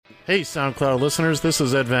Hey, SoundCloud listeners, this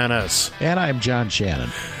is Ed Van Ness. And I'm John Shannon.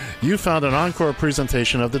 You found an encore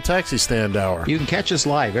presentation of the Taxi Stand Hour. You can catch us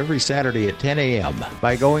live every Saturday at 10 a.m.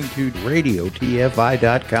 by going to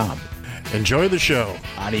radiotfi.com. Enjoy the show.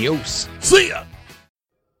 Adios. See ya!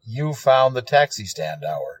 You found the Taxi Stand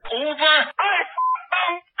Hour.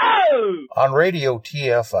 Over. On Radio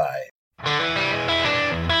TFI.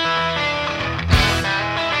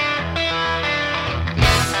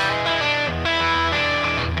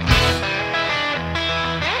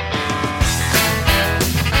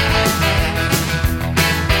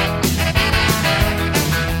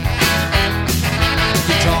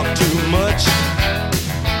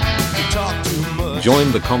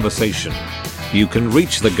 Join the conversation. You can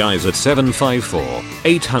reach the guys at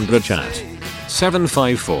 754-800-CHAT,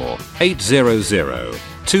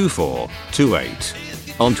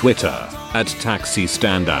 754-800-2428, on Twitter at Taxi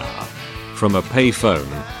Stand Hour. From a payphone,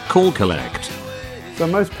 call collect. So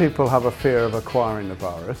most people have a fear of acquiring the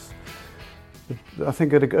virus. I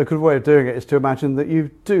think a good way of doing it is to imagine that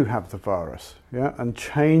you do have the virus, yeah, and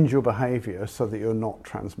change your behaviour so that you're not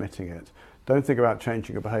transmitting it. Don't think about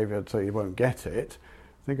changing your behaviour so you won't get it.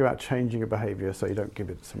 Think about changing your behaviour so you don't give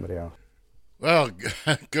it to somebody else. Well,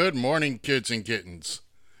 good morning, kids and kittens.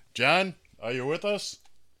 John, are you with us?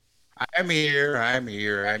 I'm here.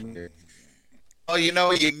 Well, you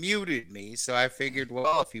know, you muted me, so I figured,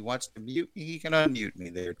 well, if he wants to mute me, he can unmute me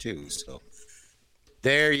there, too. So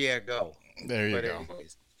there you go. There you go.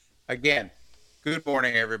 Anyways, again, good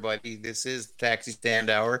morning, everybody. This is the Taxi Stand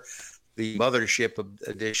Hour, the mothership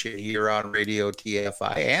edition here on Radio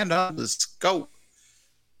TFI and on the Scope.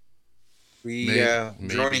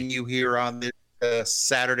 Joining you here on this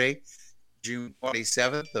Saturday, June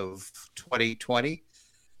 27th of 2020,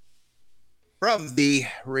 from the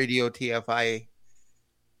Radio TFI,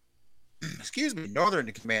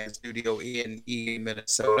 Northern Command Studio in Eagan,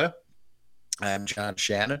 Minnesota. I'm John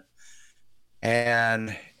Shannon,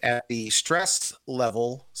 and at the Stress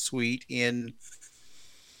Level Suite in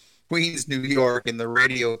Queens, New York, in the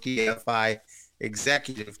Radio TFI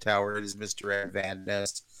Executive Tower is Mr. Ed Van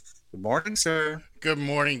Ness. Good morning, sir. Good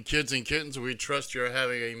morning, kids and kittens. We trust you're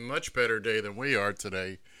having a much better day than we are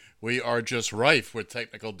today. We are just rife with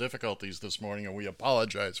technical difficulties this morning, and we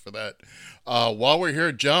apologize for that. While we're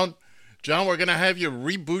here, John, we're going to have you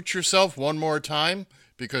reboot yourself one more time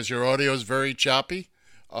because your audio is very choppy.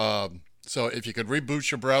 So if you could reboot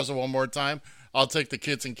your browser one more time, I'll take the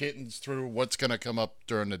kids and kittens through what's going to come up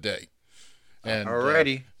during the day. And,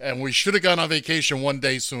 alrighty. And we should have gone on vacation one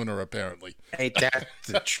day sooner, apparently. Ain't that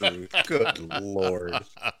the truth? Good Lord.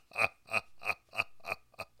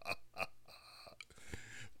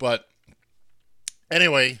 But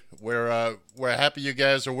anyway, we're happy you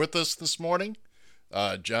guys are with us this morning.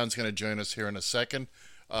 John's going to join us here in a second.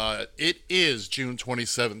 It is June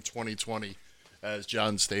 27, 2020. As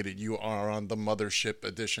John stated, you are on the mothership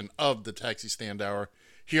edition of the Taxi Stand Hour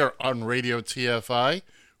here on Radio TFI.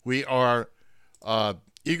 We are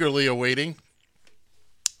eagerly awaiting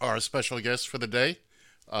our special guest for the day.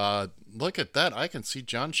 Look at that. I can see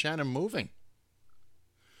John Shannon moving.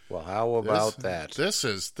 Well, how about that? This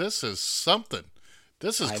is something.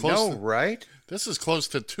 This is close. I know, right? This is close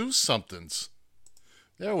to two somethings.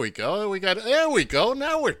 There we go. There we go.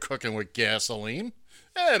 Now we're cooking with gasoline.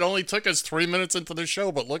 It only took us 3 minutes into the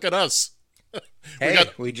show, but look at us.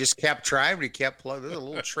 We just kept trying. We kept plugging. There's a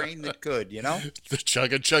little train that could, you know? The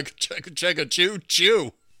chugga, chugga, chugga, chugga, chew,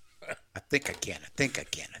 chew. I think I can. I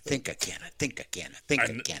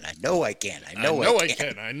know I can.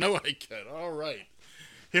 I know I can. All right.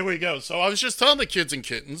 Here we go. So I was just telling the kids and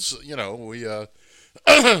kittens, you know, we,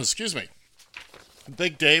 excuse me.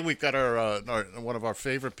 Big day. We've got our one of our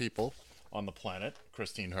favorite people on the planet,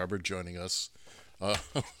 Christine Hubbard, joining us.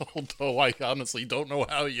 Although I honestly don't know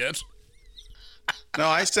how yet. No,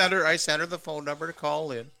 I sent her the phone number to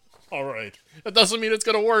call in. All right. That doesn't mean it's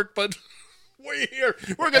going to work, but we're here.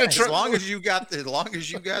 We're going to try. As long as you got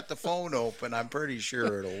the phone open, I'm pretty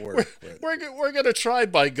sure it'll work. We're going to try,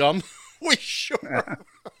 by gum. We sure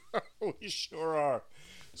are. We sure are.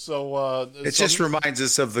 So it just reminds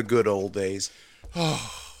us of the good old days.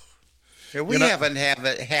 We haven't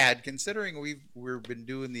had, considering we've been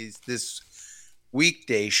doing this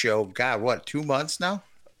weekday show. God, what, 2 months now?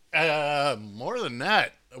 More than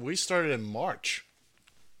that. We started in March.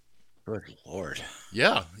 Good Lord.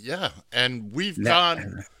 Yeah, and we've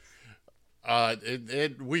gone.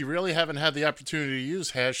 We really haven't had the opportunity to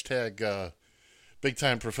use hashtag Big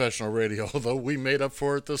Time Professional Radio, although we made up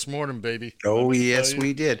for it this morning, baby. Oh, yes,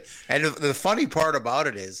 we did. And the funny part about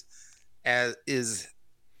it is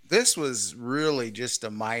this was really just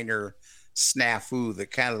a minor snafu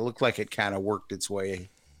that kind of looked like it kind of worked its way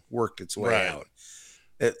worked its way Right. out.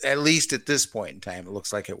 At least at this point in time, it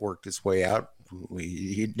looks like it worked its way out.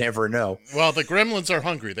 You'd never know. Well, the Gremlins are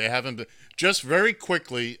hungry. They haven't been. Just very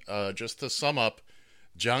quickly, just to sum up,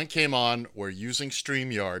 John came on. We're using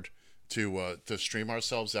StreamYard to stream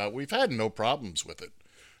ourselves out. We've had no problems with it.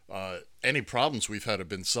 Any problems we've had have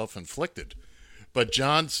been self-inflicted. But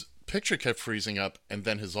John's picture kept freezing up, and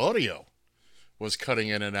then his audio was cutting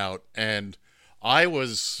in and out. And I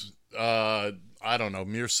was, I don't know,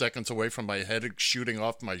 mere seconds away from my head shooting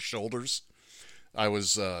off my shoulders. I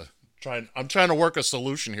was I'm trying to work a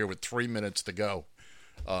solution here with 3 minutes to go.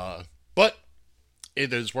 But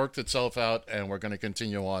it has worked itself out, and we're going to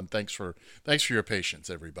continue on. Thanks for your patience,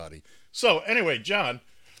 everybody. So anyway, John,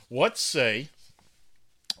 what do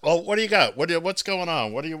you got? What's going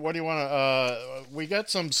on? What do you want to? We got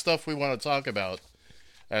some stuff we want to talk about.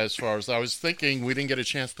 As far as I was thinking, we didn't get a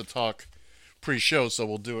chance to talk pre-show, so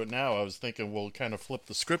we'll do it now. I was thinking we'll kind of flip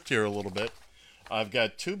the script here a little bit. I've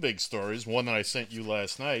got two big stories. One that I sent you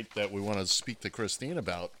last night that we want to speak to Christine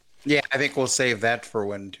about. Yeah, I think we'll save that for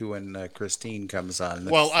when Christine comes on.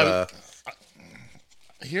 Well,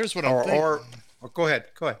 here's what I'm thinking. Or go ahead.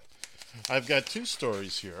 I've got two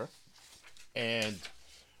stories here, and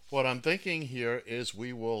what I'm thinking here is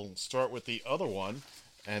we will start with the other one,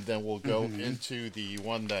 and then we'll go into the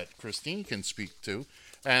one that Christine can speak to,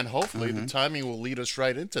 and hopefully the timing will lead us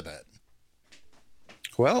right into that.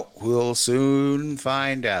 Well, we'll soon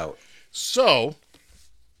find out. So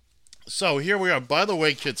here we are. By the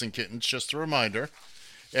way, kids and kittens, just a reminder,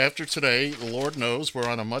 after today, Lord knows we're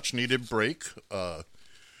on a much-needed break.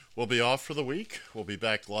 We'll be off for the week. We'll be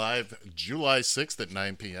back live July 6th at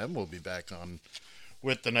 9 p.m. We'll be back on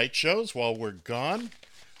with the night shows while we're gone.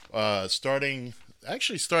 Starting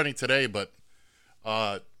today, but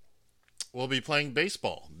we'll be playing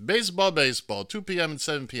baseball. Baseball, 2 p.m. and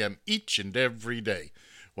 7 p.m. each and every day.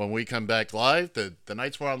 When we come back live, the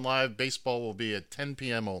nights we're on live, baseball will be at 10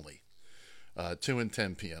 p.m. only. 2 and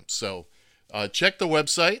 10 p.m. So check the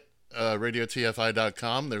website,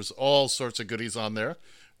 radiotfi.com. There's all sorts of goodies on there.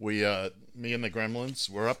 Me and the Gremlins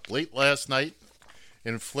were up late last night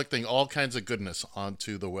inflicting all kinds of goodness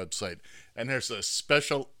onto the website. And there's a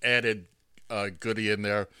special added goodie in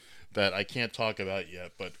there that I can't talk about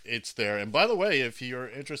yet, but it's there. And by the way, if you're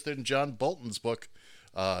interested in John Bolton's book,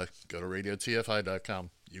 go to radiotfi.com.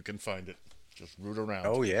 You can find it. Just root around.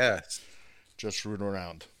 Oh, yes. Just root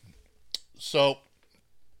around. So,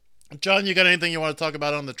 John, you got anything you want to talk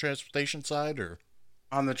about on the transportation side, or?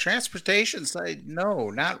 On the transportation side, no,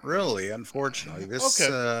 not really, unfortunately.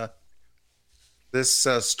 This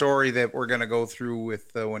story that we're going to go through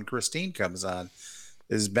with when Christine comes on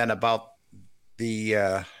has been about it.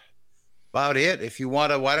 If you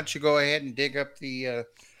want to, why don't you go ahead and dig up the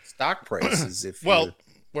stock prices?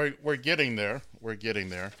 We're getting there.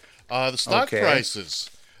 The stock prices.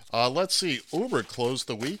 Let's see. Uber closed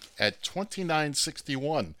the week at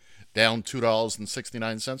 $29.61, down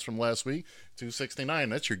 $2.69 from last week. $2.69.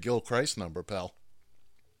 That's your Gil Christ number, pal.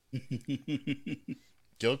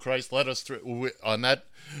 Gil Christ led us through on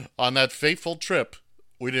that fateful trip.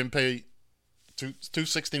 We didn't pay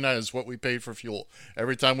 $2.69 is what we paid for fuel.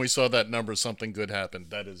 Every time we saw that number, something good happened.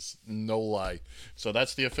 That is no lie. So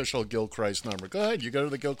that's the official Gil Christ number. Go ahead, you go to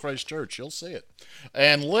the Gil Christ Church, you'll see it.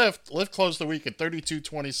 And Lyft closed the week at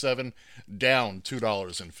 $32.27, down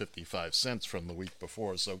 $2.55 from the week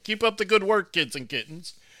before. So keep up the good work, kids and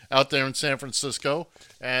kittens, out there in San Francisco.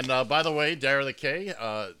 And by the way, Dara the K,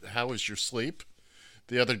 how was your sleep?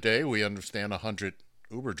 The other day, we understand 100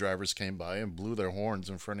 Uber drivers came by and blew their horns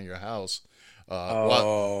in front of your house.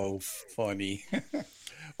 Funny.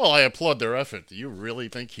 Well, I applaud their effort. Do you really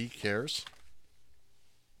think he cares?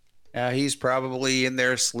 He's probably in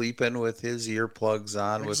there sleeping with his earplugs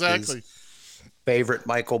on, Exactly. with his favorite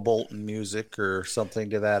Michael Bolton music or something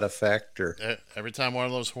to that effect. Or every time one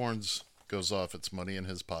of those horns goes off, it's money in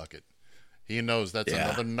his pocket. He knows that's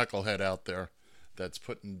another knucklehead out there that's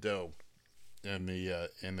putting dough in the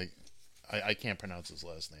I can't pronounce his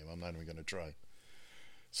last name. I'm not even going to try.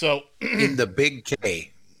 So in the big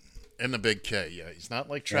K. In the big K, yeah. He's not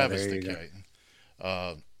like Travis the K.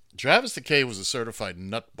 Travis the K was a certified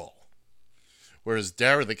nutball, whereas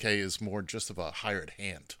Dara the K is more just of a hired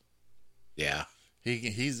hand. Yeah.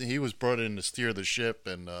 He was brought in to steer the ship.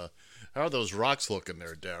 And how are those rocks looking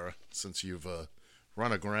there, Dara, since you've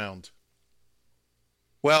run aground?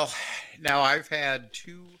 Well, now I've had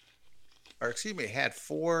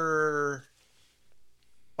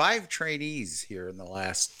 5 trainees here in the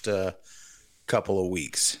last couple of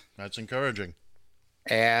weeks. That's encouraging.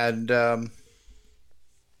 And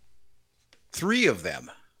 3 of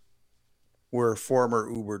them were former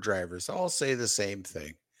Uber drivers. I'll say the same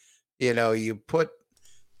thing. You put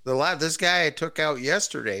this guy I took out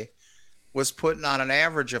yesterday was putting on an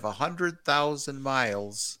average of 100,000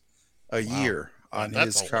 miles a year on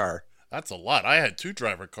his car. That's a lot. I had 2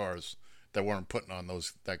 driver cars that weren't putting on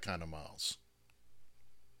that kind of miles.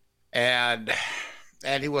 And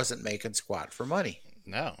he wasn't making squat for money.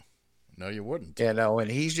 No, you wouldn't. And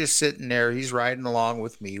he's just sitting there. He's riding along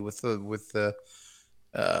with me with the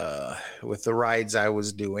rides I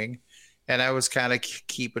was doing, and I was kind of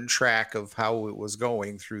keeping track of how it was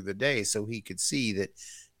going through the day, so he could see that,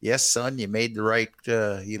 yes, son, you made the right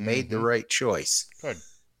made the right choice. Good.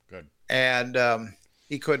 And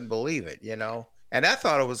he couldn't believe it, And I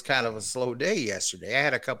thought it was kind of a slow day yesterday. I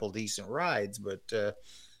had a couple decent rides, but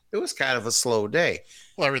it was kind of a slow day.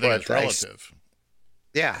 Well, everything is relative.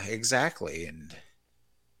 Yeah, exactly. And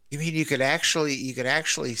you mean you could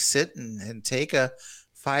actually sit and take a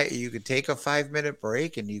 5-minute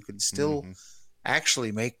break and you could still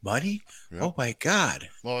actually make money? Yep. Oh my God.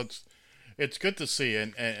 Well, it's good to see,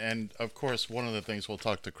 and of course one of the things we'll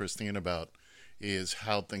talk to Christine about is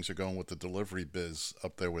how things are going with the delivery biz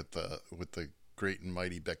up there with the great and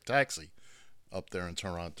mighty Beck Taxi up there in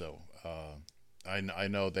Toronto. I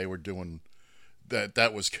know they were doing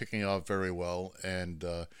that was kicking off very well, and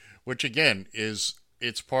which again it's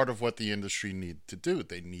part of what the industry need to do.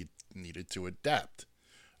 They needed to adapt,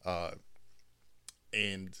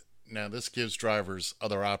 and now this gives drivers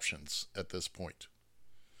other options at this point.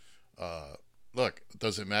 Look,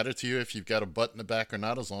 does it matter to you if you've got a butt in the back or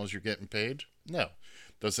not, as long as you're getting paid? No.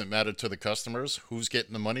 Does it matter to the customers who's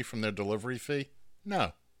getting the money from their delivery fee?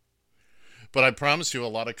 No. But I promise you, a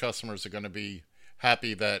lot of customers are going to be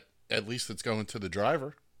happy that at least it's going to the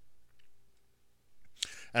driver.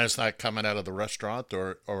 And it's not coming out of the restaurant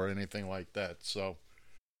or anything like that. So,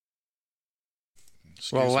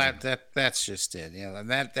 that's just it. And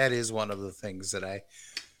that is one of the things that I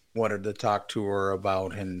wanted to talk to her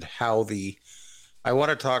about, and I want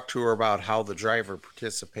to talk to her about how the driver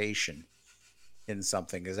participation in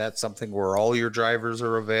something. Is that something where all your drivers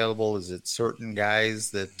are available? Is it certain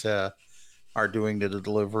guys that are doing the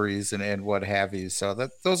deliveries and what have you? So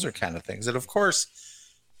those are kind of things. And of course,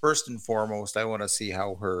 first and foremost, I want to see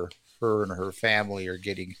how her and her family are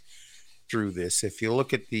getting through this. If you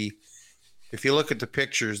look at the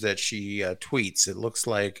pictures that she tweets, it looks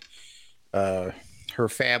like her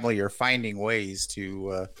family are finding ways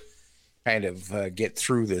to kind of get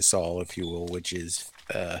through this all, if you will, which is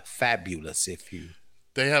fabulous.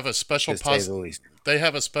 They have a special they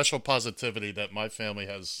have a special positivity that my family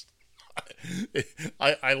has.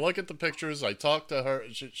 I look at the pictures. I talk to her.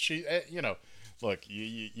 She look,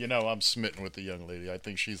 I'm smitten with the young lady. I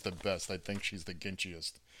think she's the best. I think she's the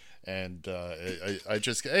ginchiest. And I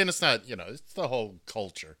just, and it's not, it's the whole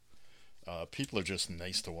culture. People are just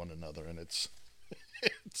nice to one another, and it's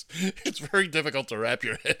very difficult to wrap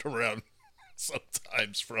your head around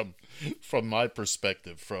sometimes from my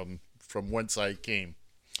perspective, from whence I came.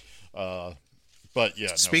 But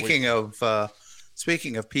yeah. Speaking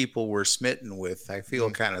of people we're smitten with, I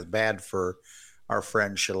feel kind of bad for our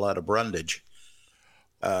friend Shaletta Brundage.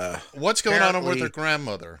 What's going on with her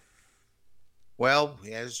grandmother? Well,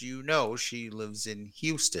 as you know, she lives in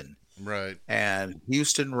Houston. Right. And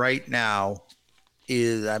Houston right now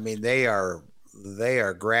they are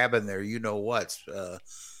grabbing their you-know-whats.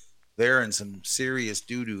 They're in some serious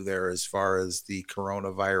doo-doo there as far as the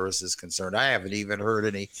coronavirus is concerned. I haven't even heard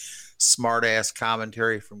any smart-ass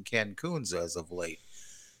commentary from Ken Coons as of late.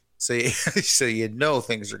 So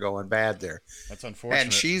things are going bad there. That's unfortunate.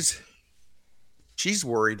 And she's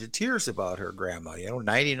worried to tears about her grandma.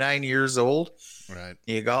 99 years old. Right.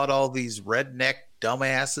 You got all these redneck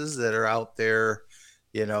dumbasses that are out there,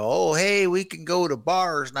 oh, hey, we can go to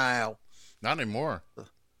bars now. Not anymore.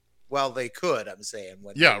 Well, they could, I'm saying.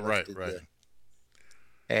 Right.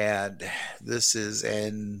 And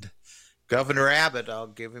Governor Abbott, I'll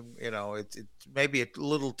give him, it's maybe a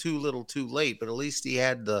little too late, but at least he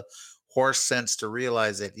had the horse sense to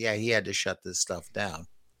realize that, he had to shut this stuff down.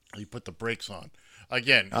 He put the brakes on.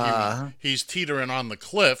 Again, he's teetering on the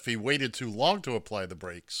cliff. He waited too long to apply the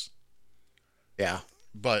brakes. Yeah.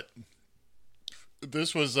 But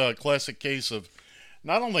this was a classic case of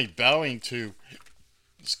not only bowing to,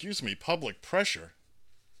 public pressure,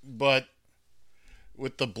 but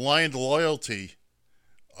with the blind loyalty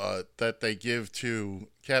that they give to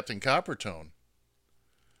Captain Coppertone.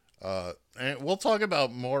 And we'll talk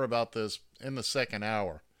more about this in the second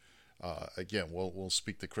hour. Again, we'll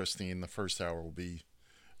speak to Christine. The first hour will be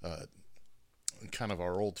kind of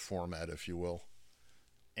our old format, if you will.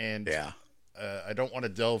 And I don't want to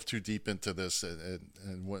delve too deep into this,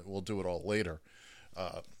 and we'll do it all later.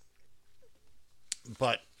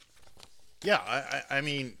 But Yeah, I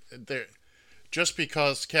mean, there just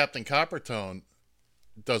because Captain Coppertone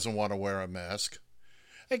doesn't want to wear a mask.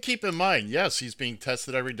 And keep in mind, yes, he's being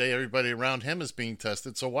tested every day. Everybody around him is being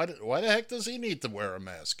tested. So why the heck does he need to wear a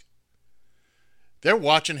mask? They're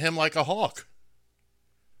watching him like a hawk.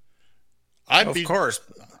 Of course,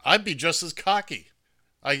 I'd be just as cocky.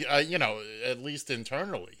 I at least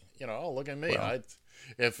internally, oh, look at me. Well,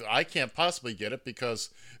 if I can't possibly get it because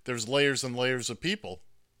there's layers and layers of people.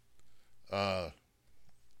 But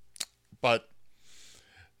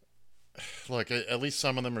look, at least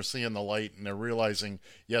some of them are seeing the light and they're realizing,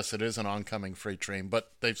 yes, it is an oncoming freight train,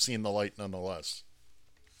 but they've seen the light nonetheless.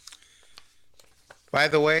 By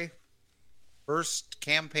the way, first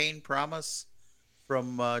campaign promise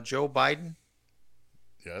from Joe Biden.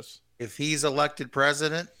 Yes. If he's elected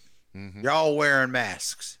president, y'all wearing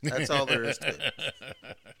masks. That's all there is to it.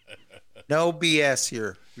 No BS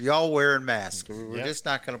here. Y'all wearing masks. We're just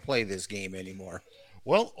not going to play this game anymore.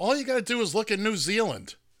 Well, all you got to do is look at New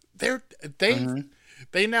Zealand.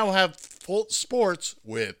 They now have full sports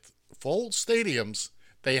with full stadiums.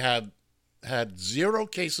 They had 0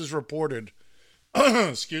 cases reported.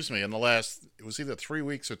 Excuse me, in the last, it was either 3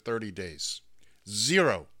 weeks or 30 days.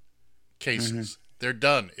 0 cases. They're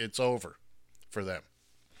done. It's over for them.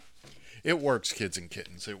 It works, kids and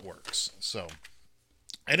kittens. It works. So,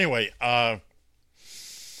 anyway, I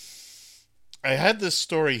had this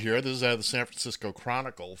story here. This is out of the San Francisco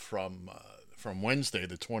Chronicle from Wednesday,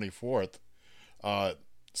 the 24th.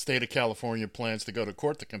 State of California plans to go to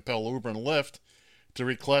court to compel Uber and Lyft to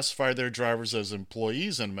reclassify their drivers as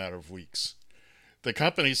employees in a matter of weeks. The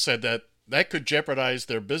company said that could jeopardize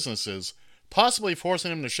their businesses, possibly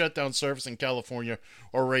forcing them to shut down service in California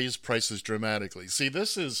or raise prices dramatically. See,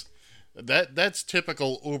 that's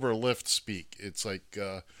typical Uber Lyft speak. It's like,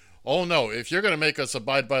 oh no, if you're going to make us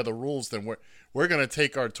abide by the rules, then we're going to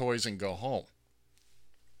take our toys and go home.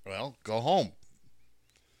 Well, go home.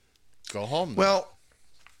 Go home. Then. Well,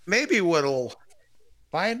 maybe what'll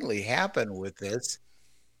finally happen with this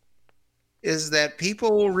is that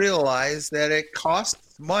people will realize that it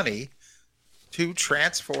costs money to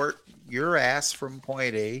transport your ass from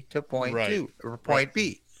point A to point 2 or point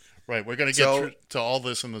B. Right. We're going to get to all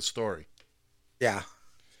this in the story. Yeah.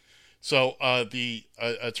 So the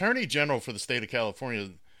Attorney General for the state of California,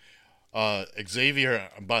 Xavier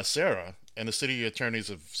Becerra, and the city attorneys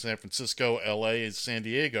of San Francisco, L.A., and San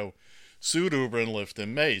Diego sued Uber and Lyft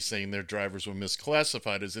in May, saying their drivers were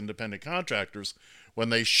misclassified as independent contractors when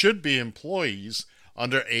they should be employees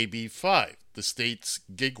under AB 5, the state's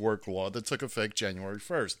gig work law that took effect January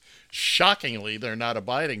 1st. Shockingly, they're not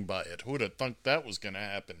abiding by it. Who'd have thunk that was going to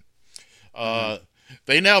happen?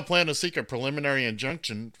 They now plan to seek a preliminary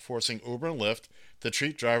injunction forcing Uber and Lyft to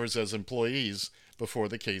treat drivers as employees before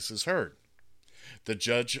the case is heard. The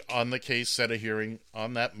judge on the case set a hearing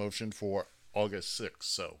on that motion for August 6th,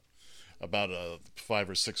 so about 5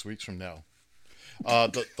 or 6 weeks from now.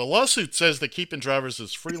 The lawsuit says that keeping drivers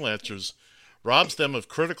as freelancers robs them of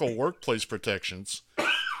critical workplace protections,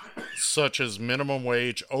 such as minimum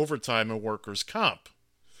wage, overtime, and workers' comp,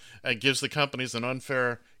 and gives the companies an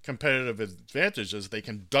unfair competitive advantage as they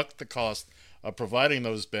can duck the cost of providing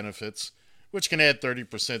those benefits, which can add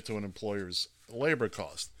 30% to an employer's labor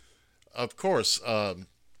cost. Of course,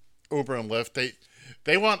 Uber and Lyft,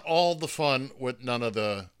 they want all the fun with none of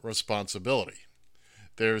the responsibility.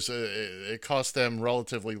 It costs them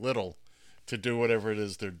relatively little to do whatever it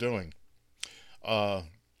is they're doing. The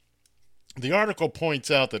article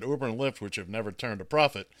points out that Uber and Lyft, which have never turned a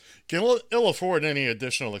profit, can ill afford any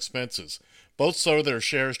additional expenses. Both saw their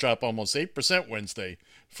shares drop almost 8% Wednesday,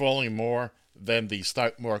 falling more than the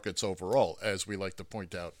stock markets overall, as we like to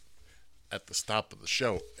point out at the stop of the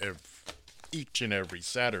show each and every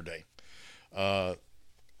Saturday.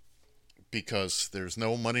 Because there's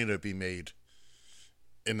no money to be made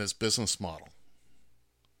in this business model.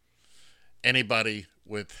 Anybody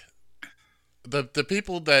with the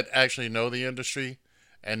people that actually know the industry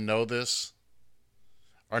and know this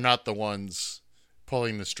are not the ones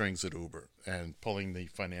pulling the strings at Uber and pulling the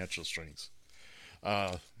financial strings,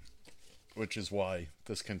 which is why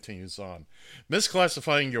this continues on.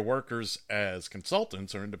 Misclassifying your workers as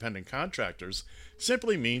consultants or independent contractors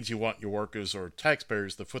simply means you want your workers or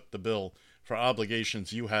taxpayers to foot the bill for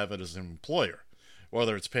obligations you have as an employer,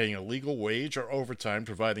 whether it's paying a legal wage or overtime,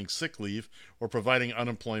 providing sick leave, or providing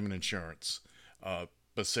unemployment insurance,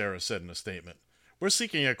 Becerra said in a statement. We're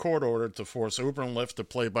seeking a court order to force Uber and Lyft to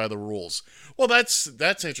play by the rules. Well, that's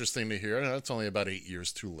interesting to hear. That's only about 8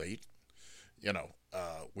 years too late.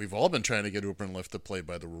 We've all been trying to get Uber and Lyft to play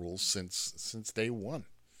by the rules since day one,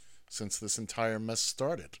 since this entire mess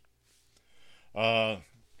started.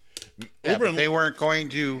 Yeah, Uber but and- they weren't going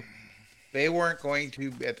to. They weren't going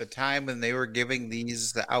to at the time when they were giving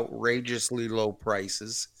these outrageously low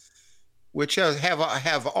prices, which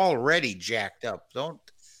have already jacked up. Don't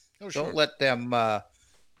let them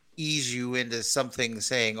ease you into something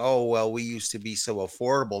saying, "Oh, well, we used to be so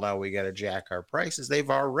affordable. Now we got to jack our prices." They've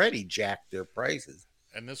already jacked their prices.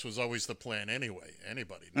 And this was always the plan anyway.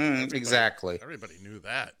 Anybody knew. Exactly. Everybody knew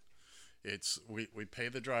that. It's we pay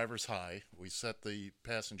the drivers high. We set the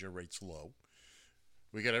passenger rates low.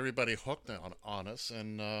 We got everybody hooked on us,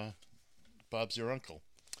 and Bob's your uncle.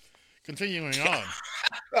 Continuing on.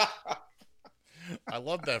 I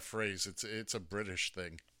love that phrase. It's a British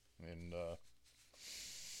thing. And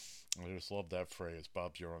I just love that phrase,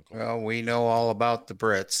 Bob's your uncle. Well, we know all about the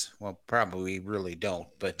Brits. Well, probably we really don't,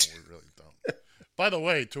 but No, we really don't. By the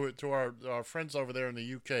way, to our friends over there in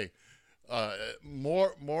the UK,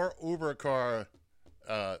 more Uber car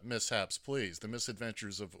mishaps, please. The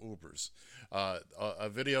misadventures of Ubers. A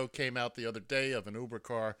video came out the other day of an Uber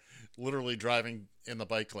car literally driving in the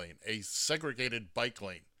bike lane, a segregated bike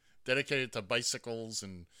lane dedicated to bicycles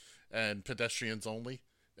and pedestrians only.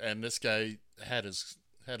 And this guy had his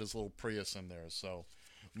little Prius in there. So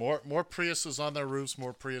more Priuses on their roofs,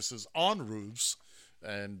 more Priuses on roofs,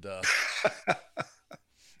 and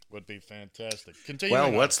would be fantastic. Continuing. well,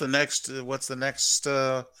 on. what's the next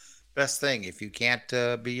best thing? If you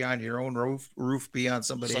can't be on your own roof, be on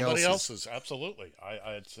somebody else's. Absolutely.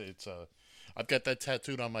 It's I've got that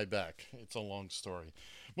tattooed on my back. It's a long story.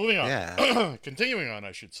 Moving on. Yeah. Continuing on,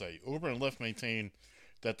 I should say. Uber and Lyft maintain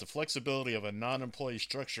that the flexibility of a non-employee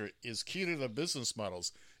structure is key to their business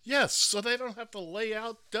models. Yes, so they don't have to lay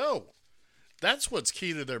out dough. That's what's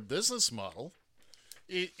key to their business model.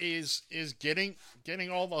 Is getting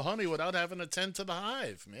all the honey without having to tend to the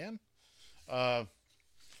hive, man. A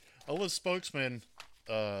Lyft spokesman,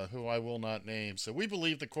 who I will not name, said, "We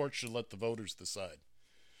believe the court should let the voters decide.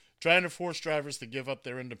 Trying to force drivers to give up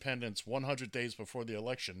their independence 100 days before the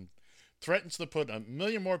election threatens to put 1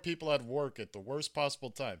 million more people out of work at the worst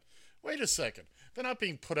possible time." Wait a second. They're not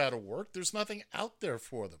being put out of work. There's nothing out there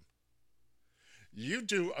for them. You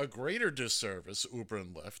do a greater disservice, Uber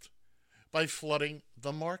and Lyft, by flooding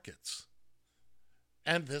the markets.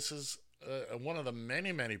 And this is one of the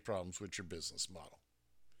many, many problems with your business model.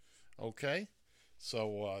 Okay?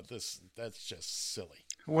 So that's just silly.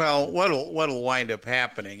 Well, what'll wind up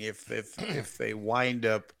happening if they wind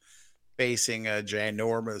up facing a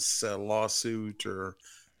ginormous lawsuit or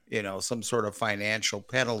some sort of financial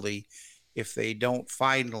penalty if they don't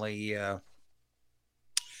finally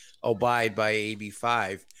abide by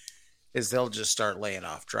AB5, is they'll just start laying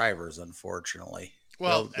off drivers. Unfortunately,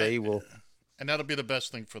 Well, they will. And that'll be the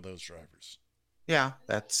best thing for those drivers. Yeah,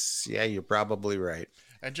 you're probably right.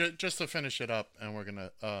 And just to finish it up, and we're going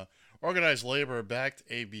to organized labor backed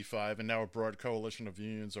AB5, and now a broad coalition of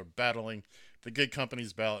unions are battling the gig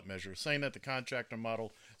company's ballot measure, saying that the contractor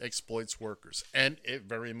model exploits workers. And it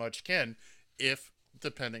very much can, if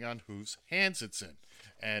depending on whose hands it's in.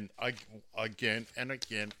 And again and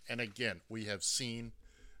again and again, we have seen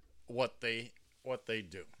what they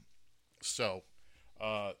do. So,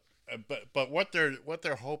 but what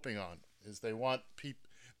they're hoping on is they want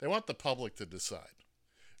the public to decide,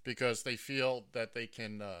 because they feel that they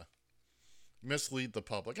can mislead the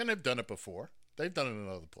public, and they've done it before. They've done it in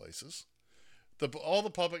other places. All the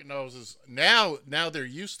public knows is now they're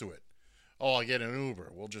used to it. Oh, I'll get an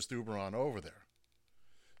Uber. We'll just Uber on over there.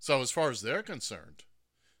 So as far as they're concerned,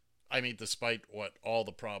 I mean, despite what all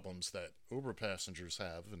the problems that Uber passengers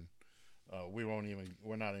have, and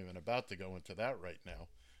we're not even about to go into that right now.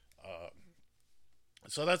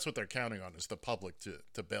 So that's what they're counting on, is the public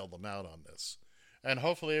to bail them out on this. And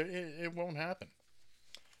hopefully it won't happen.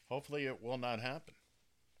 Hopefully it will not happen.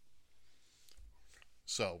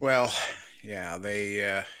 So. Well, yeah,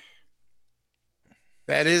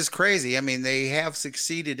 that is crazy. I mean, they have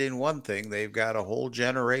succeeded in one thing. They've got a whole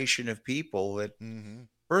generation of people that,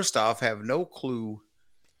 first off, have no clue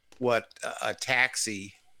what a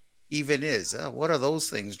taxi even is. What are those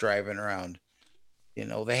things driving around?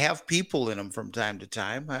 They have people in them from time to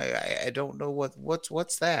time. I don't know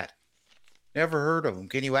what's that. Never heard of them.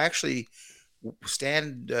 Can you actually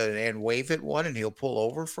stand and wave at one and he'll pull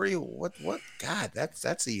over for you? What? God,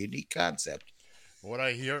 that's a unique concept. What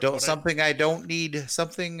I hear, I don't need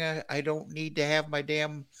to have my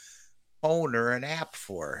damn phone or an app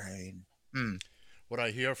for. I mean, What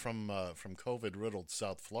I hear from COVID-riddled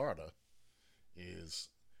South Florida is,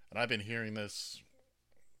 and I've been hearing this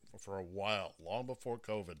for a while, long before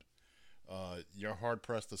COVID, you're hard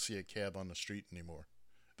pressed to see a cab on the street anymore.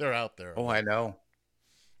 They're out there. Oh, I know.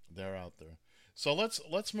 They're out there. So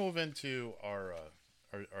let's move into our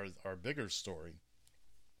our bigger story.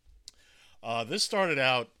 This started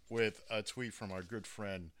out with a tweet from our good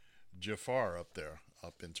friend Jafar up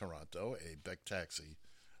in Toronto, a Beck Taxi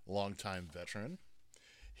longtime veteran.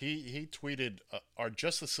 He tweeted, our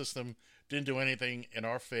justice system didn't do anything in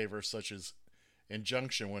our favor, such as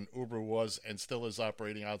injunction, when Uber was and still is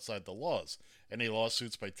operating outside the laws. Any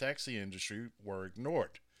lawsuits by taxi industry were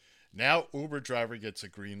ignored. Now Uber driver gets a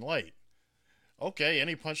green light. Okay,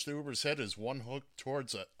 any punch to Uber's head is one hook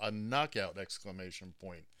towards a knockout, exclamation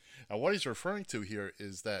point. Now what he's referring to here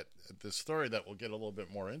is that the story that we'll get a little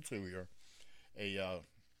bit more into here,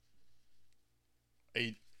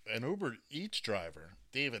 an Uber Eats driver,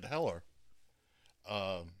 David Heller,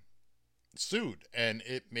 sued, and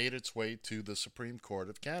it made its way to the Supreme Court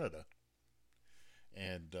of Canada.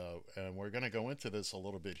 And we're going to go into this a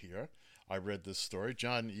little bit here. I read this story.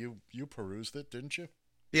 John, you perused it, didn't you?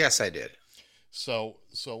 Yes, I did. So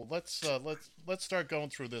let's start going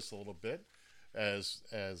through this a little bit as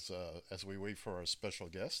we wait for our special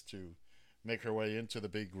guest to make her way into the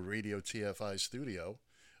big Radio TFI studio,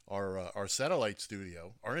 our satellite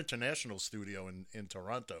studio, our international studio in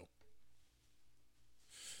Toronto.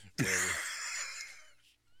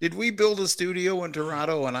 Did we build a studio in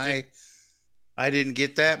Toronto and I didn't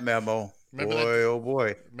get that memo? Oh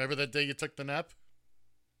boy. Remember that day you took the nap?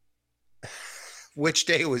 Which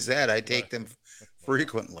day was that? I take them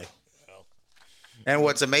frequently. Well, and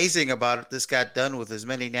what's amazing about it, this got done with as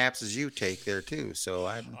many naps as you take there too. So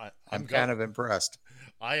I'm kind of impressed.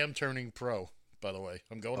 I am turning pro, by the way.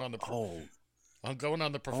 I'm going on the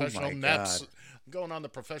professional my naps. God. I'm going on the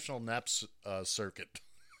professional naps circuit.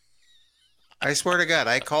 I swear to God,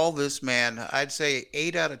 I call this man, I'd say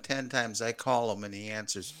 8 out of 10 times I call him and he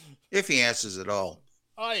answers, if he answers at all.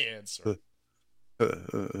 I answer.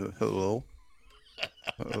 Hello?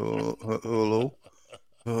 Hello?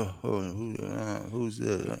 Who's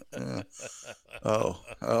that?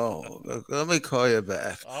 Let me call you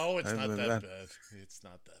back. Oh, it's not that bad. It's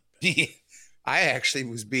not that bad. I actually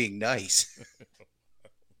was being nice.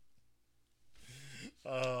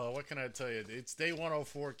 What can I tell you? It's day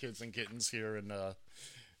 104, kids and kittens, here in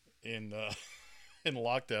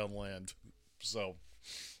lockdown land. So,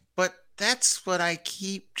 but that's what I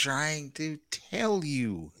keep trying to tell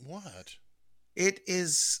you. What? It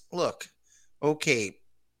is. Look, okay.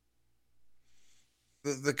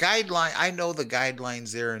 The guideline. I know the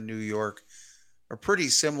guidelines there in New York are pretty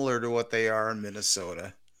similar to what they are in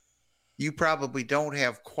Minnesota. You probably don't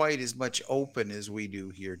have quite as much open as we do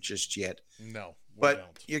here just yet. No.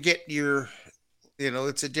 But you get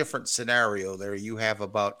it's a different scenario there. You have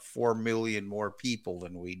about 4 million more people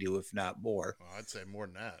than we do, if not more. Well, I'd say more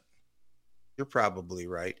than that. You're probably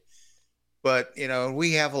right. But,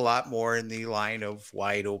 we have a lot more in the line of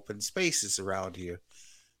wide open spaces around here.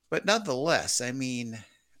 But nonetheless, I mean,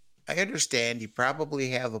 I understand you probably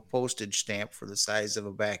have a postage stamp for the size of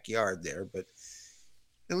a backyard there, but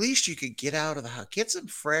at least you could get out of the house, get some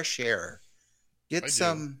fresh air. I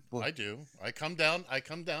do. I come down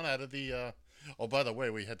out of the. Oh, by the way,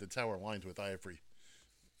 we had the tower lined with ivory,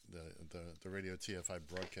 the Radio TFI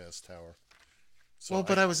broadcast tower. So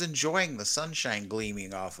but I was enjoying the sunshine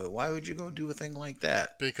gleaming off it. Why would you go do a thing like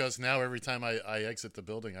that? Because now every time I exit the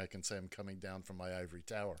building, I can say I'm coming down from my ivory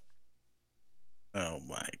tower. Oh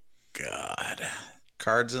my God!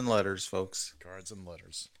 Cards and letters, folks. Cards and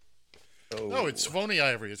letters. Oh. No, it's phony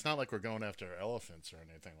ivory. It's not like we're going after elephants or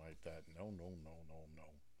anything like that. No.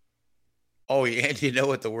 Oh, yeah, and you know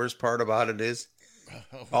what the worst part about it is?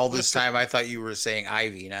 All this time I thought you were saying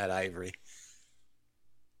ivy, not ivory.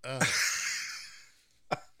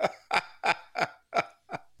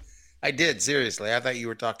 I did, seriously. I thought you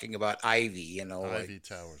were talking about ivy, Ivy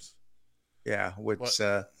towers. Yeah, which...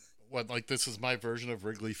 What, like this is my version of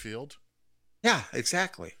Wrigley Field? Yeah,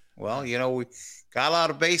 exactly. Well, we got a lot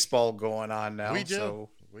of baseball going on now. We do. So.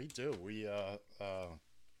 We do.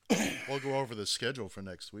 We'll go over the schedule for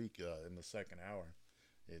next week in the second hour.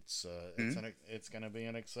 It's going to be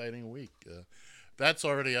an exciting week. That's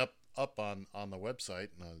already up on the website,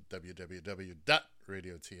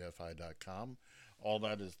 www.radiotfi.com. All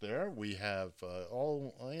that is there. We have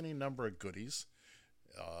any number of goodies,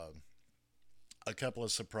 a couple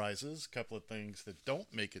of surprises, a couple of things that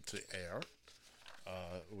don't make it to air.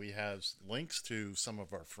 We have links to some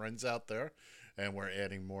of our friends out there, and we're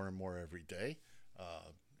adding more and more every day.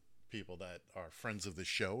 People that are friends of the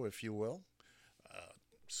show, if you will.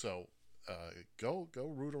 So go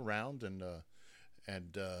root around, and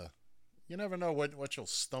you never know what you'll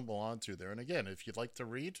stumble onto there. And again, if you'd like to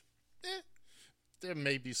read, there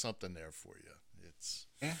may be something there for you. It's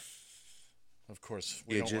of course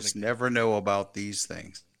you just never know about these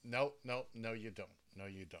things. No, you don't. No,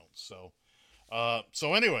 you don't.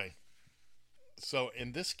 So anyway, so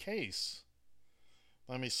in this case,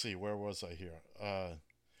 let me see, where was I here? The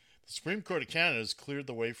Supreme Court of Canada has cleared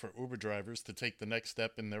the way for Uber drivers to take the next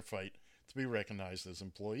step in their fight to be recognized as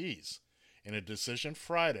employees. In a decision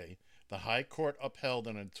Friday, the High Court upheld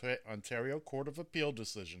an Ontario Court of Appeal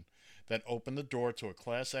decision that opened the door to a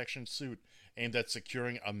class action suit aimed at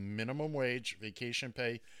securing a minimum wage, vacation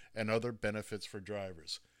pay, and other benefits for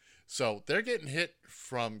drivers. So they're getting hit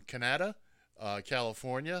from Canada,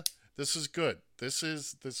 California. This is good. This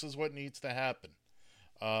is what needs to happen.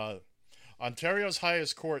 Ontario's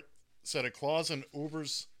highest court said a clause in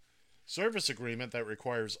Uber's service agreement that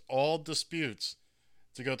requires all disputes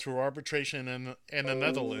to go through arbitration in the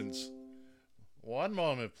Netherlands. One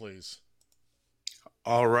moment, please.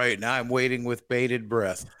 All right, now I'm waiting with bated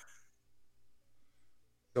breath.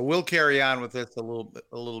 So we'll carry on with this a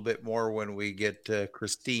little bit more when we get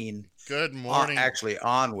Christine. Good morning.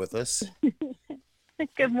 On with us.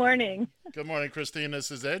 Good morning. Good morning, Christine. This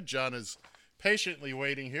is Ed. John is patiently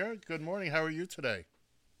waiting here. Good morning. How are you today?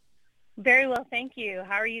 Very well, thank you.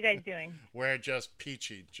 How are you guys doing? We're just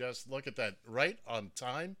peachy. Just look at that, right on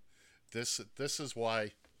time. This is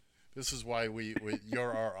why we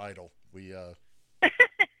you're our idol. We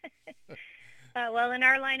well, in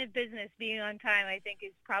our line of business, being on time, I think,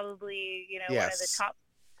 is probably one of the top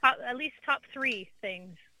at least top 3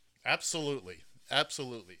 things. Absolutely. How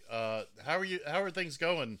are things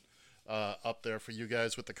going up there for you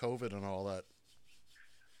guys with the COVID and all that?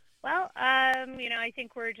 Well, I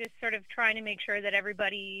think we're just sort of trying to make sure that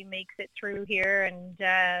everybody makes it through here. And,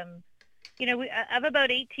 we have about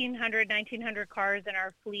 1,900 cars in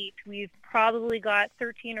our fleet. We've probably got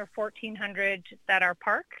 1,300 or 1,400 that are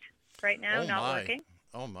parked right now, not working.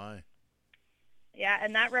 Oh, my. Yeah,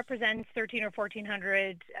 and that represents 1,300 or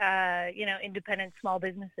 1,400, independent small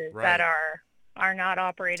businesses Right. that are not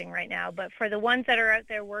operating right now. But for the ones that are out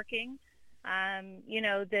there working,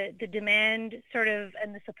 the demand sort of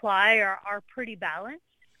and the supply are pretty balanced.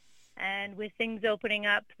 And with things opening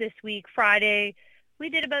up this week, Friday, we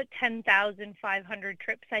did about 10,500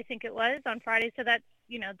 trips, I think it was, on Friday. So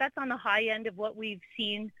that's on the high end of what we've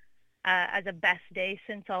seen as a best day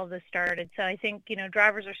since all this started. So I think,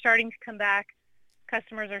 drivers are starting to come back.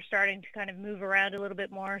 Customers are starting to kind of move around a little bit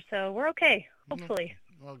more. So we're okay, hopefully.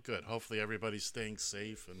 Well, good. Hopefully everybody's staying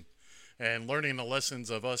safe and learning the lessons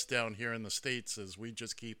of us down here in the States as we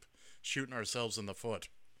just keep shooting ourselves in the foot.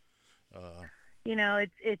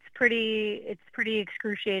 It's pretty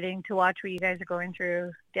excruciating to watch what you guys are going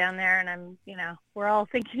through down there, and we're all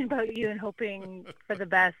thinking about you and hoping for the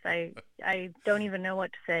best. I don't even know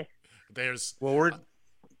what to say.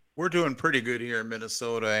 We're doing pretty good here in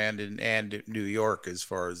Minnesota and in New York as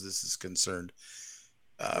far as this is concerned.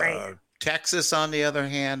 Right. Texas, on the other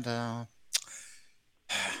hand,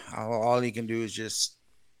 all you can do is just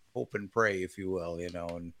hope and pray, if you will,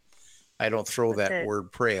 and I don't throw that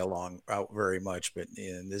word pray out very much, but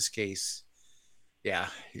in this case, yeah,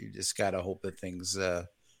 you just got to hope that things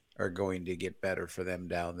are going to get better for them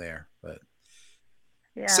down there. But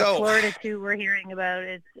yeah, Florida too, we're hearing about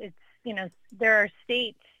it. It's there are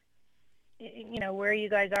states, where you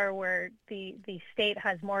guys are, where the state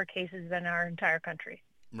has more cases than our entire country.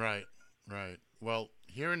 Right. Well,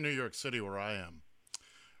 here in New York City, where I am,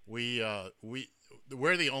 we're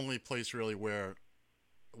the only place really where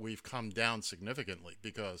we've come down significantly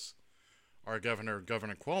because our Governor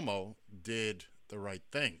Cuomo, did the right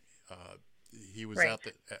thing. He was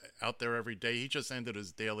out there every day. He just ended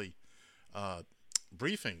his daily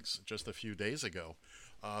briefings just a few days ago.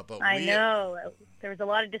 But I know there was a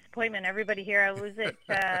lot of disappointment. Everybody here,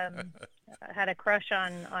 had a crush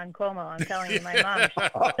on Cuomo. I'm telling you, my mom is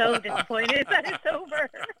so disappointed that it's over.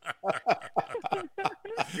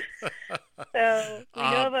 So we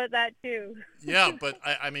know about that too. Yeah, but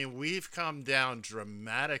I mean, we've come down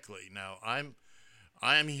dramatically. Now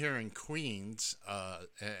I'm here in Queens,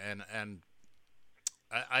 and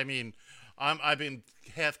I mean, I've been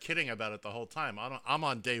half kidding about it the whole time. I'm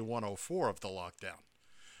on day 104 of the lockdown.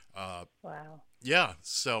 Wow. Yeah,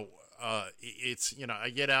 so it's I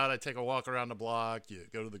get out, I take a walk around the block, you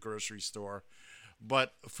go to the grocery store,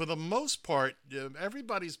 but for the most part,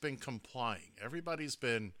 everybody's been complying. Everybody's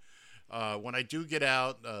been when I do get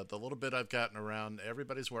out, the little bit I've gotten around,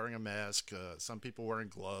 everybody's wearing a mask. Some people wearing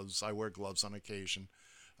gloves. I wear gloves on occasion.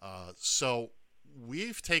 So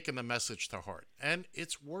we've taken the message to heart, and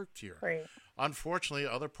it's worked here. Right. Unfortunately,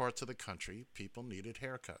 other parts of the country, people needed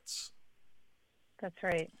haircuts. That's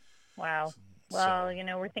right. Wow. Well,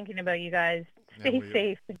 we're thinking about you guys. Stay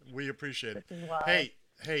safe. We appreciate it. This is wild.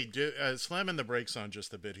 Hey, slamming the brakes on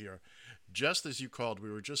just a bit here. just as you called,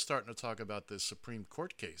 we were just starting to talk about this Supreme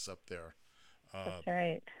Court case up there. That's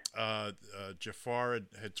right. Jafar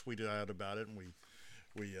had tweeted out about it, and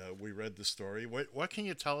we read the story. What can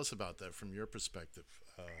you tell us about that from your perspective?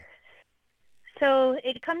 So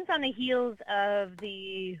it comes on the heels of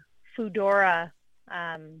the Foodora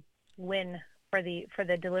win for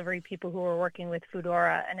the delivery people who were working with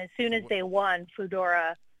Foodora, and as soon as they won,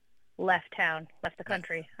 Foodora left the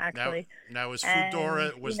country. Actually, now is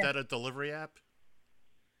Foodora that a delivery app?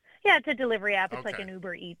 Yeah, it's a delivery app. It's Okay. like an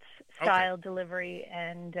Uber Eats style delivery,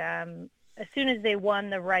 and as soon as they won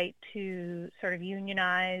the right to sort of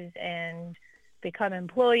unionize and become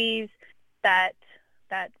employees, that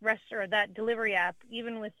delivery app,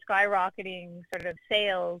 even with skyrocketing sort of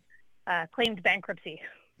sales, claimed bankruptcy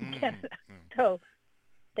in Canada. So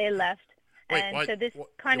they left. So this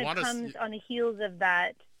kind of comes on the heels of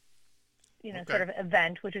that, sort of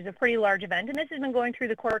event, which is a pretty large event. And this has been going through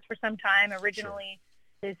the courts for some time. Originally,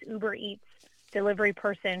 this Uber Eats delivery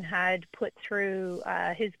person had put through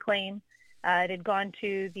his claim. It had gone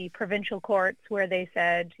to the provincial courts where they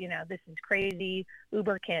said, this is crazy.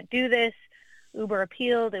 Uber can't do this. Uber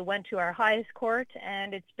appealed. It went to our highest court,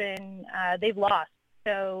 and it's been they've lost.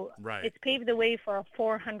 So it's paved the way for a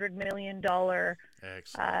 $400 million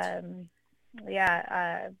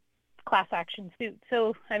class action suit.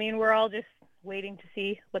 So, I mean, we're all just waiting to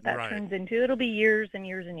see what that turns into. It'll be years and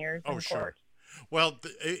years and years in court. Well,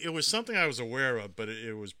 it was something I was aware of, but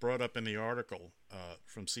it was brought up in the article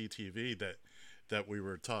from CTV that we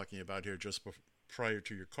were talking about here just prior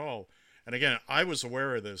to your call. And again, I was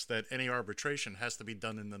aware of this, that any arbitration has to be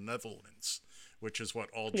done in the Netherlands, which is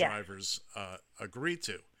what all drivers agree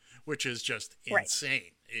to, which is just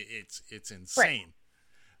insane. It's insane.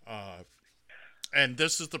 And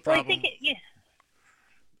this is the problem. Well, I think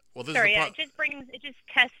it just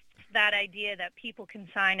tests that idea that people can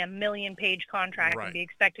sign a 1 million-page contract and be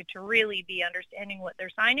expected to really be understanding what they're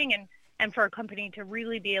signing, and for a company to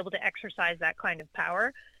really be able to exercise that kind of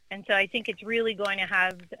power. And so I think it's really going to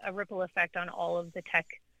have a ripple effect on all of the tech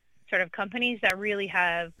sort of companies that really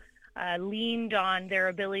have leaned on their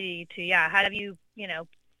ability to, have you,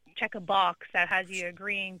 check a box that has you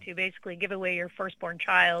agreeing to basically give away your firstborn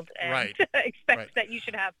child and expect that you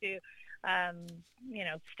should have to,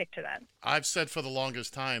 stick to that. I've said for the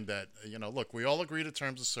longest time that, look, we all agree to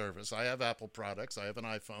terms of service. I have Apple products. I have an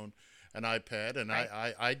iPhone, an iPad, and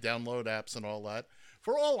I download apps and all that.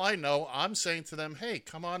 For all I know, I'm saying to them, hey,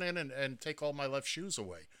 come on in and take all my left shoes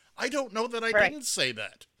away. I don't know that I didn't say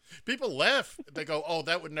that. People laugh. They go, oh,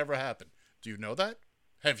 that would never happen. Do you know that?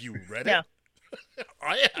 Have you read it?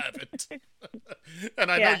 I haven't.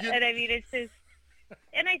 And I know you... and I mean, it's just...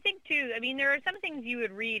 And I think, too, I mean, there are some things you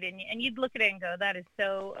would read and you'd look at it and go, that is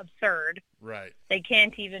so absurd. Right. They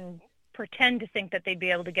can't even pretend to think that they'd be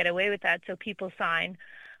able to get away with that, so people sign.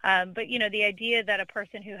 But, the idea that a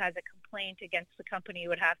person who has a complaint against the company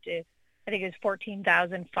would have to, I think it was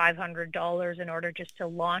 $14,500 in order just to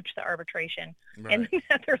launch the arbitration in the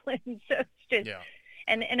Netherlands. So it's just,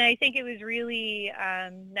 and I think it was really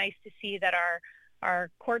nice to see that our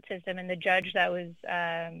court system and the judge that was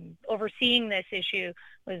overseeing this issue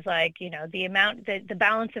was like, the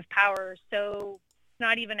balance of power is so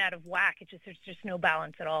not even out of whack. There's just no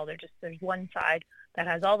balance at all. There's one side that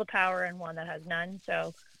has all the power and one that has none.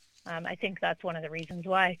 So I think that's one of the reasons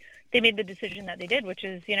why they made the decision that they did, which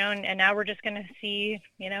is, and now we're just going to see,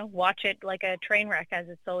 watch it like a train wreck as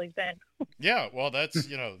it's always been. Yeah, well, that's,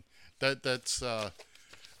 that's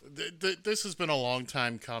this has been a long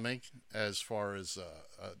time coming as far as,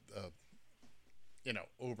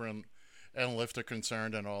 Uber and Lyft are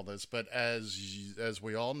concerned and all this. But as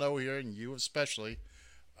we all know here, and you especially,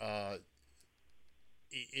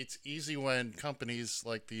 it's easy when companies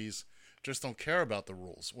like these just don't care about the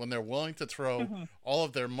rules, when they're willing to throw all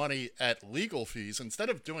of their money at legal fees instead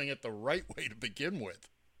of doing it the right way to begin with.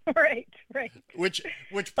 Right. Which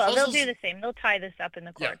well, they'll do the same. They'll tie this up in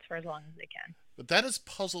the courts for as long as they can. But that has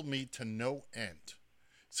puzzled me to no end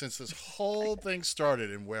since this whole thing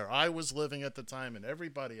started, and where I was living at the time and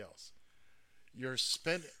everybody else. You're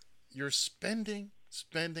spending.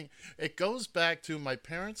 It goes back to my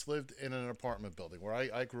parents lived in an apartment building where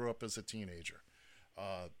I grew up as a teenager.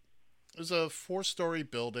 It was a 4-story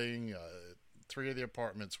building. 3 of the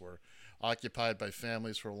apartments were occupied by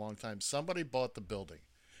families for a long time. Somebody bought the building.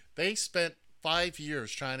 They spent 5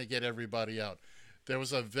 years trying to get everybody out. There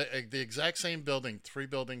was the exact same building, 3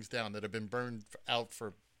 buildings down, that had been burned out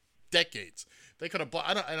for decades. They could have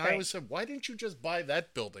bought, I always said, why didn't you just buy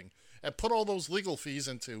that building and put all those legal fees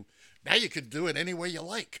into? Now you could do it any way you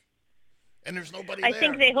like. And there's nobody I there.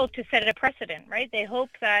 think they hope to set a precedent, right? They hope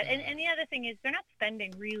that, and the other thing is they're not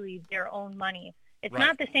spending really their own money. It's Right.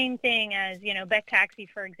 not the same thing as, Beck Taxi,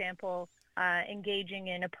 for example, engaging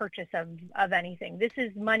in a purchase of anything. This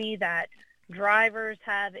is money that drivers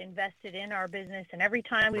have invested in our business, and every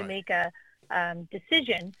time we Right. make a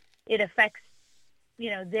decision, it affects,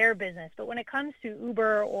 their business. But when it comes to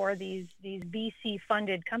Uber or these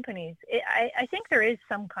VC-funded companies, I think there is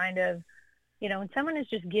some kind of, when someone is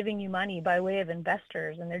just giving you money by way of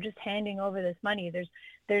investors and they're just handing over this money,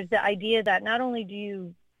 there's the idea that not only do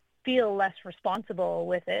you feel less responsible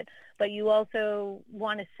with it, but you also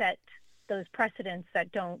want to set those precedents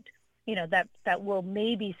that don't, that will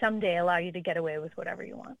maybe someday allow you to get away with whatever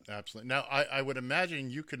you want. Absolutely. Now, I would imagine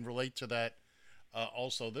you can relate to that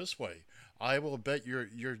also this way. I will bet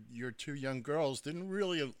your two young girls didn't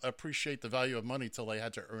really appreciate the value of money till they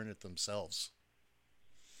had to earn it themselves.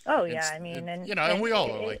 Oh yeah, I mean, and we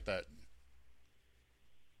all are like that.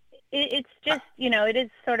 It's just, it is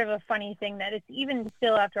sort of a funny thing that it's even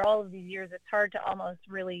still after all of these years, it's hard to almost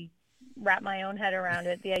really wrap my own head around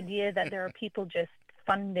it. The idea that there are people just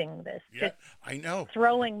funding this, Yeah, just I know.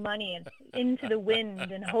 throwing money into the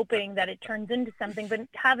wind and hoping that it turns into something, but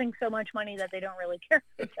having so much money that they don't really care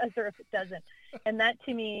if it does or if it doesn't. And that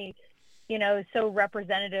to me, is so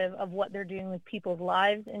representative of what they're doing with people's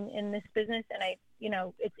lives in this business. And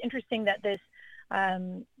it's interesting that this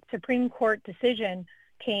Supreme Court decision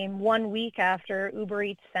came 1 week after Uber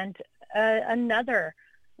Eats sent another,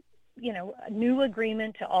 a new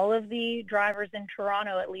agreement to all of the drivers in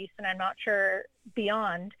Toronto, at least, and I'm not sure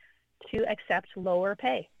beyond, to accept lower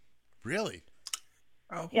pay. Really?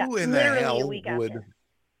 Who in the literally a hell week would after.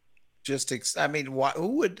 who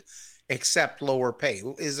would accept lower pay?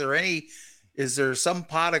 Is there some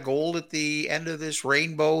pot of gold at the end of this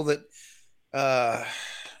rainbow that,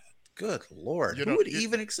 good Lord, who would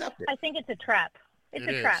even accept it? I think it's a trap. It's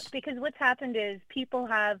a trap because what's happened is people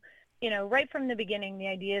have, right from the beginning, the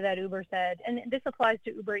idea that Uber said, and this applies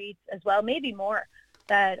to Uber Eats as well, maybe more,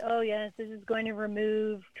 that, oh yes, this is going to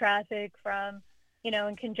remove traffic from,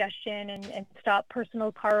 and congestion and stop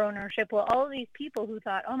personal car ownership. Well, all of these people who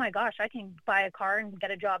thought, oh my gosh, I can buy a car and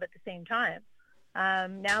get a job at the same time.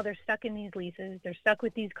 Now they're stuck in these leases. They're stuck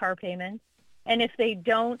with these car payments. And if they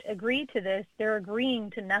don't agree to this, they're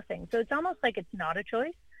agreeing to nothing. So it's almost like it's not a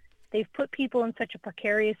choice. They've put people in such a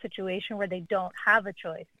precarious situation where they don't have a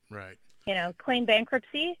choice. Right. Claim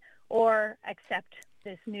bankruptcy or accept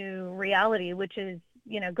this new reality, which is,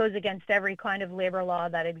 goes against every kind of labor law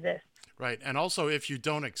that exists. Right. And also, if you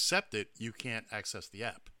don't accept it, you can't access the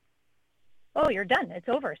app. Oh, you're done. It's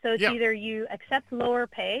over. So it's either you accept lower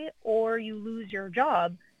pay or you lose your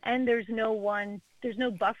job, and there's no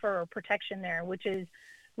buffer or protection there, which is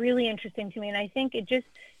really interesting to me. And I think it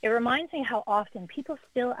reminds me how often people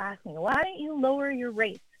still ask me, why don't you lower your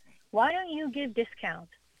rates? Why don't you give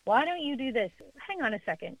discounts? Why don't you do this? Hang on a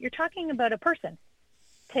second. You're talking about a person.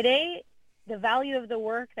 Today, the value of the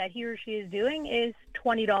work that he or she is doing is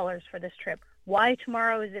 $20 for this trip. Why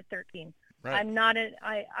tomorrow is it $13? Right.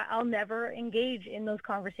 I'll never engage in those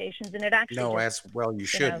conversations, and it actually as well you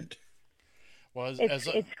shouldn't. Well,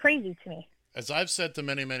 it's crazy to me. As I've said to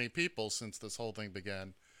many, many people since this whole thing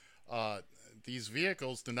began, these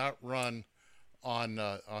vehicles do not run on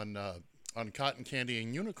cotton candy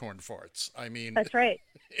and unicorn farts. I mean, that's right.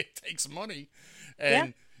 It takes money,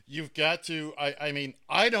 and you've got to.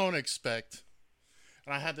 I don't expect.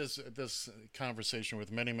 And I had this conversation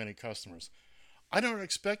with many, many customers. I don't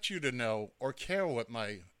expect you to know or care what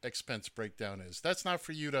my expense breakdown is. That's not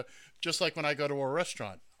for you to. Just like when I go to a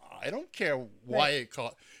restaurant, I don't care why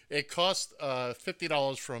it costs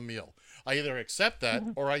 $50 for a meal. I either accept that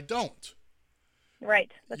or I don't.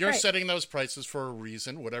 Right. You're setting those prices for a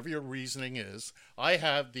reason, whatever your reasoning is. I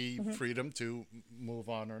have the freedom to move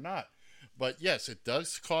on or not. But yes, it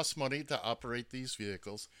does cost money to operate these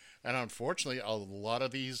vehicles. And unfortunately, a lot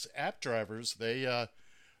of these app drivers, they're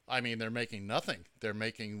making nothing. They're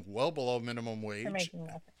making well below minimum wage. They're making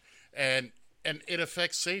nothing. And it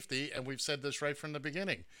affects safety, and we've said this right from the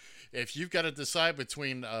beginning. If you've got to decide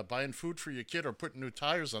between buying food for your kid or putting new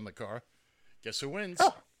tires on the car, guess who wins?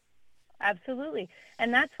 Oh, absolutely.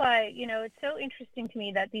 And that's why, it's so interesting to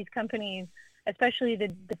me that these companies, especially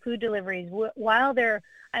the food deliveries, while they're,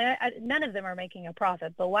 none of them are making a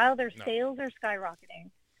profit, but while their sales are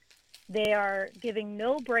skyrocketing, they are giving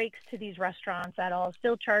no breaks to these restaurants at all,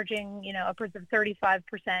 still charging, upwards of 35%.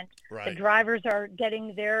 Right. The drivers are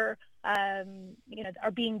getting their, are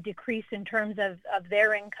being decreased in terms of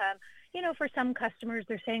their income. For some customers,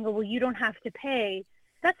 they're saying, well, you don't have to pay.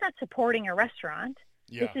 That's not supporting a restaurant.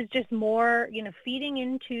 Yeah. This is just more, feeding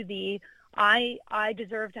into the I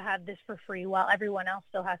deserve to have this for free while everyone else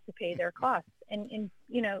still has to pay their costs. And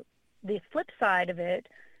you know, the flip side of it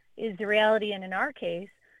is the reality, and in our case,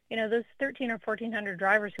 you know, those 1,300 or 1,400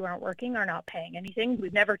 drivers who aren't working are not paying anything.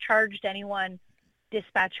 We've never charged anyone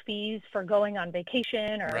dispatch fees for going on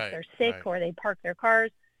vacation, or if they're sick or they park their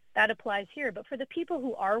cars. That applies here. But for the people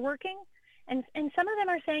who are working, and some of them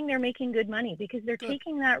are saying they're making good money because they're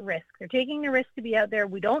taking that risk. They're taking the risk to be out there.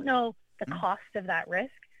 We don't know the cost of that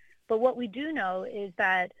risk. But what we do know is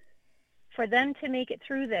that for them to make it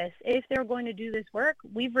through this, if they're going to do this work,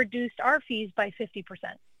 we've reduced our fees by 50%.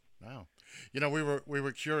 Wow. You know, we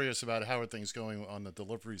were curious about how are things going on the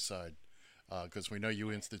delivery side, because we know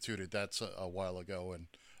you instituted that a while ago. And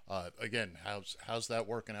again, how's that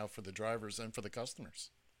working out for the drivers and for the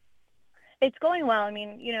customers? It's going well. I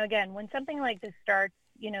mean, you know, again, when something like this starts,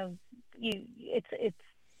 you know, it's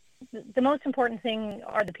the most important thing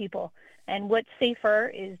are the people, and what's safer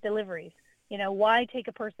is deliveries. You know, why take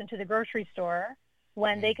a person to the grocery store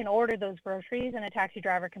when they can order those groceries and a taxi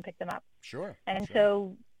driver can pick them up? Sure. And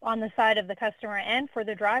so on the side of the customer and for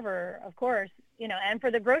the driver, of course, you know, and for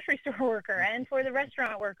the grocery store worker and for the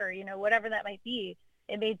restaurant worker, you know, whatever that might be,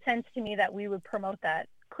 it made sense to me that we would promote that.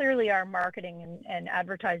 Clearly our marketing and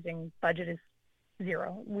advertising budget is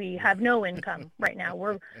zero. We have no income right now.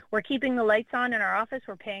 We're keeping the lights on in our office.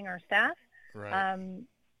 We're paying our staff. Right.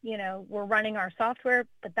 You know, we're running our software,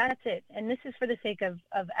 but that's it. And this is for the sake of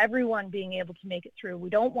everyone being able to make it through. We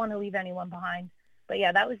don't want to leave anyone behind. But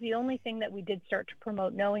yeah, that was the only thing that we did start to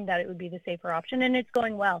promote, knowing that it would be the safer option, and it's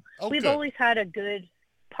going well. We've always had a good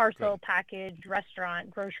parcel, package, restaurant,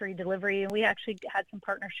 grocery delivery, and we actually had some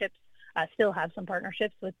partnerships, still have some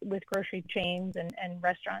partnerships with grocery chains and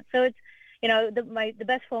restaurants. So it's, you know, the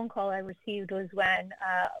best phone call I received was when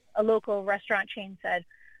a local restaurant chain said,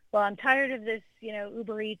 well, I'm tired of this, you know,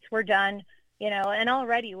 Uber Eats, we're done, you know, and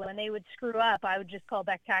already when they would screw up, I would just call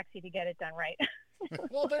Beck Taxi to get it done right.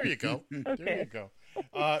 Well, there you go. Okay. There you go.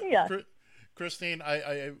 Yeah. Christine,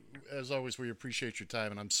 I as always, we appreciate your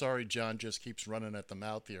time, and I'm sorry John just keeps running at the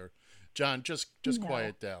mouth here. John, just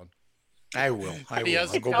quiet down. I will. I'll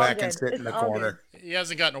go all back good. and sit in the It's all corner. He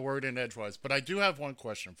hasn't gotten a word in edgewise, but I do have one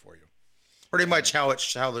question for you. Pretty much how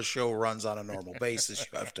the show runs on a normal basis,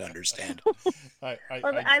 you have to understand.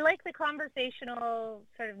 I like the conversational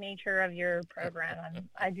sort of nature of your program.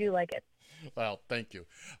 I do like it. Well, thank you.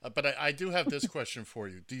 But I do have this question for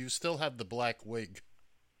you. Do you still have the black wig?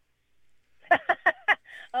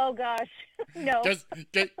 Oh, gosh. No.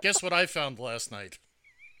 Guess what I found last night?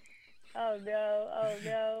 Oh,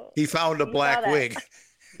 no. He found a black wig.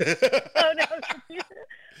 Oh, no.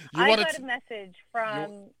 I got a to... message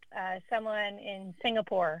from someone in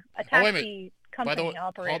Singapore, a taxi company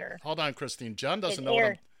operator. Hold on, Christine. John doesn't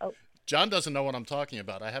know John doesn't know what I'm talking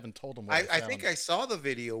about. I haven't told him what I think I saw the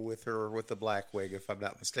video with her with the black wig, if I'm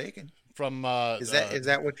not mistaken. From is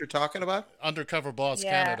that what you're talking about? Undercover Boss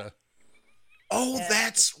Canada. Oh, yeah,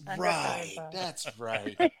 that's right. That's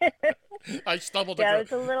right. I stumbled across. Yeah,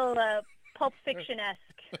 it's a little Pulp Fiction-esque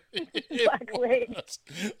black wig.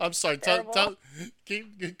 I'm sorry.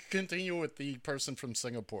 Continue with the person from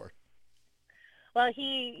Singapore. Well,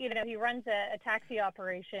 he runs a taxi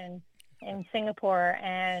operation in Singapore,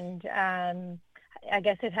 and I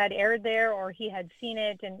guess it had aired there, or he had seen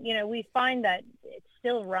it, and you know, we find that it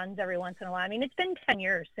still runs every once in a while. I mean, it's been 10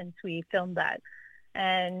 years since we filmed that,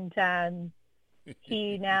 and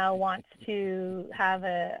he now wants to have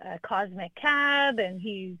a cosmic cab, and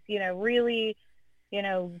he's really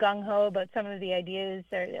gung-ho about some of the ideas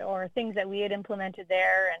or things that we had implemented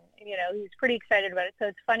there, and he's pretty excited about it. So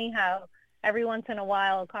it's funny how every once in a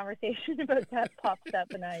while a conversation about that pops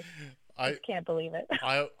up, and I just can't believe it.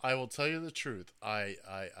 I will tell you the truth. I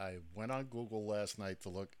went on Google last night to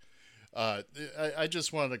look. I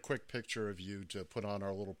just wanted a quick picture of you to put on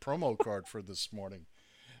our little promo card for this morning.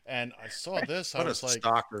 And I saw this. What I was a like,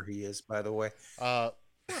 stalker he is, by the way. Well,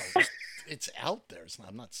 it's out there.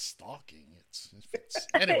 I'm not stalking.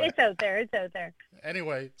 Anyway. It's out there. It's out there.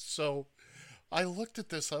 Anyway, so I looked at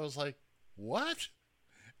this. I was like, what?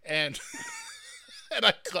 And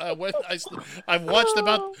and I've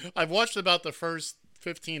watched about the first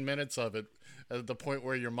 15 minutes of it, at the point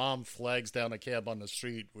where your mom flags down a cab on the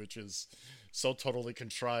street, which is so totally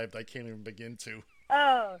contrived I can't even begin to.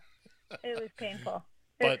 Oh, it was painful.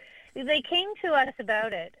 But they came to us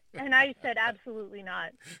about it, and I said, absolutely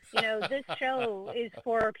not. This show is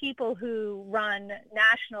for people who run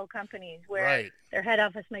national companies where their head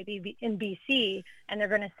office might be in BC, and they're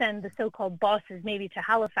going to send the so-called bosses maybe to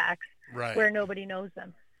Halifax, where nobody knows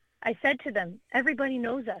them. I said to them, everybody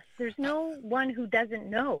knows us. There's no one who doesn't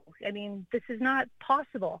know. I mean, this is not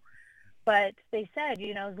possible. But they said,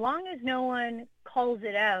 as long as no one calls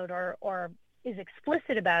it out or is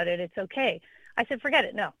explicit about it, it's okay. I said, forget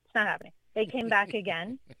it. No, it's not happening. They came back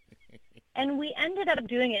again. And we ended up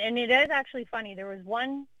doing it. And it is actually funny. There was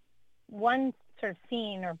one sort of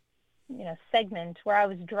scene or, segment where I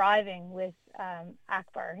was driving with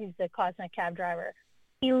Akbar. He's the Cosmic cab driver.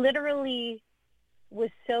 He literally was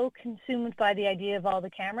so consumed by the idea of all the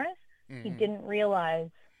cameras, he didn't realize.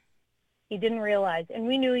 And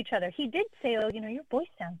we knew each other. He did say, oh, your voice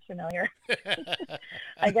sounds familiar.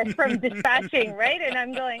 I guess from dispatching, right? And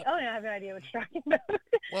I'm going, oh, no, I have no idea what you're talking about.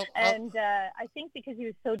 Well, and I think because he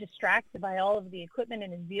was so distracted by all of the equipment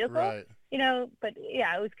in his vehicle, right. But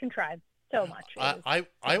yeah, it was contrived so much.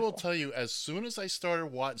 I will tell you, as soon as I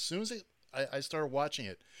started watching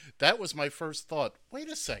it, that was my first thought. Wait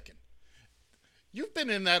a second. You've been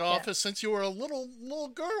in that office since you were a little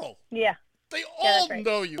girl. Yeah. They all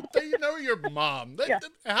know you. They know your mom.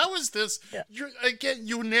 How is this? Yeah.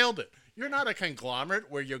 You nailed it. You're not a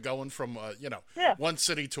conglomerate where you're going from, one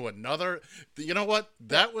city to another. You know what?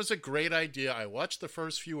 That was a great idea. I watched the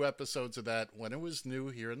first few episodes of that when it was new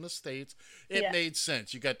here in the States. It made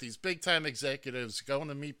sense. You got these big-time executives going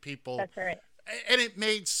to meet people. That's right. And it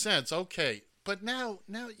made sense. Okay. But now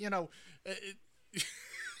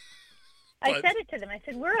I said it to them. I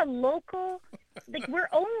said, we're a local, we're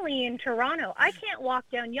only in Toronto. I can't walk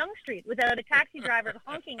down Yonge Street without a taxi driver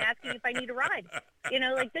honking, asking if I need a ride.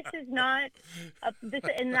 This is not,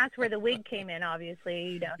 and that's where the wig came in,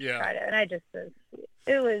 obviously, to try to, and I just,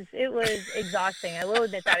 it was exhausting. I will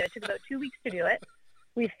admit that. It took about 2 weeks to do it.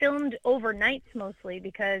 We filmed overnights mostly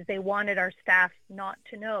because they wanted our staff not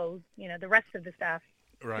to know, the rest of the staff,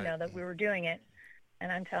 right. That we were doing it.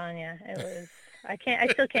 And I'm telling you, it was, I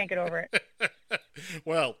still can't get over it.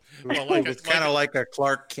 Well, it's kind of like a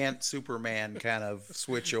Clark Kent Superman kind of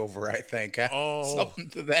switch over, I think. Something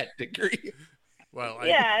to that degree. Well,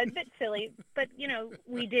 yeah, a bit silly, but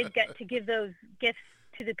we did get to give those gifts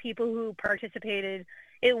to the people who participated.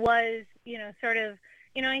 It was, sort of,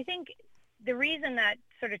 I think the reason that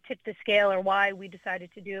sort of tipped the scale, or why we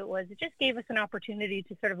decided to do it, was it just gave us an opportunity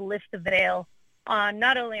to sort of lift the veil on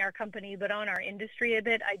not only our company but on our industry a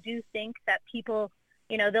bit. I do think that people,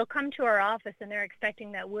 they'll come to our office and they're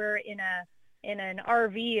expecting that we're in an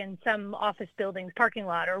RV in some office building's parking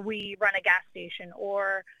lot, or we run a gas station,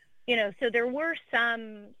 or so there were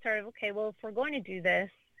some sort of, okay, well, if we're going to do this,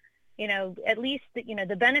 at least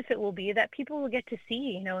the benefit will be that people will get to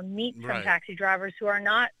see, and meet some taxi drivers who are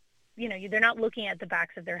not, they're not looking at the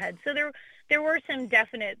backs of their heads. So there were some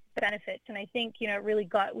definite benefits, and I think we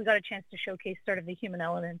got a chance to showcase sort of the human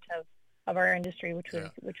element of our industry, which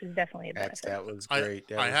was definitely a benefit. That was great.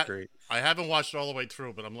 That was great. I haven't watched it all the way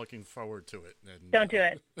through, but I'm looking forward to it. And, Don't do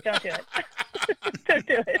it. Don't do it. Don't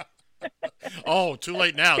do it. Oh, too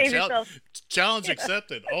late now. Save yourself. Challenge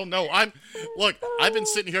accepted. Oh no, I've been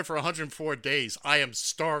sitting here for 104 days. I am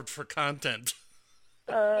starved for content.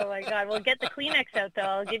 Oh my God! Well, get the Kleenex out, though.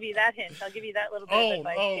 I'll give you that hint. I'll give you that little bit of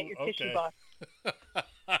advice. Get your tissue box.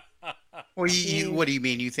 What do you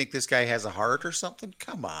mean? You think this guy has a heart or something?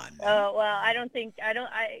 Come on. Oh well,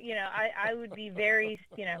 I would be very,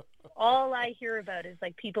 all I hear about is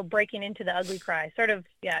like people breaking into the ugly cry. Sort of,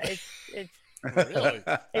 yeah. It's really,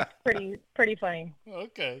 it's pretty funny.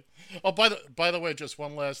 Okay. Oh, by the way, just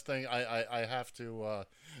one last thing. I have to.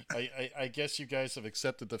 I guess you guys have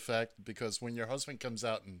accepted the fact, because when your husband comes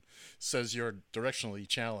out and says you're directionally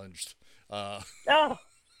challenged.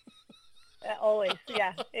 Always,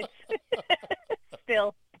 yeah. It's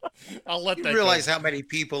still. I'll let that. You realize how many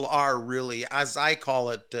people are really, as I call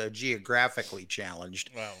it, geographically challenged.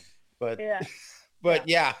 Wow. But yeah. But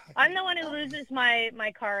yeah. I'm the one who loses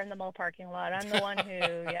my car in the mall parking lot. I'm the one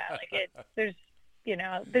who,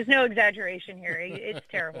 there's no exaggeration here. It's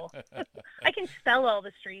terrible. I can spell all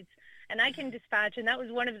the streets and I can dispatch. And that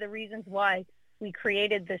was one of the reasons why we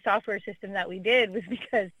created the software system that we did, was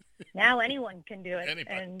because now anyone can do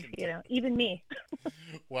it. Even me.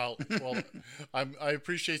 Well, I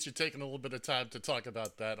appreciate you taking a little bit of time to talk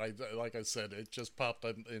about that. Like I said, it just popped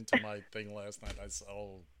into my thing last night. I said,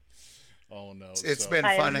 oh no. It's been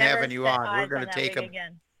fun having you on. We're going to take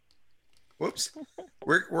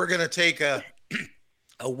We're going to take a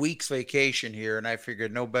week's vacation here, and I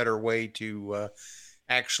figured no better way to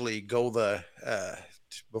actually go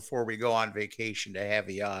before we go on vacation to have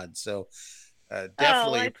you on. So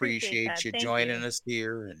definitely appreciate you joining us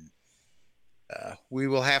here, and we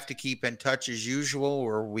will have to keep in touch as usual,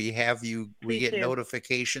 or we get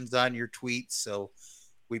notifications on your tweets, so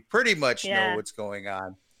we pretty much know what's going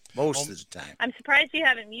on most of the time. I'm surprised you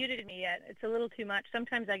haven't muted me yet. It's a little too much.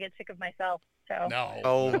 Sometimes I get sick of myself. So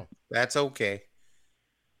no, that's okay.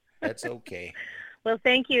 That's okay. Well,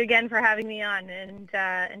 thank you again for having me on, and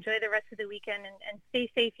enjoy the rest of the weekend, and stay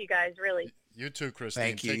safe, you guys, really. You too, Christine.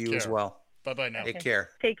 Thank you. Take You care. as well. Bye-bye now. Take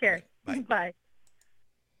care. Take care. Bye. Bye.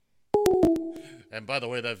 And by the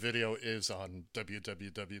way, that video is on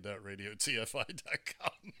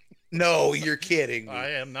www.radiotfi.com. No, you're kidding me.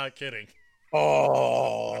 I am not kidding.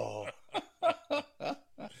 Oh.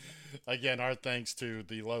 Again, our thanks to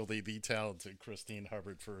the lovely, the talented Christine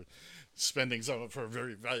Hubbard for spending some of her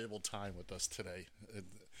very valuable time with us today.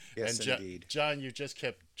 Yes, and indeed. John, you just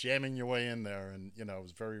kept jamming your way in there, and it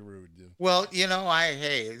was very rude. Well,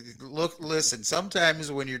 listen,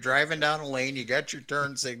 sometimes when you're driving down a lane, you got your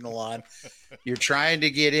turn signal on, you're trying to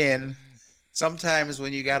get in. Sometimes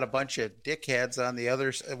when you got a bunch of dickheads on the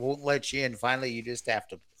other side, won't let you in. Finally, you just have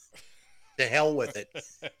to hell with it.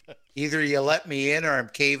 Either you let me in or I'm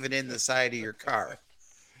caving in the side of your car.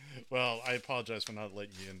 Well, I apologize for not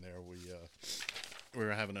letting you in there. We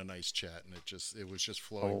were having a nice chat, and it was just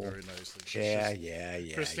flowing very nicely. Yeah.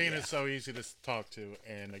 Christine is so easy to talk to,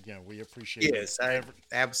 and again, we appreciate it.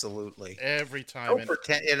 Absolutely. Every time. Don't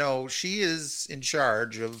pretend, she is in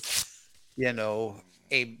charge of,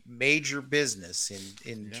 a major business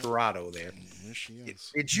in Toronto there. Yes, she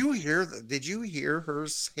is. Did you hear her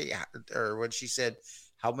say, or when she said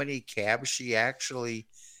how many cabs she actually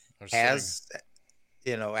has?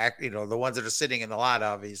 The ones that are sitting in the lot,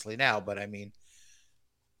 obviously now, but I mean,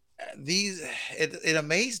 it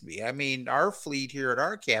amazed me. I mean, our fleet here at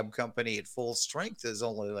our cab company at full strength is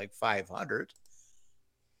only like 500,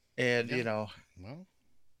 and well,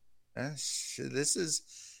 she's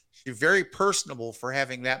very personable for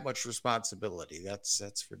having that much responsibility.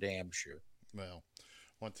 That's for damn sure. Well,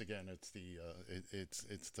 once again, it's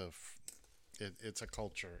a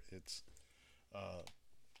culture. It's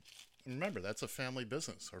remember, that's a family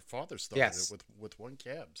business. Her father started it with one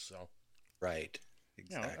cab, so right.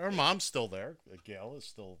 Exactly. Her mom's still there. Gail is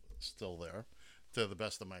still there, to the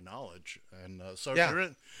best of my knowledge. And so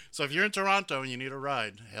if you're in Toronto and you need a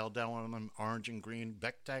ride, hail down one of them orange and green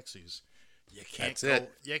Beck taxis. You can't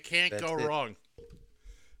go wrong.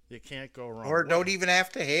 You can't go wrong. Or don't even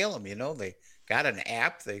have to hail them. They got an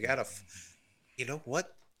app. They got you know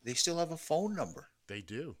what? They still have a phone number. They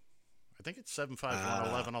do. I think it's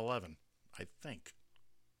 751-1111. I think.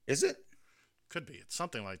 Is it? Could be. It's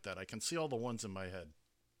something like that. I can see all the ones in my head.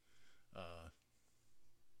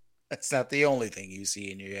 That's not the only thing you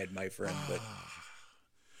see in your head, my friend. But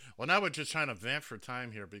well, now we're just trying to vamp for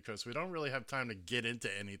time here because we don't really have time to get into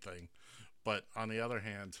anything. But on the other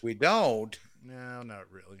hand, we don't. No, not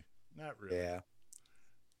really. Not really. Yeah.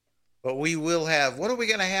 But we will have. What are we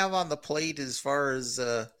going to have on the plate as far as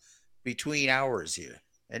between hours here?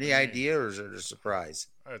 Any idea, or is it a surprise?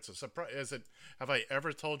 It's a surprise. Have I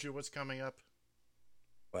ever told you what's coming up?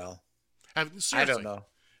 Well, seriously, I don't know.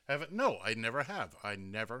 No, I never have. I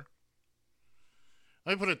never.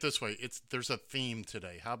 Let me put it this way: there's a theme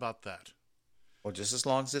today. How about that? Well, just as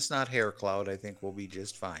long as it's not hair cloud, I think we'll be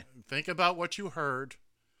just fine. Think about what you heard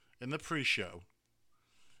in the pre-show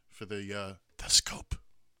for the Scope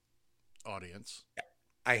audience.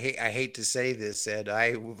 I hate to say this, Ed.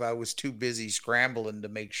 I was too busy scrambling to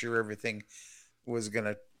make sure everything was going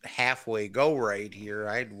to halfway go right here.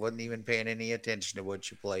 I wasn't even paying any attention to what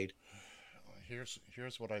you played.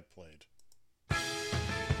 Here's what I played.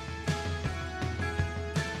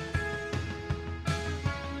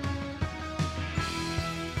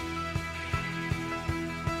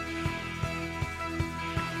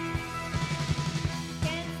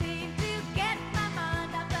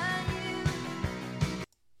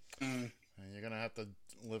 And you're going to have to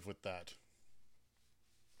live with that.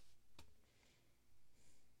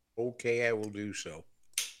 Okay, I will do so.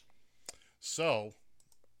 So,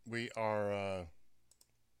 we are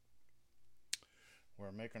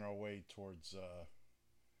we're making our way towards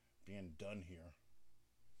being done here.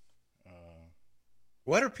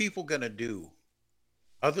 What are people going to do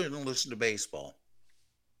other than listen to baseball?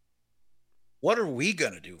 What are we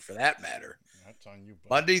going to do, for that matter? That's on you,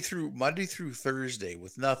 buddy. Monday through Thursday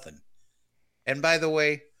with nothing. And by the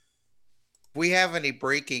way, if we have any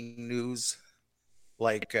breaking news,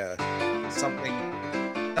 like something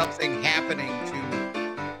happening to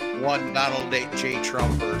one Donald J.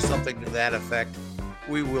 Trump or something to that effect,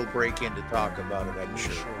 we will break in to talk about it, I'm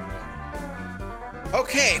sure.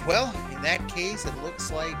 Okay, well, in that case, it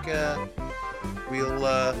looks like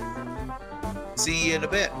we'll see you in a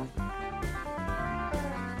bit.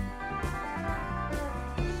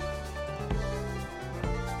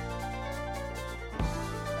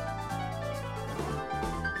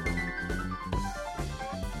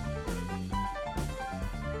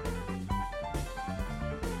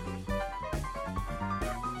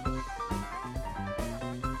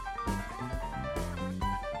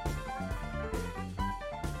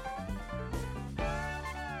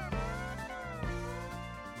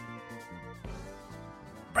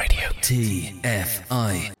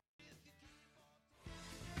 TFI.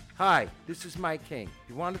 Hi, this is Mike King. If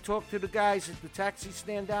you want to talk to the guys at the Taxi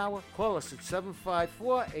Stand Hour, call us at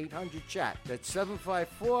 754-800-CHAT. That's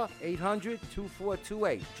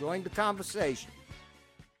 754-800-2428. Join the conversation.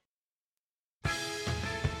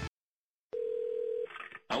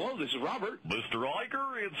 Hello, this is Robert. Mr.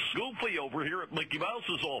 Iger, it's Goofy over here at Mickey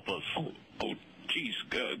Mouse's office. Oh, geez,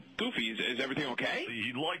 Goofy, is everything okay?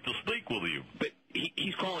 He'd like to speak with you. But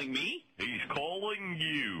he's calling me? He's calling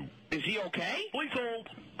you. Is he okay? Please hold.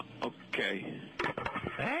 Okay.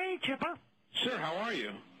 Hey, Chipper. Sir, how are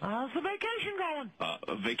you? How's the vacation going?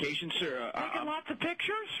 Vacation, sir? Taking lots of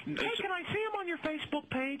pictures? Hey, can I see them on your Facebook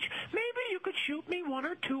page? Maybe you could shoot me one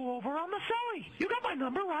or two over on the celly. You got my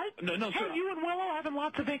number, right? No, hey, sir. You and Willow having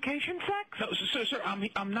lots of vacation sex? No, sir,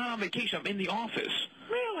 I'm not on vacation. I'm in the office.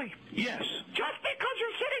 Really? Yes. Just because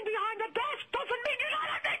you're sitting behind the desk doesn't mean you're not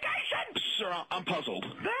on vacation! Sir, I'm puzzled.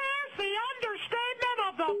 There's the understatement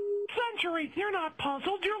of the century. You're not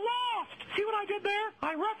puzzled, you're lost. See what I did there?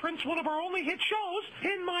 I referenced one of our only hit shows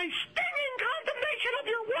in my stinging condemnation of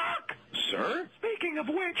your work. Sir? Speaking of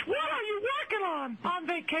which, what are you working on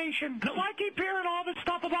vacation? No. I keep hearing all this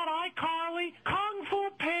stuff about iCarly, Kung Fu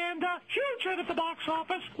Panda, huge hit at the box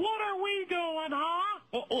office. What are we doing, huh?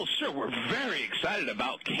 Well, sir, we're very excited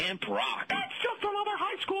about Camp Rock. That's just another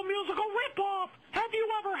high school musical ripoff. Have you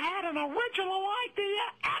ever had an original idea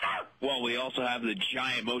ever? Well, we also have the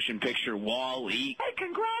giant motion picture Wall-E. Hey,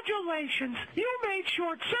 congratulations. You made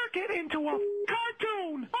Short Circuit into a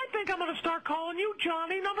cartoon. I think I'm going to start calling you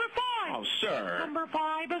Johnny Number 5. Oh, sir. Number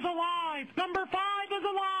 5 is alive. Number 5 is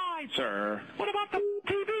alive. Sir. What about the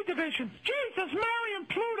TV division? Jesus, Mary and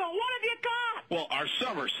Pluto, what have you got? Well, our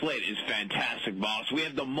summer slate is fantastic, boss. We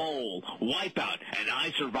have The Mole, Wipeout, and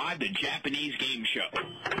I Survived the Japanese Game Show.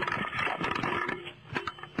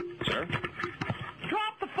 Sir?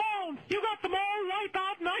 Drop the phone. You got The Mole,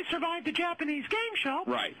 Wipeout, and I Survived the Japanese Game Show.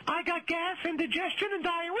 Right. I got gas, indigestion, and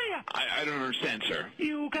diarrhea. I don't understand, sir.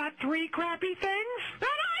 You got 3 crappy things? And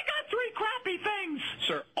I got 3 crappy things.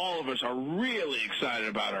 Sir, all of us are really excited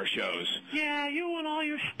about our shows. Yeah, you and all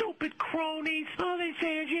your stupid cronies. All they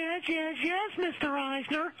say is yes, Mr.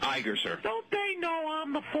 Eisner. Iger, sir. Don't they know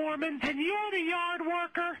I'm the foreman and you're the yard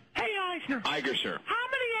worker? Hey, Eisner. Iger, sir. How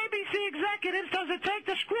many ABC executives does it take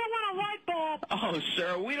to screw in a light bulb? Oh,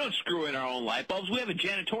 sir, we don't screw in our own light bulbs. We have a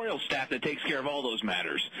janitorial staff that takes care of all those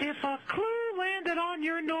matters. If a clue landed on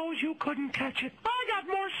your nose, you couldn't catch it. I got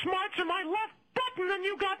more smarts in my left button than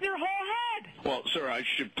you got in your whole head. Well, sir, I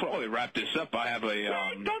should probably wrap this up. I have a, Wait,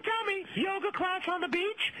 don't tell me. Yoga class on the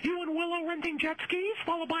beach, you and Willow renting jet skis,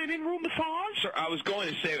 followed by an in-room massage? Sir, I was going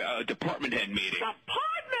to say a department head meeting.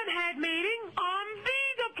 Department head meeting? I'm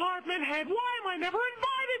the department head. Why am I never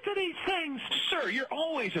invited to these things? Sir, you're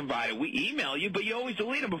always invited. We email you, but you always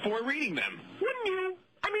delete them before reading them. Wouldn't you?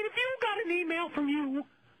 I mean, if you got an email from you,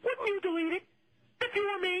 wouldn't you delete it? If you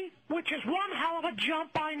were me, which is one hell of a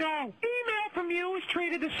jump, I know. Email from you is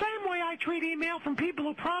treated the same way I treat email from people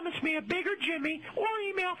who promise me a bigger Jimmy, or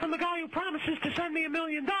email from the guy who promises to send me $1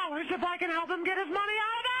 million if I can help him get his money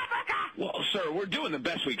out of Africa. Well, sir, we're doing the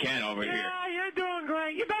best we can over here. Yeah, you're doing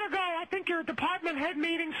great. You better go. I think your department head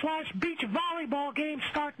meeting / beach volleyball game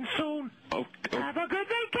starting soon. Oh. Have a good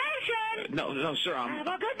vacation. No, sir, Have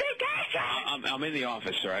a good vacation. I'm in the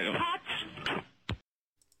office, sir. I don't. Cuts.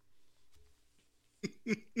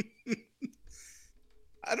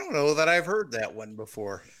 I don't know that I've heard that one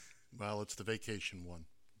before. Well, it's the vacation one.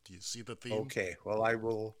 Do you see the theme? Okay, well, I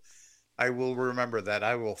will remember that.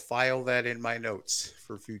 I will file that in my notes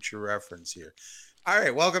for future reference here. All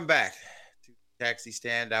right, welcome back to Taxi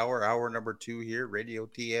Stand Hour number 2 here, Radio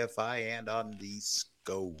TFI and on the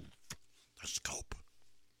Scope. The Scope.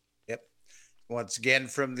 Yep. Once again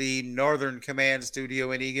from the Northern Command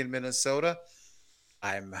Studio in Eagan, Minnesota.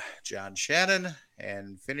 I'm John Shannon,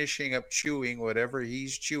 and finishing up chewing whatever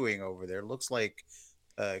he's chewing over there.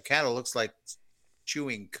 Kind of looks like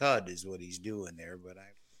chewing cud is what he's doing there, but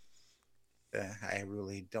I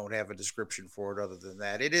really don't have a description for it other than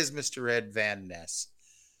that. It is Mr. Ed Van Ness.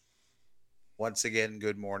 Once again,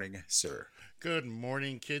 good morning, sir. Good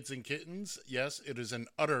morning, kids and kittens. Yes, it is an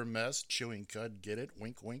utter mess. Chewing cud, get it?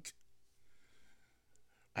 Wink, wink.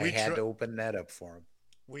 I had to open that up for him.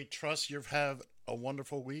 We trust you've had a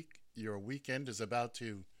wonderful week. Your weekend is about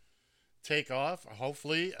to take off.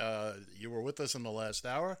 Hopefully, you were with us in the last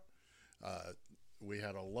hour. We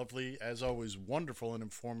had a lovely, as always, wonderful and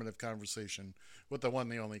informative conversation with the one,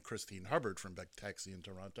 the only Christine Hubbard from Beck Taxi in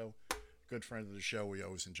Toronto. Good friend of the show. We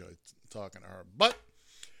always enjoy talking to her. But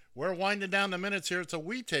we're winding down the minutes here, so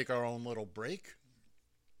we take our own little break.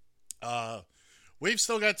 we've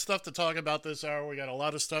still got stuff to talk about this hour. We got a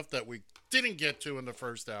lot of stuff that we didn't get to in the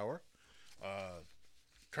first hour.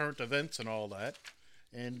 Current events and all that.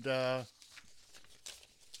 And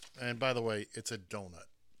by the way, it's a donut,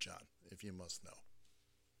 John, if you must know.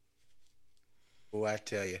 Oh, I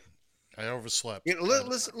tell you. I overslept.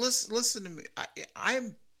 Listen to me.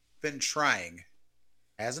 I've been trying.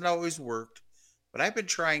 Hasn't always worked, but I've been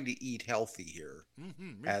trying to eat healthy here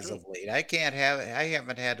as of late. I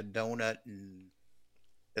haven't had a donut in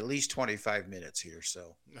at least 25 minutes here.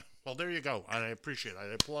 So, well, there you go. I appreciate it.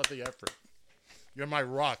 I applaud the effort. You're my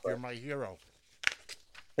rock. You're my hero.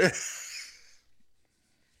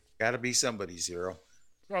 Got to be somebody's hero.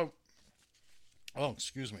 So,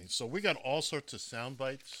 excuse me. So we got all sorts of sound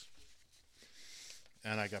bites,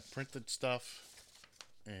 and I got printed stuff,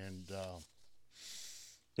 and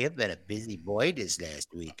you've been a busy boy this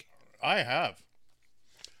last week. I have.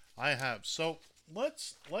 So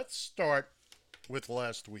let's start with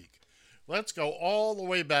last week. Let's go all the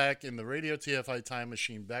way back in the Radio TFI time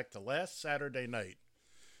machine, back to last Saturday night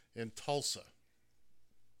in Tulsa.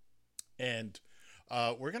 And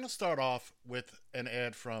we're going to start off with an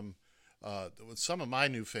ad from with some of my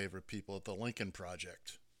new favorite people at the Lincoln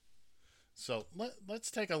Project. So let's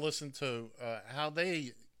take a listen to how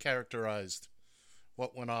they characterized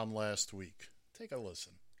what went on last week. Take a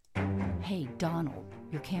listen. Hey, Donald,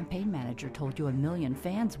 your campaign manager told you 1 million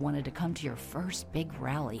fans wanted to come to your first big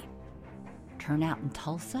rally. Turnout in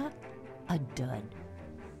Tulsa? A dud.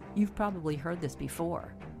 You've probably heard this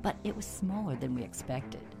before, but it was smaller than we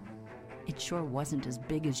expected. It sure wasn't as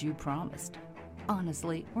big as you promised.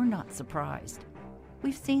 Honestly, we're not surprised.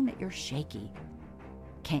 We've seen that you're shaky.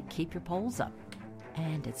 Can't keep your polls up.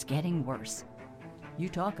 And it's getting worse. You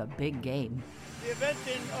talk a big game. The event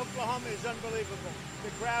in Oklahoma is unbelievable.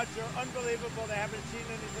 The crowds are unbelievable. They haven't seen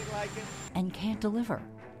anything like it. And can't deliver.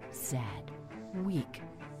 Sad. Weak.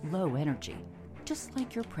 Low energy. Just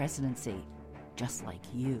like your presidency. Just like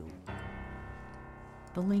you.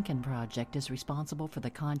 The Lincoln Project is responsible for the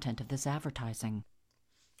content of this advertising.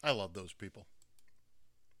 I love those people.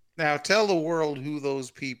 Now tell the world who those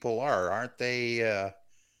people are. Aren't they...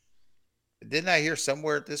 Didn't I hear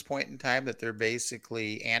somewhere at this point in time that they're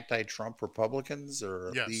basically anti-Trump Republicans,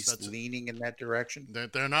 or at least leaning in that direction?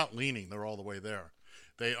 They're not leaning; they're all the way there.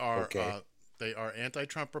 They are. Okay. They are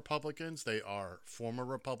anti-Trump Republicans. They are former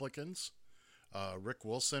Republicans. Rick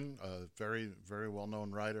Wilson, a very, very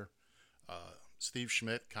well-known writer. Steve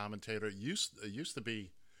Schmidt, commentator, used to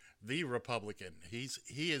be the Republican.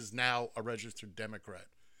 He is now a registered Democrat.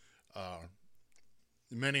 But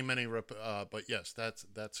yes,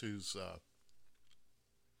 that's who's.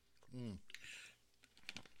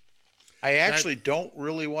 I actually don't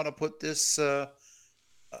really want to put this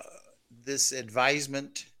this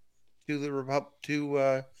advisement to the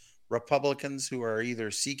Republicans who are either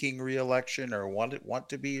seeking re-election or want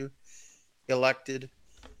to be elected.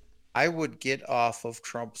 I would get off of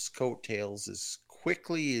Trump's coattails as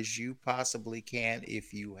quickly as you possibly can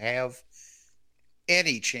if you have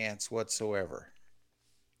any chance whatsoever.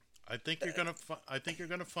 I think you're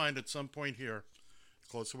gonna find at some point here, the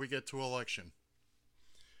closer we get to election,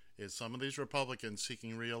 is some of these Republicans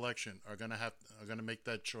seeking re-election are gonna make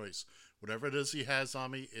that choice. Whatever it is he has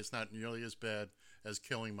on me, it's not nearly as bad as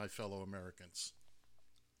killing my fellow Americans,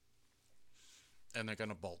 and they're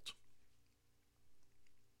gonna bolt.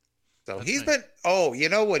 So he's been. Oh, you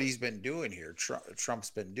know what he's been doing here? Trump's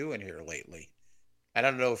been doing here lately. I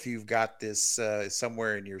don't know if you've got this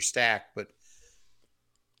somewhere in your stack, but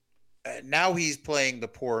now he's playing the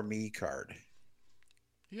poor me card.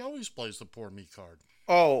 He always plays the poor me card.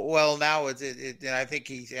 Oh, well, now and I think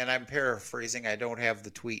and I'm paraphrasing, I don't have the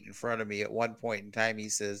tweet in front of me. At one point in time, he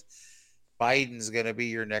says, Biden's going to be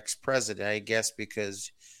your next president, I guess,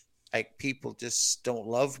 because people just don't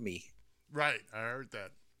love me. Right, I heard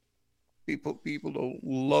that. People don't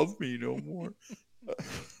love me no more.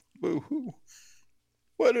 Boo-hoo.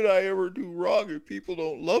 What did I ever do wrong if people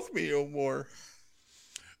don't love me no more?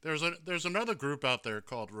 There's another group out there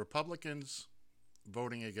called Republicans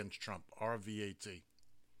Voting Against Trump, RVAT.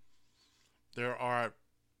 There are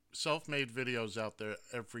self-made videos out there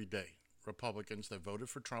every day. Republicans that voted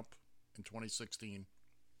for Trump in 2016.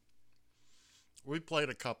 We played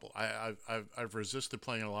a couple. I've resisted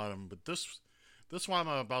playing a lot of them, but this one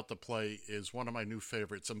I'm about to play is one of my new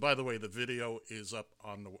favorites. And by the way, the video is up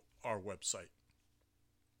on our website.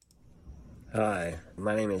 Hi,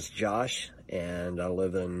 my name is Josh, and I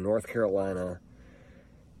live in North Carolina,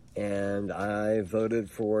 and I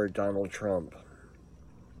voted for Donald Trump.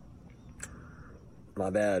 My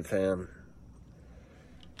bad, fam.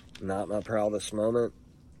 Not my proudest moment.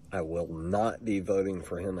 I will not be voting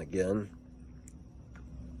for him again.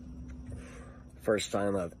 First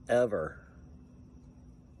time I've ever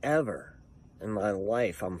in my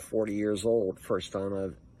life, I'm 40 years old, first time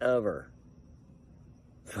I've ever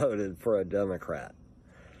voted for a Democrat.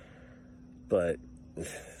 But,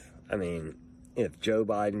 I mean, if Joe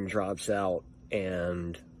Biden drops out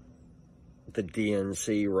and the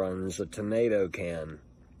DNC runs a tomato can,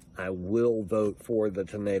 I will vote for the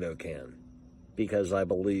tomato can, because I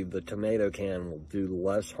believe the tomato can will do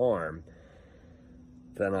less harm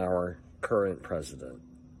than our current president.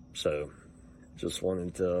 So, just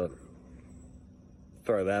wanted to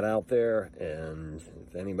throw that out there, and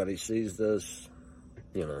if anybody sees this,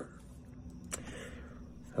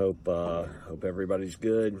 hope everybody's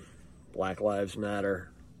good. Black Lives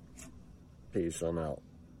Matter. Peace. I'm out.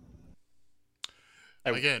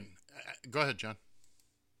 Again, go ahead, John.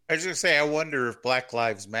 I was going to say, I wonder if Black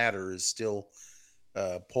Lives Matter is still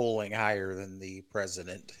polling higher than the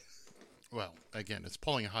president. Well, again, it's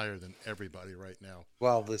polling higher than everybody right now.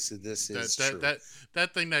 Well, this is true.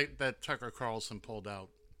 That thing that Tucker Carlson pulled out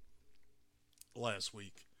last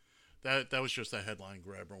week, that was just a headline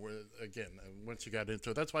grabber. Where, again, once you got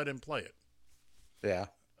into it, that's why I didn't play it. Yeah.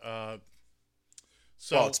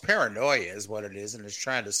 So well, it's paranoia is what it is, and it's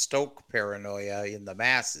trying to stoke paranoia in the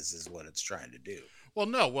masses is what it's trying to do. Well,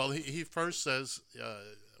 no. Well, he first says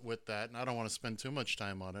with that, and I don't want to spend too much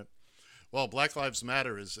time on it. Well, Black Lives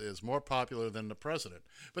Matter is more popular than the president.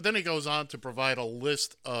 But then he goes on to provide a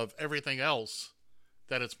list of everything else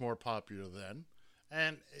that it's more popular than.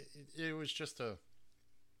 And it was just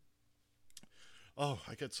I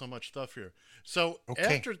get so much stuff here. So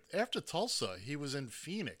after Tulsa, he was in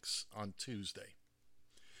Phoenix on Tuesday.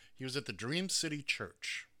 He was at the Dream City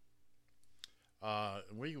Church.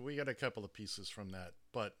 We got a couple of pieces from that.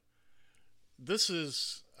 But this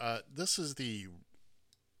is the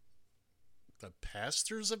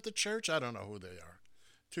pastors of the church. I don't know who they are.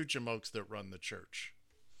 Two jamokes that run the church.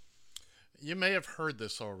 You may have heard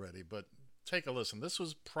this already, but take a listen. This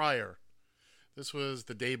was prior. This was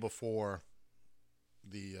the day before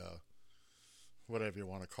the whatever you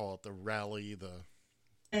want to call it, the rally,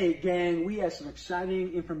 Hey gang, we have some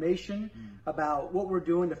exciting information about what we're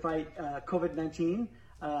doing to fight COVID-19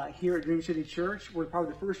 here at Dream City Church. We're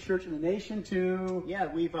probably the first church in the nation to... Yeah,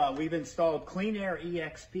 we've installed Clean Air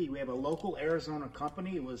EXP. We have a local Arizona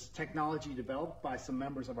company. It was technology developed by some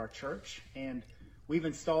members of our church, and we've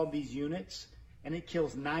installed these units, and it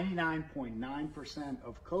kills 99.9%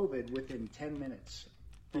 of COVID within 10 minutes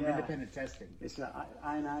from independent testing. It's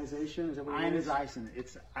ionization, is that what it is?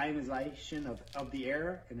 It's ionization of the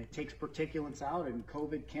air, and it takes particulates out, and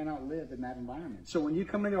COVID cannot live in that environment. So when you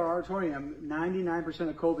come into our auditorium, 99%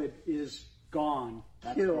 of COVID is gone,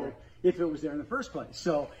 killed, correct. if it was there in the first place.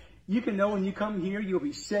 So you can know when you come here, you'll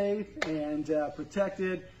be safe and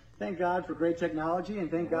protected. Thank God for great technology, and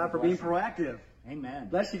thank God for being proactive. Amen.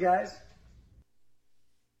 Bless you guys.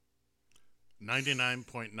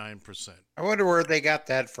 99.9%. I wonder where they got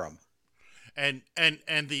that from. And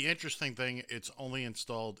the interesting thing, it's only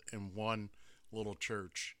installed in one little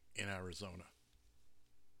church in Arizona.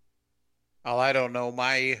 Well, I don't know.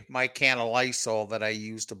 My can of Lysol that I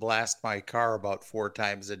use to blast my car about 4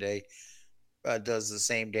 times a day does the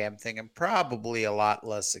same damn thing, and probably a lot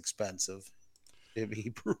less expensive, to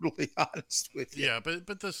be brutally honest with you. Yeah,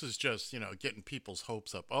 but this is just, getting people's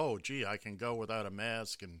hopes up. Oh, gee, I can go without a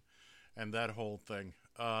mask and that whole thing.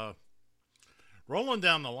 Rolling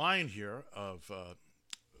down the line here of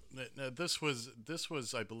this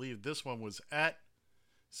was I believe this one was at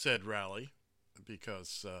said rally,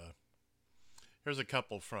 because here's a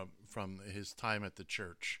couple from his time at the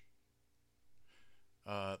church.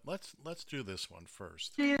 Let's do this one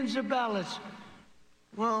first. Millions of ballots.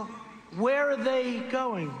 Well, where are they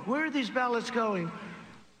going? Where are these ballots going?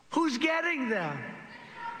 Who's getting them?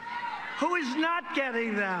 Who is not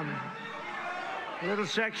getting them? A little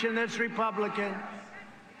section that's Republican.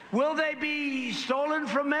 Will they be stolen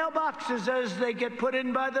from mailboxes as they get put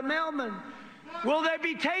in by the mailman? Will they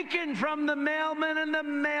be taken from the mailmen and the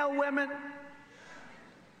mailwomen?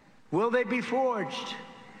 Will they be forged?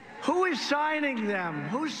 Who is signing them?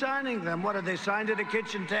 Who's signing them? What, are they signed at a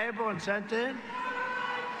kitchen table and sent in?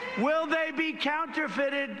 Will they be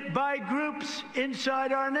counterfeited by groups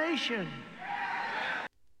inside our nation?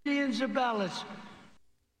 Millions of ballots.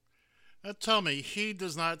 Now tell me, he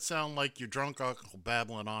does not sound like your drunk uncle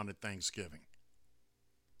babbling on at Thanksgiving.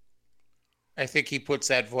 I think he puts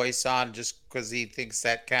that voice on just because he thinks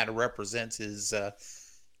that kind of represents his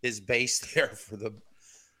base there for the...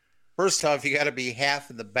 First off, you got to be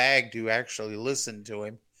half in the bag to actually listen to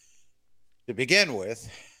him to begin with.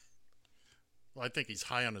 Well, I think he's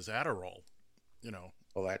high on his Adderall,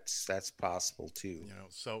 Well, that's possible too.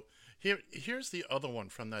 So Here's the other one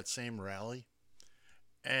from that same rally,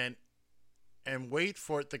 and wait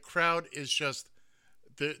for it. The crowd is just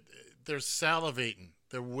they're salivating.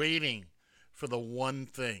 They're waiting for the one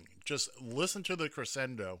thing. Just listen to the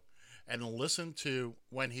crescendo, and listen to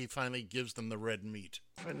when he finally gives them the red meat.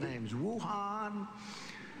 Different names. Wuhan.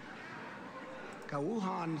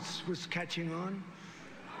 Wuhan was catching on.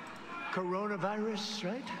 Coronavirus,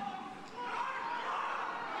 right?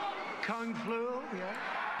 Kung flu, yeah.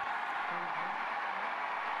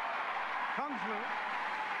 Kung flu.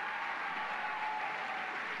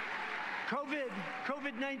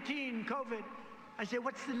 COVID-19, COVID. I say,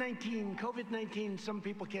 what's the 19? COVID-19. Some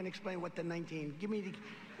people can't explain what the 19. Give me the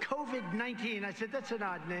COVID-19. I said, that's an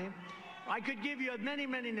odd name. I could give you many,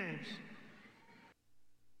 many names.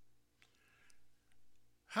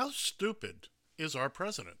 How stupid is our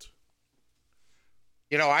president?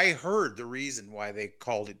 You know, I heard the reason why they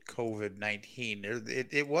called it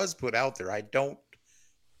COVID-19. It was put out there. I don't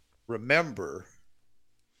remember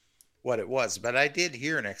what it was, but I did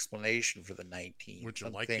hear an explanation for the 19. Would you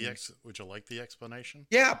like the explanation?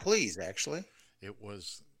 Yeah, please. Actually, it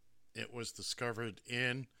was discovered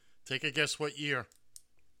in, take a guess what year?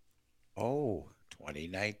 Oh,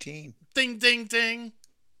 2019. Ding, ding, ding.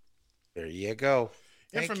 There you go.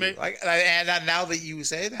 Thank you. And now that you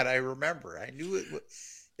say that, I remember. I knew it.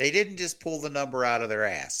 They didn't just pull the number out of their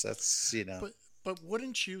ass. That's, you know. But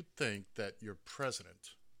wouldn't you think that your president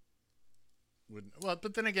would? Well,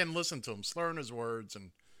 but then again, listen to him slurring his words,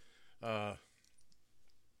 and the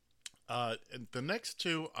next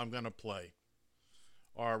two I'm going to play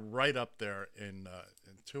are right up there in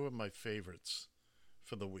two of my favorites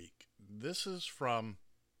for the week. This is from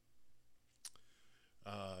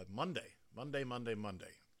Monday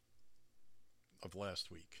of last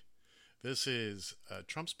week. This is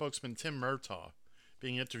Trump spokesman Tim Murtaugh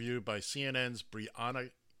being interviewed by CNN's Brianna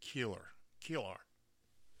Keilar.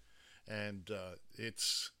 And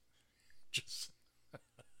it's just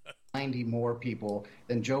 90 more people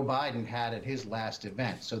than Joe Biden had at his last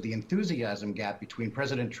event. So the enthusiasm gap between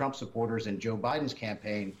President Trump supporters and Joe Biden's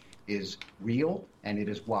campaign is real, and it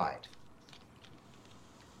is wide.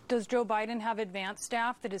 Does Joe Biden have advanced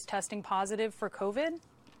staff that is testing positive for COVID?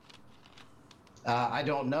 I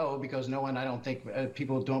don't know, because I don't think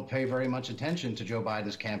people don't pay very much attention to Joe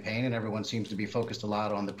Biden's campaign, and everyone seems to be focused a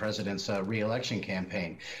lot on the president's re-election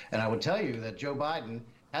campaign. And I would tell you that Joe Biden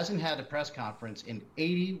hasn't had a press conference in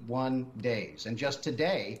 81 days. And just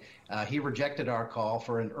today, he rejected our call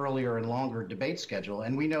for an earlier and longer debate schedule.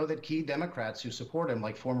 And we know that key Democrats who support him,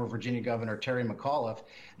 like former Virginia Governor Terry McAuliffe,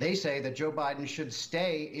 they say that Joe Biden should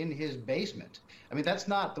stay in his basement. I mean, that's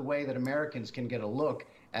not the way that Americans can get a look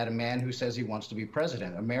at a man who says he wants to be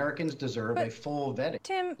president. Americans deserve a full vetting.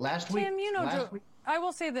 Tim, I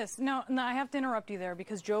will say this. No, I have to interrupt you there,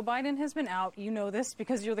 because Joe Biden has been out. You know this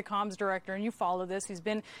because you're the comms director and you follow this. He's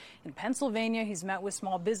been in Pennsylvania. He's met with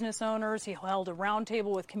small business owners. He held a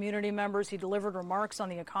roundtable with community members. He delivered remarks on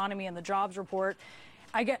the economy and the jobs report.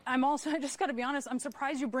 I just got to be honest, I'm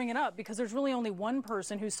surprised you bring it up, because there's really only one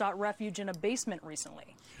person who sought refuge in a basement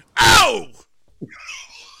recently. Ow!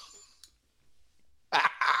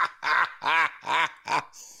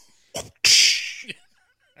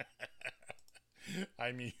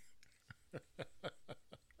 I mean,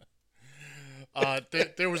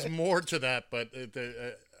 there was more to that, but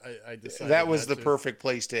I decided that was the perfect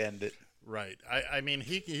place to end it. Right. I mean,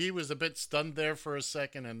 he was a bit stunned there for a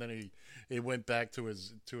second, and then he went back to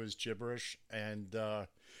his gibberish. And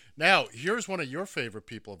now here's one of your favorite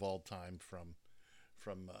people of all time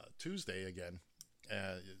from Tuesday again.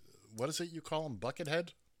 What is it you call him? Buckethead?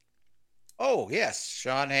 Oh, yes.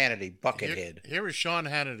 Sean Hannity, Buckethead. Here is Sean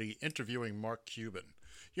Hannity interviewing Mark Cuban.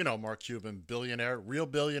 You know Mark Cuban, billionaire, real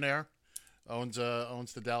billionaire, owns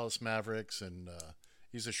the Dallas Mavericks, and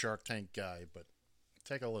he's a Shark Tank guy. But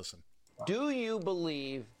take a listen. Do you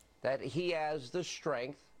believe that he has the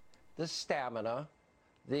strength, the stamina,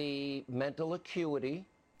 the mental acuity,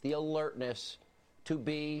 the alertness to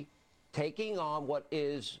be taking on what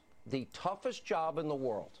is the toughest job in the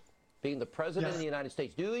world, being the president of the United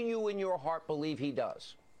States? Do you in your heart believe he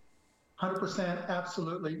does? 100%,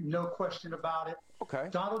 absolutely, no question about it. Okay.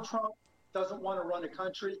 Donald Trump doesn't want to run a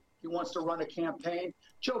country. He wants to run a campaign.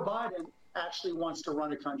 Joe Biden actually wants to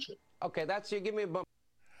run a country. Okay, you give me a bump.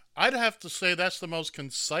 I'd have to say that's the most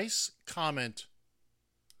concise comment,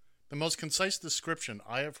 the most concise description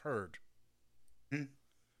I have heard.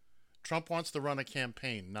 Trump wants to run a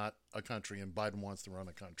campaign, not a country, and Biden wants to run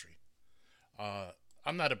a country.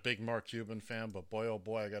 I'm not a big Mark Cuban fan, but boy, oh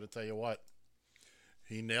boy, I got to tell you what.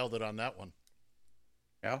 He nailed it on that one.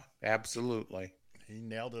 Yeah, absolutely. He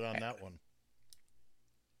nailed it on that one.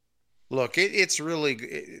 Look, it's really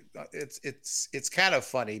it's kind of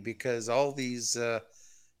funny because all these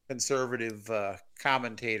conservative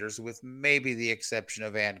commentators, with maybe the exception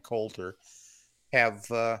of Ann Coulter, have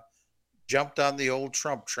jumped on the old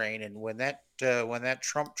Trump train, and when that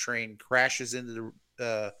Trump train crashes into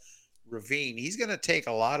the ravine, he's going to take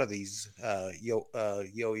a lot of these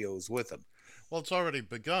yo-yos with him. Well, it's already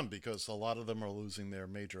begun because a lot of them are losing their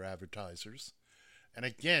major advertisers. And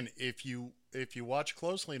again, if you watch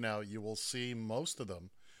closely now, you will see most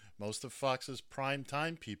of Fox's prime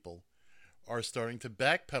time people are starting to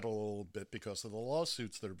backpedal a little bit because of the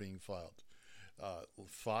lawsuits that are being filed.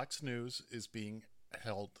 Fox News is being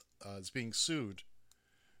sued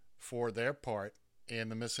for their part in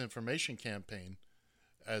the misinformation campaign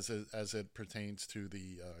as it pertains to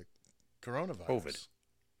the coronavirus.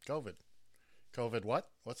 COVID what?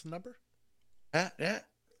 What's the number? Yeah.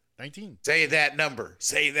 19. Say that number.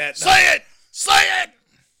 Say that number. Say it! Say it!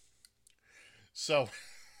 So,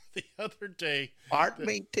 the other day... Pardon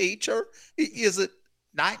me, teacher. Is it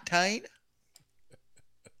 19?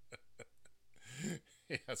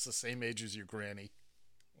 Yeah, it's the same age as your granny.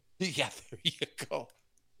 Yeah, there you go.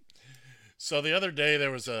 So the other day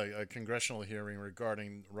there was a congressional hearing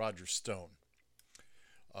regarding Roger Stone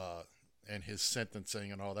and his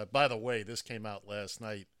sentencing and all that. By the way, this came out last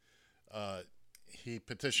night. He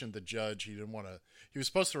petitioned the judge. He didn't want to. He was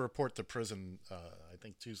supposed to report to prison, I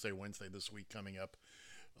think Tuesday, Wednesday this week coming up.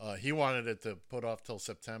 He wanted it to put off till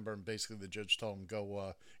September, and basically the judge told him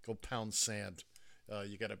go pound sand.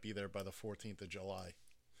 You got to be there by the 14th of July.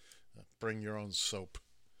 Bring your own soap.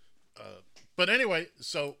 But anyway,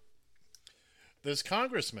 so this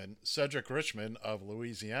congressman, Cedric Richmond of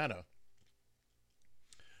Louisiana,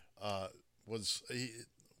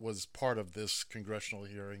 was part of this congressional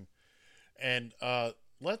hearing. And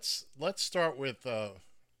let's start with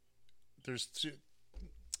there's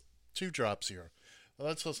two drops here.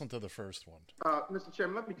 Let's listen to the first one. Mr.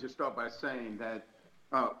 Chairman, let me just start by saying that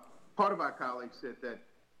part of our colleagues said that,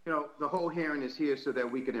 the whole hearing is here so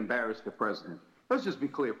that we could embarrass the president. Let's just be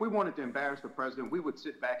clear. If we wanted to embarrass the president, we would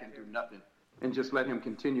sit back and do nothing and just let him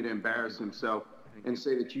continue to embarrass himself and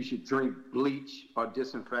say that you should drink bleach or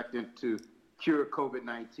disinfectant to cure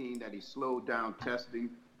COVID-19, that he slowed down testing,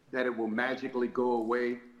 that it will magically go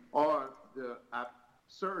away, or the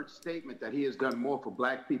absurd statement that he has done more for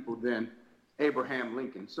black people than Abraham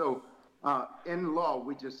Lincoln. So in law,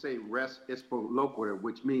 we just say res est loquitur,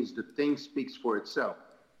 which means the thing speaks for itself.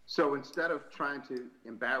 So instead of trying to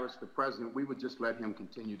embarrass the president, we would just let him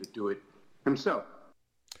continue to do it himself.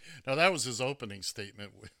 Now, that was his opening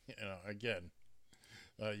statement. Again,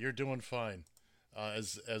 you're doing fine.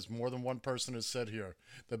 As more than one person has said here,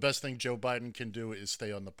 the best thing Joe Biden can do is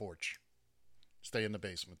stay on the porch, stay in the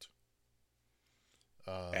basement.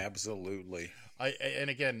 Absolutely. And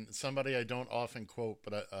again, somebody I don't often quote,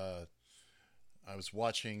 but I was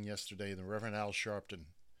watching yesterday the Reverend Al Sharpton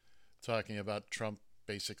talking about Trump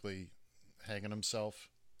basically hanging himself.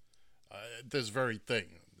 This very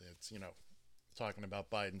thing. It's, talking about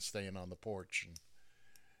Biden staying on the porch. And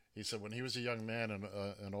he said when he was a young man, and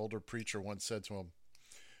an older preacher once said to him,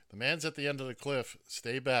 the man's at the end of the cliff,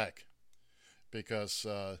 stay back. Because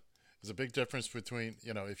there's a big difference between,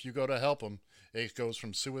 if you go to help him, it goes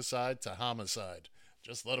from suicide to homicide.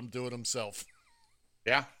 Just let him do it himself.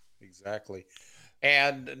 Yeah, exactly.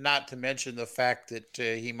 And not to mention the fact that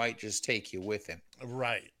he might just take you with him.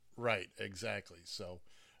 Right, exactly. So,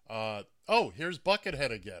 here's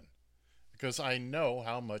Buckethead again. Because I know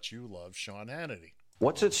how much you love Sean Hannity.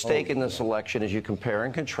 What's at stake in this election as you compare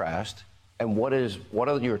and contrast? And what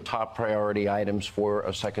are your top priority items for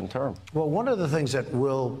a second term? Well, one of the things that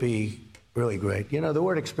will be really great, the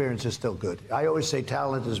word experience is still good. I always say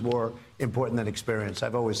talent is more important than experience.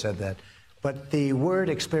 I've always said that. But the word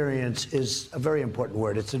experience is a very important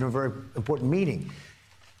word. It's in a very important meaning.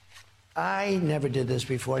 I never did this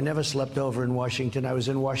before. I never slept over in Washington. I was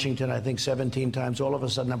in Washington, I think, 17 times. All of a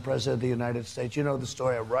sudden, I'm president of the United States. You know the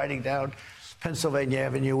story. I'm riding down Pennsylvania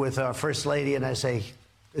Avenue with our First Lady, and I say,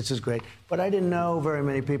 this is great. But I didn't know very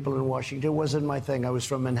many people in Washington. It wasn't my thing. I was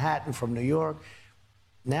from Manhattan, from New York.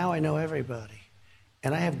 Now I know everybody.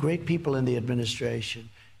 And I have great people in the administration.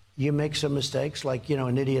 You make some mistakes, like,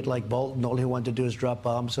 an idiot like Bolton. All he wanted to do is drop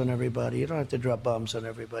bombs on everybody. You don't have to drop bombs on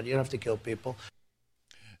everybody. You don't have to kill people.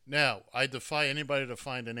 Now, I defy anybody to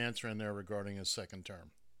find an answer in there regarding his second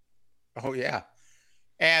term. Oh, yeah.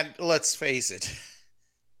 And let's face it.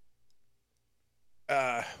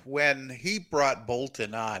 When he brought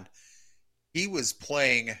Bolton on,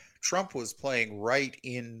 Trump was playing right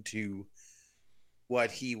into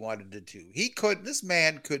what he wanted to do. This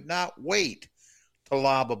man could not wait to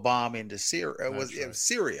lob a bomb into Syria. It was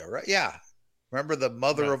Syria, right? Yeah. Remember the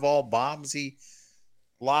mother of all bombs he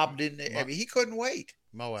lobbed in? I mean, he couldn't wait.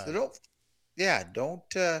 Moab. So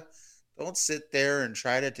don't sit there and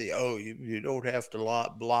try to you don't have to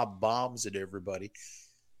lob bombs at everybody.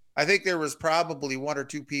 I think there was probably one or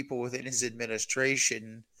two people within his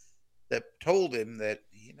administration that told him that,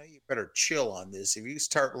 you better chill on this. If you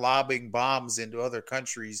start lobbing bombs into other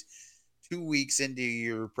countries 2 weeks into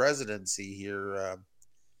your presidency here,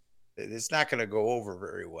 it's not going to go over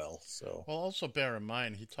very well. So, well, also bear in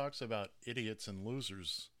mind, he talks about idiots and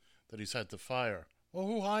losers that he's had to fire. Well,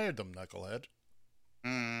 who hired them, knucklehead?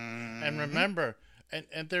 Mm-hmm. And remember,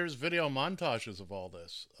 and there's video montages of all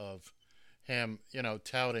this, of him,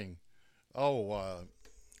 touting,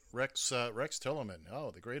 Rex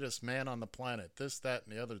Tillerman, the greatest man on the planet, this, that,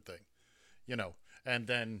 and the other thing, and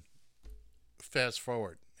then fast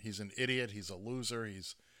forward, he's an idiot, he's a loser,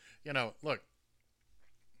 he's, look,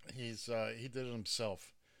 he's he did it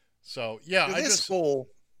himself. So yeah, this whole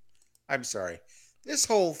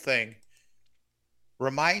thing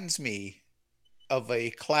reminds me of a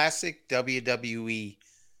classic WWE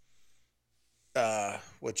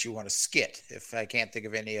skit, if I can't think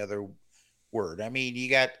of any other word. I mean, you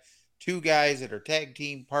got two guys that are tag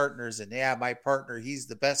team partners, and my partner, he's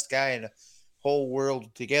the best guy in the whole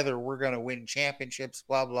world. Together we're going to win championships,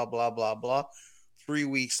 blah blah blah blah blah. 3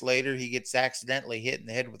 weeks later, he gets accidentally hit in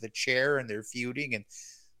the head with a chair, and they're feuding, and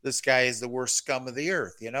this guy is the worst scum of the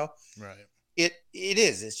earth, Right. It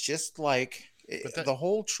is. It's just like the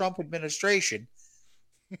whole Trump administration.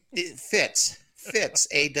 It fits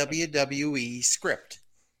a WWE script.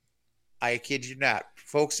 I kid you not.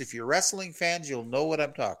 Folks, if you're wrestling fans, you'll know what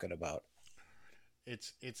I'm talking about.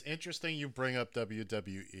 It's interesting you bring up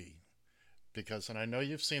WWE because, and I know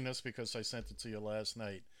you've seen this because I sent it to you last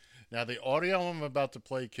night. Now, the audio I'm about to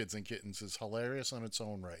play, kids and kittens, is hilarious on its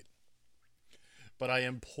own right. But I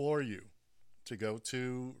implore you to go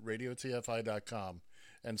to radiotfi.com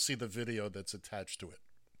and see the video that's attached to it.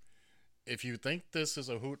 If you think this is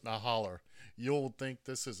a hoot and a holler, you'll think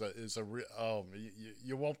this is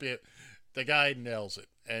you won't be. The guy nails it.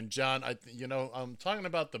 And John, I'm talking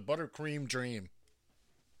about the buttercream dream.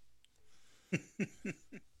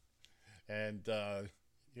 And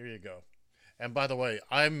here you go. And by the way,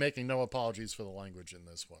 I'm making no apologies for the language in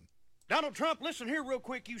this one. Donald Trump, listen here real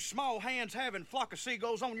quick, you small hands having flock of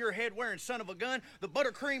seagulls on your head wearing son of a gun. The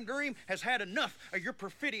buttercream dream has had enough of your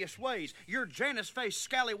perfidious ways, your Janus-faced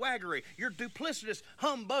scallywaggery, your duplicitous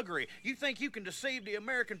humbuggery. You think you can deceive the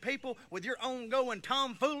American people with your ongoing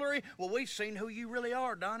tomfoolery? Well, we've seen who you really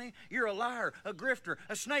are, Donnie. You're a liar, a grifter,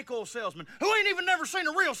 a snake oil salesman who ain't even never seen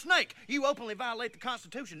a real snake. You openly violate the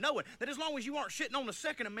Constitution, knowing that as long as you aren't shitting on the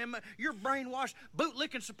Second Amendment, your brainwashed,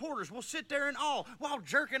 bootlicking supporters will sit there in awe while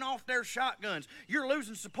jerking off their shotguns. You're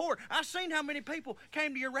losing support. I've seen how many people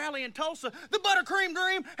came to your rally in Tulsa. The buttercream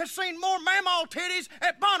dream has seen more mammal titties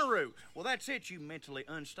at Bonnaroo. Well, that's it, you mentally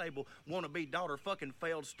unstable, wannabe daughter fucking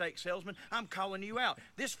failed steak salesman. I'm calling you out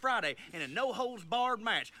this Friday in a no-holds-barred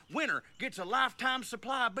match. Winner gets a lifetime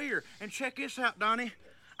supply of beer. And check this out, Donnie.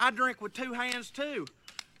 I drink with two hands, too.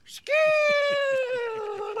 Skee!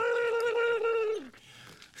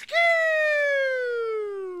 Skee!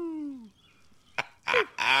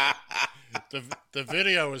 The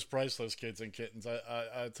video is priceless, kids and kittens.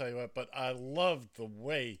 I tell you what, but I love the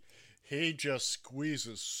way he just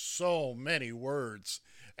squeezes so many words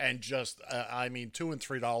and just, $2 and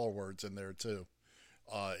 $3 words in there too.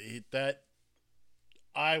 I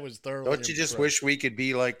was thoroughly Don't you just wish we could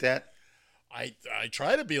be like that? I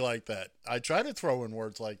try to be like that. I try to throw in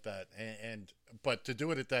words like that, but to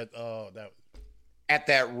do it at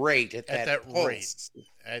that rate,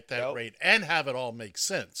 and have it all make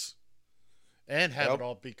sense, and have it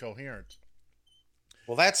all be coherent.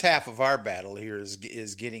 Well, that's half of our battle here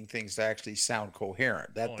is getting things to actually sound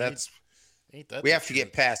coherent. We have to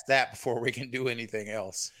get past that before we can do anything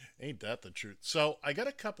else. Ain't that the truth? So I got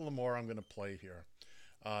a couple of more I'm going to play here.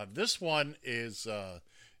 This one is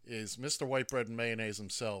Mr. White Bread and Mayonnaise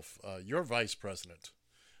himself, your vice president,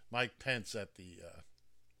 Mike Pence, at the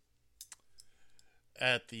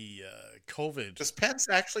COVID. Does Pence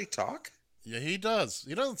actually talk? Yeah, he does.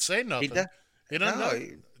 He doesn't say nothing. He doesn't know.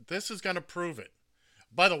 This is going to prove it.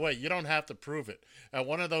 By the way, you don't have to prove it. At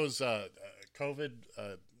one of those COVID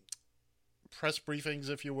press briefings,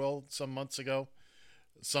 if you will, some months ago,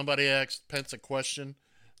 somebody asked Pence a question.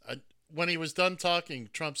 When he was done talking,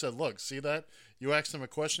 Trump said, "Look, see that? You asked him a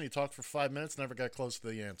question. He talked for 5 minutes, never got close to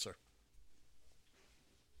the answer."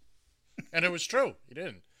 And it was true. He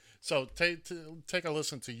didn't. So take a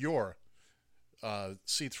listen to your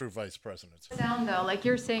see-through vice presidents. Down though, like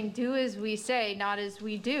you're saying, do as we say, not as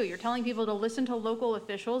we do. You're telling people to listen to local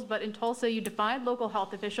officials, but in Tulsa you defied local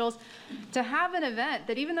health officials to have an event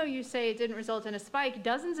that, even though you say it didn't result in a spike,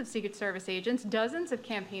 dozens of Secret Service agents, dozens of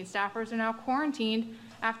campaign staffers are now quarantined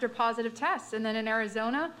after positive tests. And then in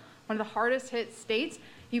Arizona, one of the hardest hit states,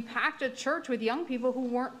 you packed a church with young people who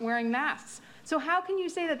weren't wearing masks. So how can you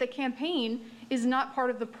say that the campaign is not part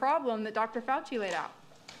of the problem that Dr. Fauci laid out?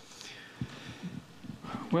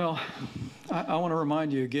 Well, I want to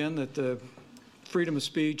remind you again that the freedom of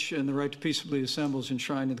speech and the right to peaceably assemble is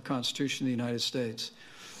enshrined in the Constitution of the United States.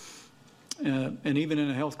 And even in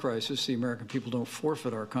a health crisis, the American people don't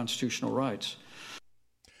forfeit our constitutional rights.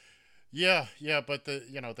 Yeah, but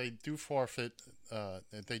they do forfeit.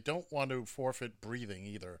 They don't want to forfeit breathing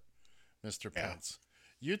either, Mr. Pence.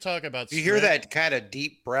 You talk about. You hear that kind of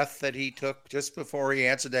deep breath that he took just before he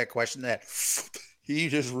answered that question? That he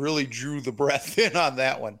just really drew the breath in on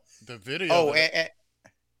that one. The video. Oh,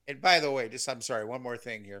 and by the way, I'm sorry, one more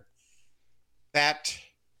thing here. That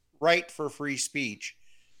right for free speech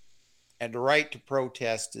and the right to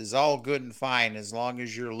protest is all good and fine as long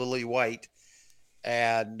as you're lily white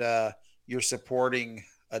and you're supporting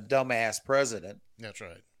a dumbass president. That's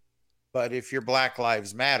right. But if you're Black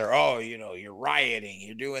Lives Matter, you're rioting,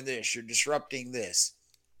 you're doing this, you're disrupting this.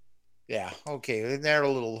 Yeah, okay. Isn't there a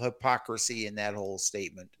little hypocrisy in that whole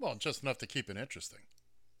statement? Well, just enough to keep it interesting.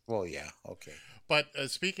 Well, yeah, okay. But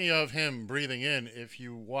speaking of him breathing in, if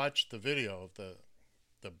you watch the video of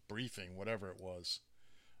the briefing, whatever it was,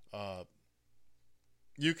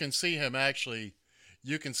 you can see him actually,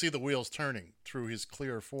 you can see the wheels turning through his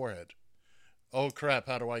clear forehead. Oh, crap,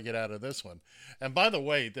 how do I get out of this one? And by the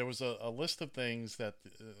way, there was a list of things that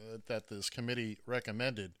this committee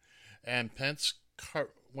recommended, and Pence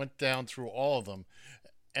went down through all of them.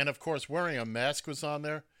 And, of course, wearing a mask was on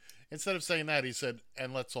there. Instead of saying that, he said,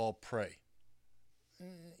 and let's all pray.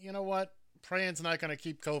 You know what? Praying's not going to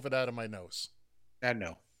keep COVID out of my nose. I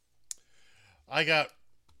know. I got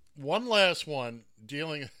one last one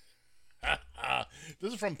dealing...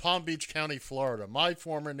 This is from Palm Beach County, Florida, my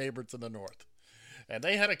former neighbor to the north. And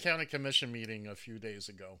they had a county commission meeting a few days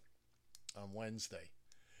ago on Wednesday.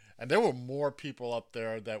 And there were more people up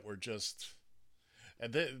there that were just...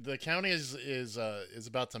 And the county is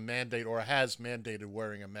about to mandate or has mandated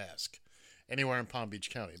wearing a mask anywhere in Palm Beach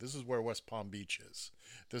County. This is where West Palm Beach is.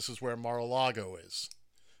 This is where Mar-a-Lago is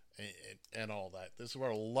and all that. This is where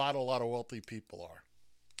a lot of wealthy people are.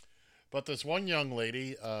 But this one young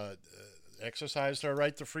lady exercised her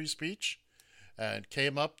right to free speech and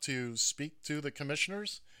came up to speak to the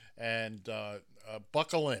commissioners and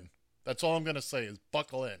buckle in. That's all I'm going to say is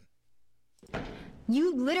buckle in.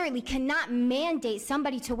 You literally cannot mandate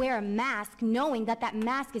somebody to wear a mask knowing that that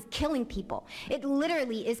mask is killing people. It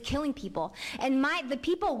literally is killing people. And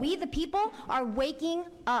we the people are waking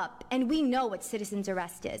up, and we know what citizen's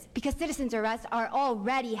arrest is because citizen's arrests are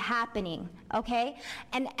already happening, okay?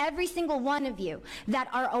 And every single one of you that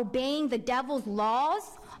are obeying the devil's laws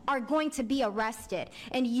are going to be arrested.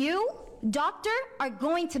 And you, doctor, are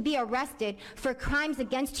going to be arrested for crimes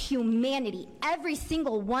against humanity. Every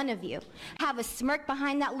single one of you have a smirk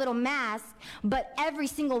behind that little mask, but every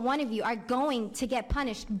single one of you are going to get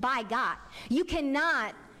punished by God. You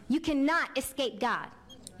cannot escape God.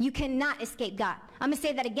 You cannot escape God. I'm going to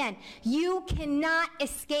say that again. You cannot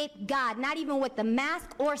escape God, not even with the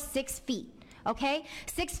mask or 6 feet. Okay?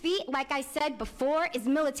 6 feet, like I said before, is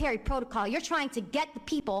military protocol. You're trying to get the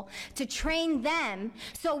people to train them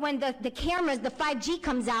so when the cameras, the 5G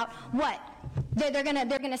comes out, what? They're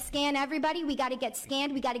gonna scan everybody. We got to get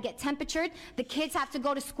scanned. We got to get temperatured. The kids have to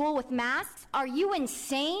go to school with masks. Are you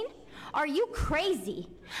insane? Are you crazy?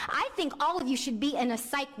 I think all of you should be in a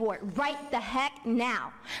psych ward right the heck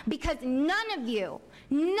now because none of you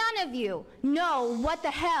know what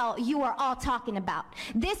the hell you are all talking about.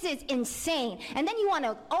 This is insane. And then you want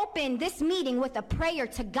to open this meeting with a prayer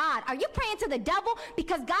to God. Are you praying to the devil?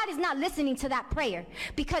 Because God is not listening to that prayer.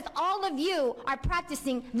 Because all of you are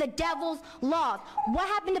practicing the devil's laws. What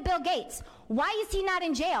happened to Bill Gates? Why is he not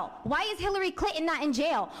in jail? Why is Hillary Clinton not in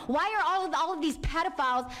jail? Why are all of these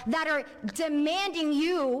pedophiles that are demanding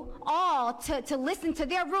you all to listen to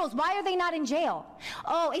their rules? Why are they not in jail?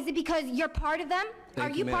 Oh, is it because you're part of them? Are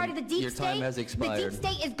you part of the deep state? Your time has expired. The deep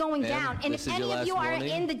state is going down. And if any of you are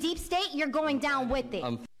in the deep state, you're going down with it.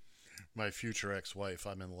 My future ex-wife,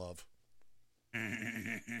 I'm in love.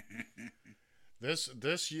 This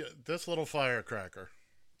little firecracker.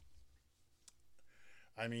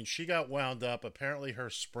 I mean, she got wound up. Apparently her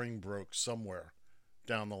spring broke somewhere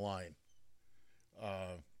down the line.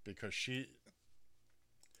 Because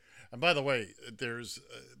And by the way, there's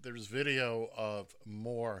video of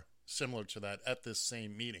more similar to that at this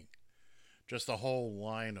same meeting. Just a whole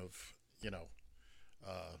line of,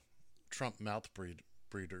 Trump mouth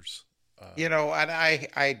breeders. And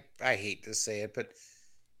I hate to say it, but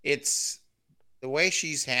it's the way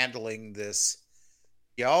she's handling this.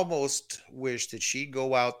 You almost wish that she'd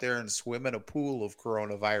go out there and swim in a pool of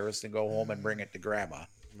coronavirus and go home and bring it to grandma.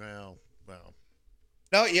 Well.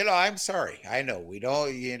 No, I'm sorry. I know you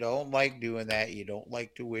don't like doing that. You don't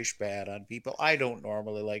like to wish bad on people. I don't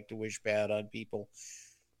normally like to wish bad on people.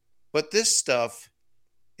 But this stuff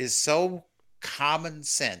is so common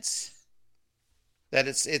sense that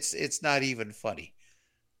it's not even funny.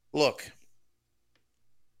 Look,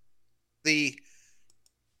 it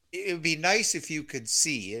would be nice if you could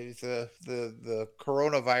see if the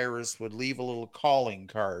coronavirus would leave a little calling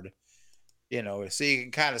card, so you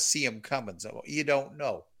can kind of see them coming. So you don't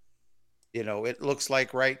know. It looks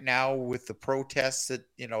like right now with the protests that,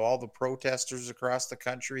 all the protesters across the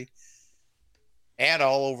country and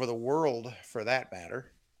all over the world for that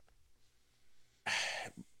matter,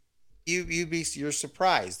 you're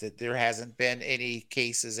surprised that there hasn't been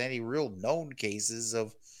any real known cases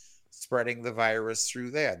of spreading the virus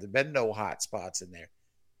through there. There've been no hot spots in there.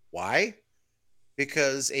 Why?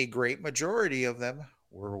 Because a great majority of them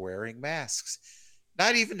were wearing masks.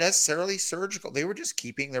 Not even necessarily surgical. They were just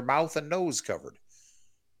keeping their mouth and nose covered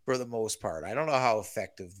for the most part. I don't know how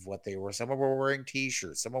effective what they were. Some of them were wearing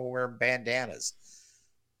t-shirts. Some of them were wearing bandanas.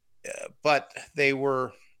 But they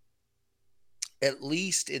were, at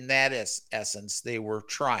least in that essence, they were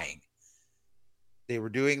trying. They were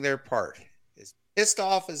doing their part. As pissed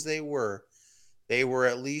off as they were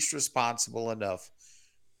at least responsible enough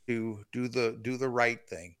to do the right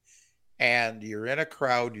thing. And you're in a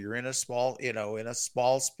crowd, you're in a small, in a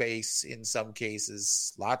small space in some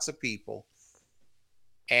cases, lots of people.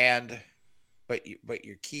 But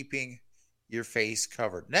you're keeping your face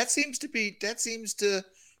covered. And that seems to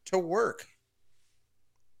work.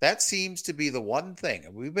 That seems to be the one thing.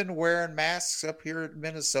 We've been wearing masks up here in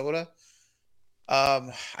Minnesota.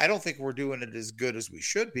 I don't think we're doing it as good as we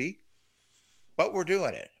should be, but we're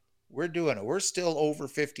doing it. We're still over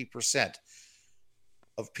 50%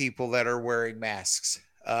 of people that are wearing masks.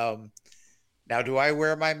 Now, do I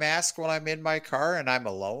wear my mask when I'm in my car and I'm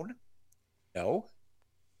alone? No.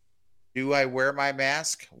 Do I wear my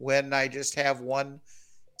mask when I just have one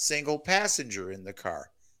single passenger in the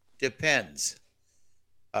car? Depends.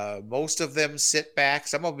 Most of them sit back.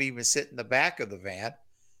 Some of them even sit in the back of the van.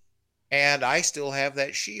 And I still have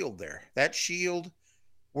that shield there. That shield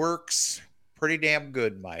works pretty damn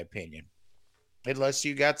good, in my opinion. Unless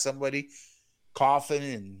you got somebody coughing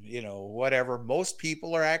and, whatever. Most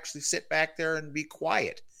people are actually sit back there and be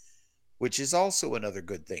quiet, which is also another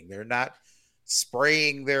good thing. They're not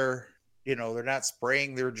spraying their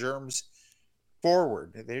germs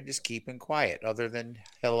forward. They're just keeping quiet other than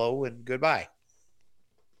hello and goodbye.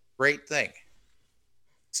 Great thing.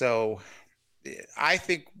 So I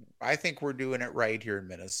think we're doing it right here in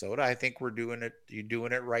Minnesota. I think you're doing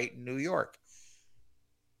it right in New York.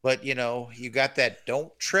 But, you got that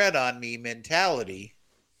don't tread on me mentality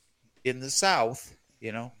in the South.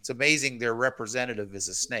 It's amazing their representative is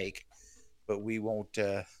a snake, but we won't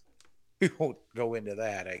go into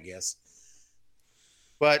that, I guess.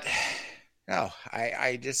 But no,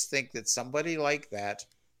 I just think that somebody like that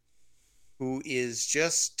who is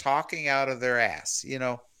just talking out of their ass,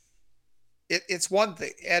 it's one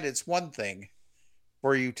thing, Ed, it's one thing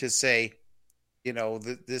for you to say,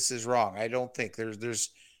 this is wrong. I don't think there's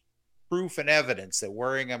proof and evidence that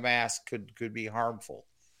wearing a mask could be harmful.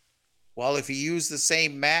 Well, if you use the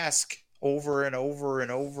same mask over and over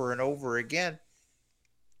and over and over again,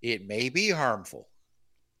 it may be harmful.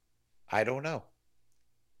 I don't know.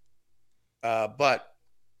 But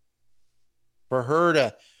for her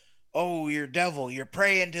to, you're devil, you're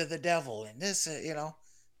praying to the devil, and this,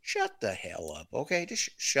 shut the hell up, okay? Just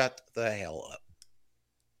shut the hell up.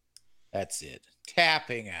 That's it.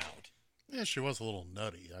 Tapping out. Yeah, she was a little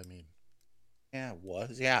nutty. I mean. Yeah, it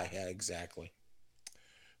was. Yeah, exactly.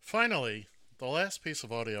 Finally, the last piece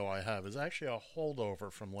of audio I have is actually a holdover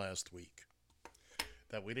from last week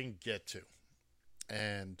that we didn't get to.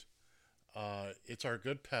 And it's our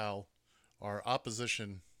good pal, our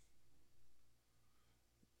opposition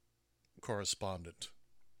correspondent,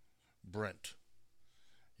 Brent.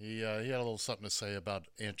 He had a little something to say about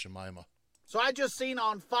Aunt Jemima. So I just seen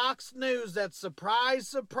on Fox News that surprise,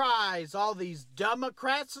 surprise, all these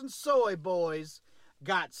Democrats and soy boys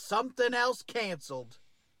got something else canceled.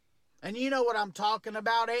 And you know what I'm talking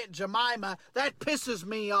about, Aunt Jemima. That pisses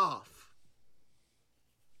me off.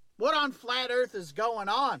 What on flat earth is going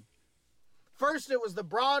on? First, it was the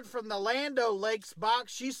broad from the Land O'Lakes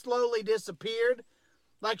box. She slowly disappeared,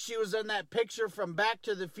 like she was in that picture from Back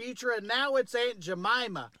to the Future. And now it's Aunt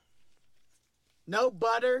Jemima. No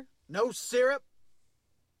butter, no syrup.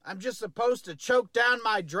 I'm just supposed to choke down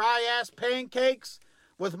my dry-ass pancakes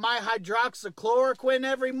with my hydroxychloroquine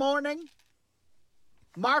every morning?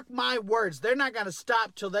 Mark my words, they're not going to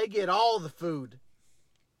stop till they get all the food.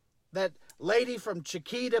 That lady from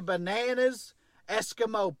Chiquita Bananas,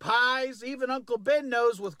 Eskimo pies, even Uncle Ben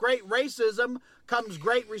knows with great racism comes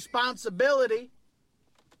great responsibility.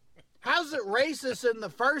 How's it racist in the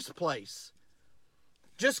first place?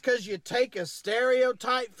 Just because you take a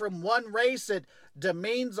stereotype from one race, it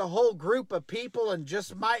demeans a whole group of people and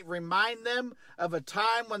just might remind them of a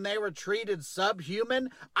time when they were treated subhuman?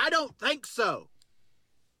 I don't think so.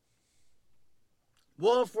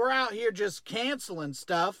 Well, if we're out here just canceling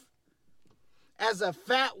stuff, as a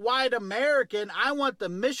fat white American, I want the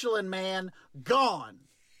Michelin Man gone.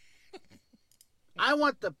 I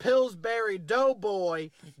want the Pillsbury Doughboy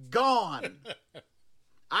gone.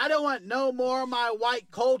 I don't want no more of my white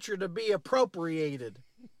culture to be appropriated.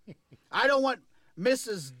 I don't want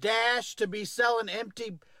Mrs. Dash to be selling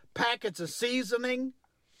empty packets of seasoning.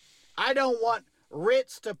 I don't want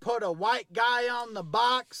Ritz to put a white guy on the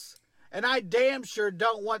box. And I damn sure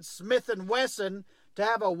don't want Smith & Wesson to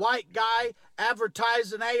have a white guy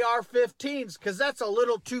advertising AR-15s, because that's a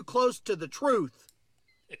little too close to the truth.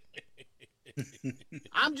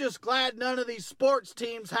 I'm just glad none of these sports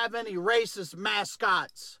teams have any racist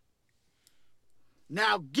mascots.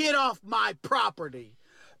 Now get off my property.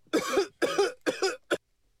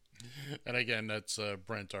 And again, that's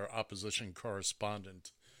Brent, our opposition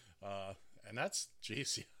correspondent. And that's,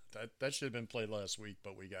 geez, that should have been played last week,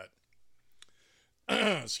 but we got,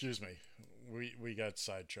 excuse me, we got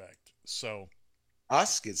sidetracked. So.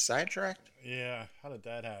 Us get sidetracked? Yeah, how did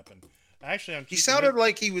that happen? Actually, he sounded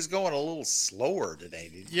like he was going a little slower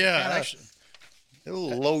today. Actually, a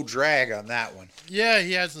little low drag on that one. Yeah,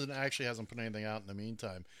 he hasn't put anything out in the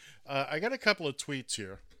meantime. I got a couple of tweets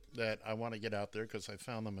here that I want to get out there because I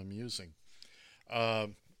found them amusing.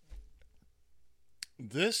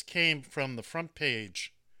 This came from the front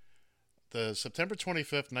page, the September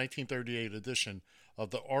 25th, 1938 edition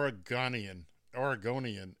of the Oregonian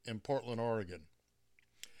in Portland, Oregon.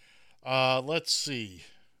 Let's see.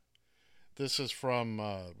 This is from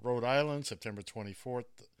Rhode Island, September 24th.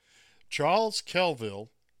 Charles Kelville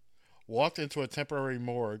walked into a temporary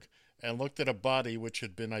morgue and looked at a body which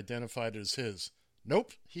had been identified as his.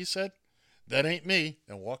 Nope, he said, that ain't me,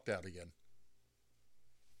 and walked out again.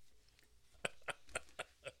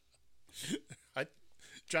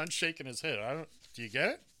 John's shaking his head. Do you get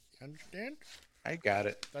it? You understand? I got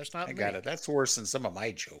it. That's not me. I got it. That's worse than some of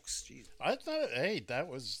my jokes. Jeez. I thought, hey, that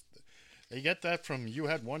was... You get that from You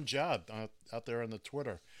Had One Job out there on the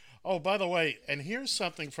Twitter. Oh, by the way, and here's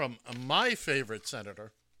something from my favorite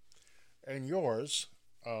senator and yours,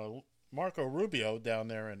 Marco Rubio down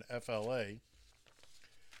there in FLA.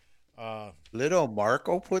 Little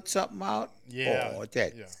Marco put something out? Yeah. Oh,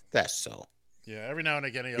 that's so. Yeah, every now and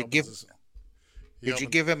again he opens his... Did you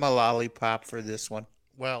give him a lollipop for this one?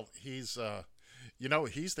 Well, he's,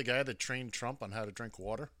 he's the guy that trained Trump on how to drink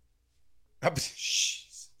water.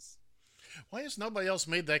 Why has nobody else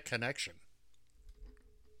made that connection?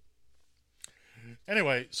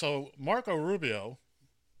 Anyway, so Marco Rubio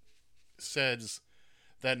says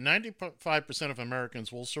that 95% of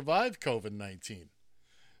Americans will survive COVID-19.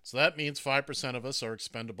 So that means 5% of us are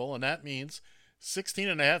expendable, and that means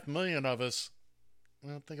 16.5 million of us.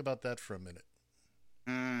 Well, think about that for a minute.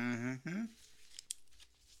 Mm-hmm.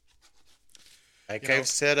 Like I've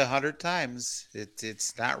said 100 times,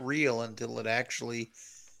 it's not real until it actually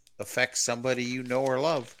affects somebody you know or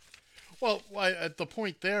love. Well, the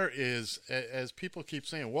point there is, as people keep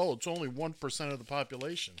saying, well, it's only 1% of the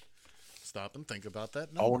population. Stop and think about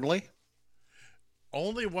that number.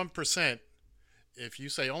 Only 1%. If you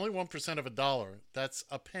say only 1% of $1, that's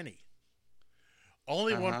a penny.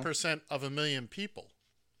 Only 1% of 1 million people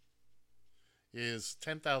is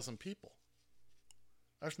 10,000 people.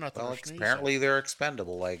 That's nothing. Well, apparently they're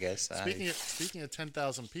expendable, I guess. Speaking of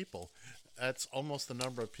 10,000 people, that's almost the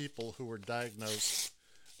number of people who were diagnosed,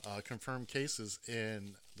 confirmed cases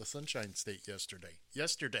in the Sunshine State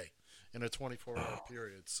yesterday. In a 24-hour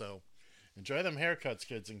period. So enjoy them haircuts,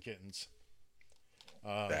 kids and kittens.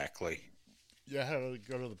 Exactly. You had to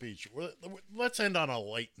go to the beach. Let's end on a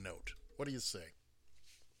light note. What do you say?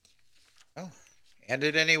 Oh, end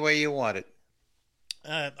it any way you want it.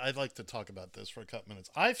 I'd like to talk about this for a couple minutes.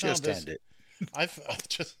 I found just this. End it. I've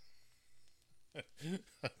just.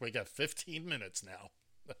 We got 15 minutes now.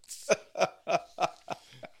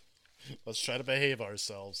 Let's try to behave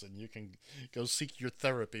ourselves, and you can go seek your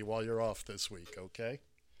therapy while you're off this week, okay?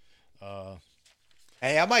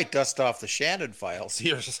 Hey, I might dust off the Shannon files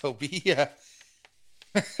here, so be...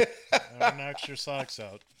 Knock your socks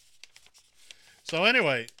out. So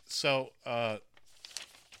anyway,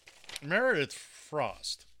 Meredith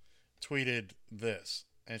Frost tweeted this,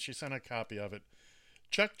 and she sent a copy of it.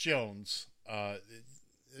 Chuck Jones,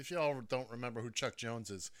 if y'all don't remember who Chuck Jones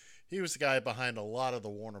is, he was the guy behind a lot of the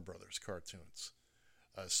Warner Brothers cartoons,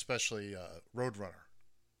 especially Roadrunner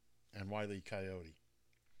and Wile E. Coyote.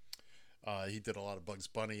 He did a lot of Bugs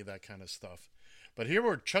Bunny, that kind of stuff. But here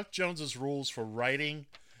were Chuck Jones's rules for writing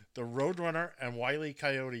the Roadrunner and Wile E.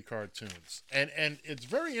 Coyote cartoons. And it's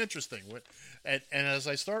very interesting. And as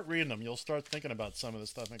I start reading them, you'll start thinking about some of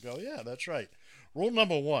this stuff and go, yeah, that's right. Rule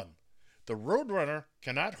number 1, the Roadrunner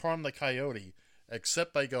cannot harm the coyote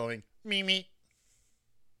except by going, me.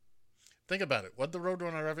 Think about it. What did the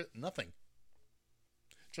Roadrunner ever? Nothing.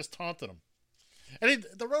 Just taunted him. And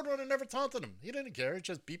the Roadrunner never taunted him. He didn't care. He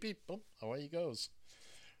just beep, beep, boom, away he goes.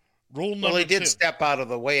 Rule number 2. Well, he did step out of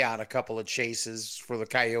the way on a couple of chases for the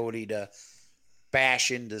coyote to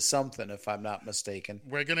bash into something, if I'm not mistaken.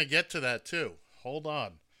 We're going to get to that, too. Hold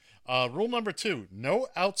on. Rule number 2. No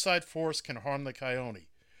outside force can harm the coyote.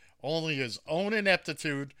 Only his own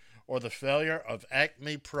ineptitude or the failure of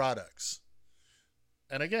Acme products.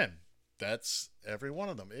 And again, that's every one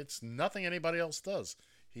of them. It's nothing anybody else does.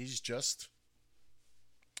 He's just...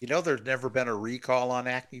 You know, there's never been a recall on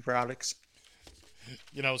Acme products.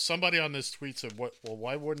 You know, somebody on this tweet said, well,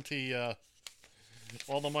 why wouldn't he,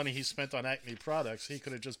 all the money he spent on Acme products, he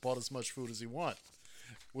could have just bought as much food as he want.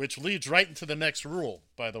 Which leads right into the next rule,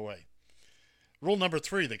 by the way. Rule number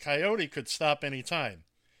 3, the coyote could stop any time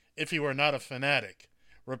if he were not a fanatic.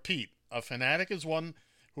 Repeat, a fanatic is one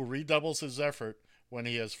who redoubles his effort when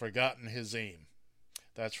he has forgotten his aim.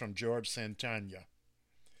 That's from George Santana.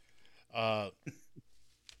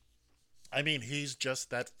 I mean, he's just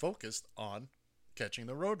that focused on catching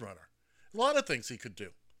the Roadrunner. A lot of things he could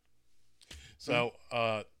do. So,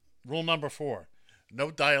 rule number 4, no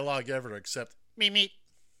dialogue ever except me.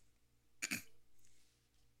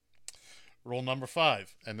 Rule number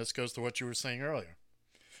 5, and this goes to what you were saying earlier.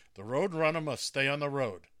 The Roadrunner must stay on the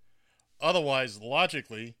road. Otherwise,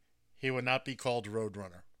 logically, he would not be called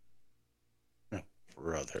Roadrunner.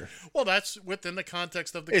 Brother. Well, that's within the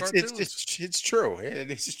context of the cartoons. It's true.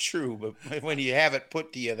 It's true, but when you have it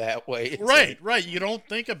put to you that way... Right. You don't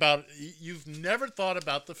think about it. You've never thought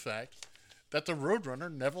about the fact that the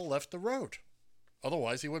Roadrunner never left the road.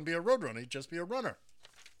 Otherwise, he wouldn't be a Roadrunner. He'd just be a runner.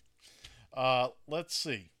 Let's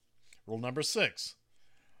see. Rule number 6.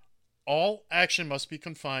 All action must be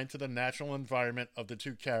confined to the natural environment of the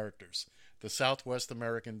two characters, the Southwest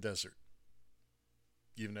American desert.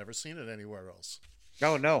 You've never seen it anywhere else.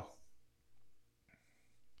 No.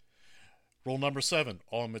 Rule number 7.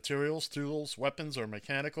 All materials, tools, weapons, or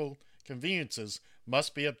mechanical conveniences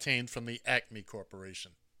must be obtained from the Acme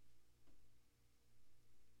Corporation.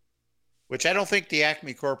 Which I don't think the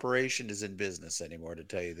Acme Corporation is in business anymore, to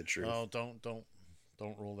tell you the truth. Oh, don't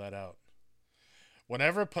rule that out.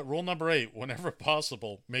 Rule number 8. Whenever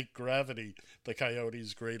possible, make gravity the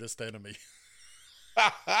coyote's greatest enemy.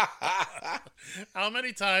 How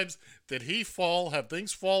many times did he fall? Have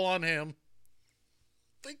things fall on him?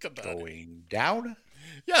 Think about it. Going down?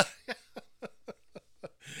 Yeah.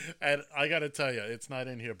 And I got to tell you, it's not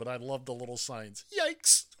in here, but I love the little signs.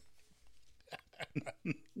 Yikes.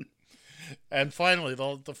 And finally,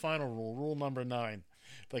 the final rule, rule number 9.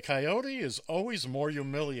 The coyote is always more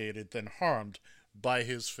humiliated than harmed by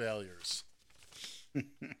his failures.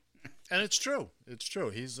 And it's true. It's true.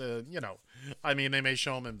 He's, I mean, they may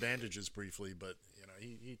show him in bandages briefly, but,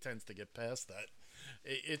 he tends to get past that.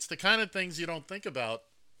 It's the kind of things you don't think about.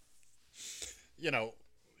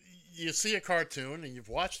 You see a cartoon and you've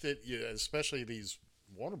watched it, especially these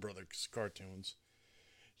Warner Brothers cartoons.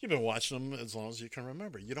 You've been watching them as long as you can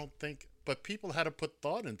remember. You don't think, but people had to put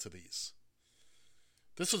thought into these.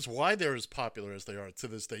 This is why they're as popular as they are to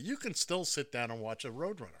this day. You can still sit down and watch a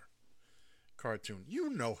Roadrunner cartoon. You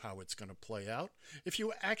know how it's going to play out. If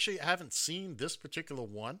you actually haven't seen this particular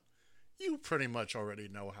one, you pretty much already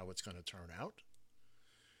know how it's going to turn out.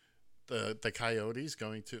 The coyote's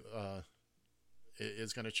going to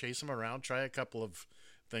is going to chase him around, try a couple of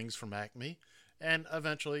things from Acme, and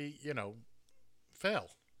eventually, fail.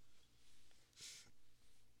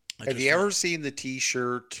 Have you ever seen the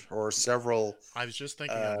T-shirt or several? I was just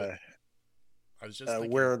thinking of it.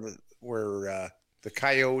 Where the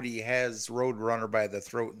coyote has Roadrunner by the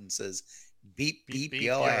throat and says, "Beep beep,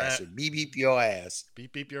 your ass," or "Beep beep your ass."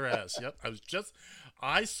 Beep beep your ass. Yep.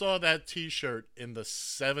 I saw that T-shirt in the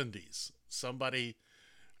 70s somebody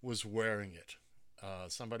was wearing it.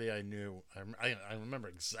 Somebody I knew. I remember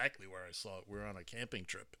exactly where I saw it. We were on a camping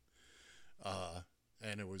trip.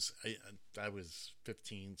 And it was, I was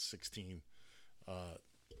 15, 16.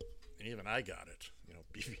 And even I got it,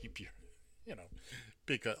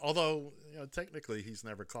 because although, technically he's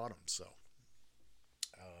never caught him. So,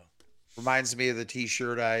 reminds me of the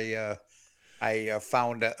T-shirt I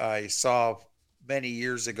saw many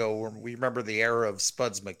years ago. When we remember the era of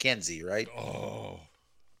Spuds McKenzie, right? Oh,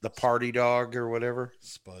 the party dog or whatever.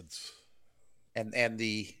 Spuds. And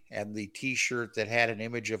the T-shirt that had an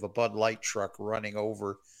image of a Bud Light truck running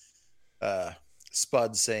over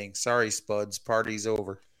Spuds, saying, "Sorry, Spuds, party's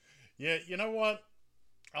over." Yeah, you know what?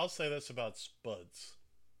 I'll say this about Spuds.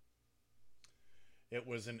 It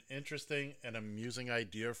was an interesting and amusing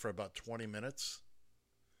idea for about 20 minutes.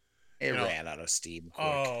 It ran out of steam quick.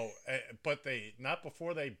 Oh, but not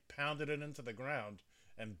before they pounded it into the ground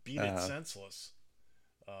and beat it senseless.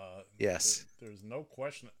 Yes. There's no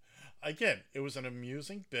question. Again, it was an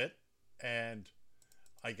amusing bit, and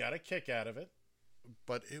I got a kick out of it,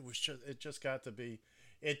 but it just got to be,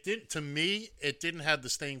 to me, it didn't have the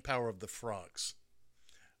staying power of the frogs.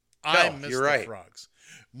 I missed the frogs.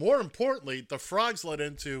 More importantly, the frogs led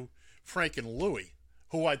into Frank and Louie,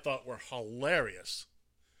 who I thought were hilarious.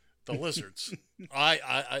 The lizards.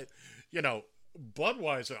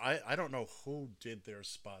 Budweiser, I don't know who did their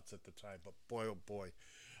spots at the time, but boy, oh boy.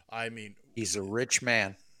 I mean, he's a rich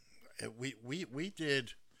man. We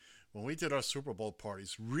did, when we did our Super Bowl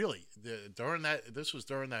parties, really, during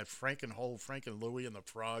that Frank and Louie and the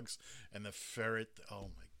frogs and the ferret. Oh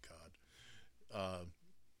my God.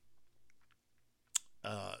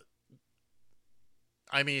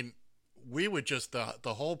 I mean, we would just,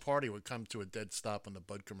 the whole party would come to a dead stop when the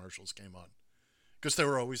Bud commercials came on, because they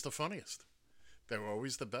were always the funniest. They were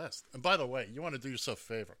always the best. And by the way, you want to do yourself a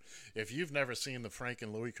favor. If you've never seen the Frank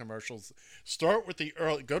and Louie commercials, start with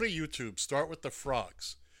go to YouTube, start with the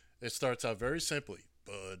frogs. It starts out very simply,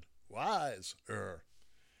 Budweiser.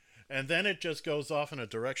 And then it just goes off in a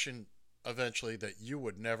direction eventually that you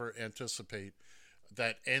would never anticipate,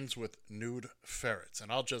 that ends with nude ferrets.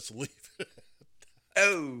 And I'll just leave it.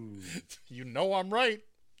 Oh. You know I'm right.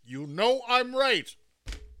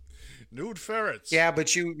 Nude ferrets. Yeah,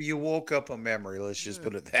 but you woke up a memory. Let's just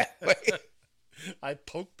put it that way. I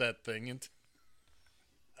poked that thing into.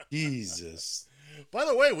 Jesus. By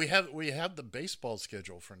the way, we have the baseball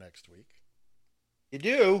schedule for next week. You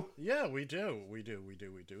do? Yeah, we do. We do.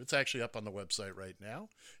 It's actually up on the website right now.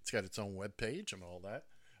 It's got its own webpage and all that.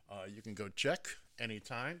 You can go check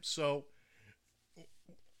anytime. So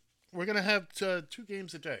we're going to have 2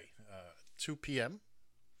 games a day, 2 p.m.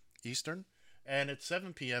 Eastern. And it's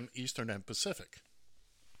 7 p.m. Eastern and Pacific.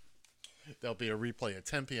 There'll be a replay at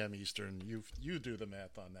 10 p.m. Eastern. You do the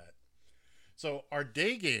math on that. So our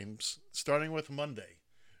day games, starting with Monday,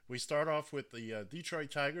 we start off with the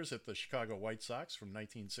Detroit Tigers at the Chicago White Sox from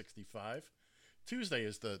 1965. Tuesday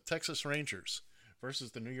is the Texas Rangers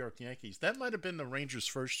versus the New York Yankees. That might have been the Rangers'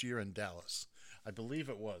 first year in Dallas. I believe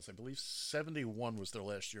it was. I believe 71 was their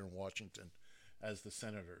last year in Washington as the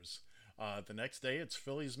Senators. The next day, it's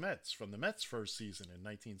Phillies-Mets from the Mets' first season in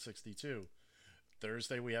 1962.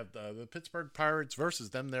 Thursday, we have the Pittsburgh Pirates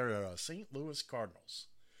versus them, their St. Louis Cardinals.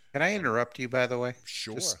 Can I interrupt you, by the way?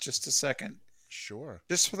 Sure. Just a second. Sure.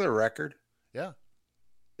 Just for the record. Yeah.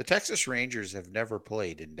 The Texas Rangers have never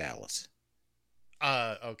played in Dallas.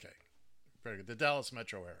 Okay. Very good. The Dallas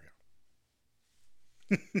metro area.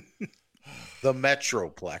 The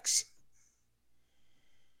Metroplex.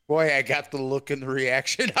 Boy, I got the look and the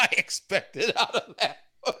reaction I expected out of that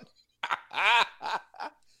one.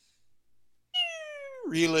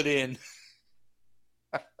 Reel it in.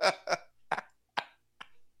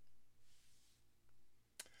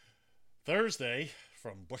 Thursday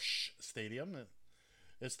from Busch Stadium,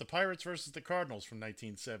 it's the Pirates versus the Cardinals from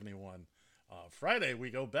 1971. Friday,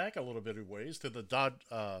 we go back a little bit of ways to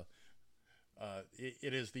the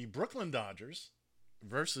it is the Brooklyn Dodgers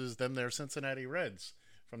versus them, their Cincinnati Reds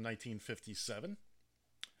from 1957.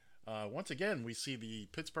 Once again, we see the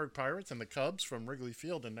Pittsburgh Pirates and the Cubs from Wrigley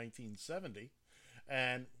Field in 1970.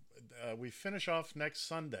 And we finish off next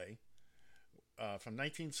Sunday from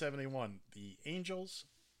 1971, the Angels,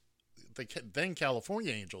 the then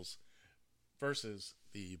California Angels versus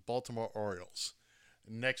the Baltimore Orioles.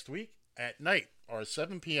 Next week at night are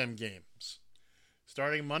 7 p.m. games.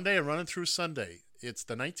 Starting Monday and running through Sunday, it's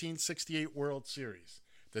the 1968 World Series.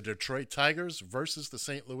 The Detroit Tigers versus the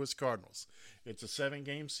St. Louis Cardinals. It's a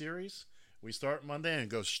 7-game series. We start Monday and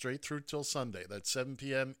go straight through till Sunday. That's 7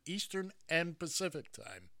 p.m. Eastern and Pacific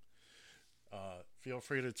time. Feel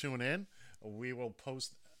free to tune in. We will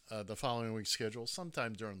post the following week's schedule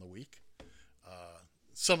sometime during the week.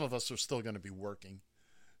 Some of us are still going to be working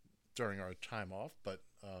during our time off, but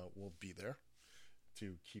we'll be there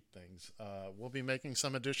to keep things. We'll be making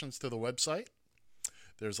some additions to the website.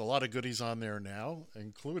 There's a lot of goodies on there now,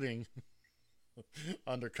 including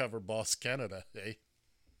Undercover Boss Canada, eh?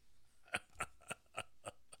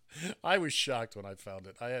 I was shocked when I found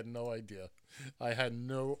it. I had no idea. I had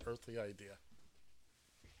no earthly idea.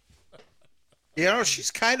 You know,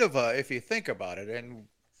 she's kind of if you think about it, and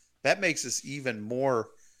that makes us even more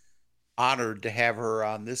honored to have her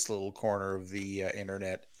on this little corner of the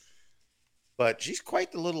internet. But she's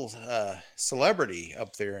quite the little celebrity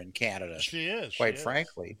up there in Canada. She is. Quite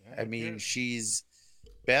frankly. I mean, she's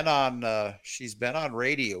been on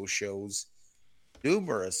radio shows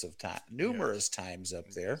numerous times up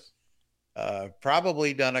there.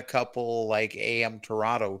 Probably done a couple like AM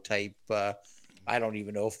Toronto type. I don't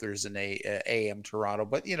even know if there's an AM Toronto,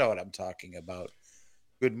 but you know what I'm talking about.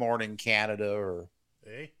 Good Morning Canada or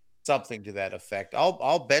something to that effect.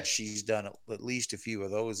 I'll bet she's done at least a few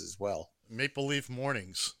of those as well. Maple Leaf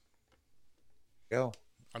Mornings. Go.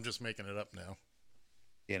 I'm just making it up now.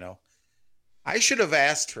 You know, I should have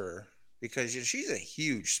asked her because she's a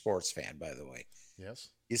huge sports fan, by the way. Yes.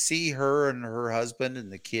 You see her and her husband and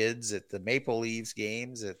the kids at the Maple Leafs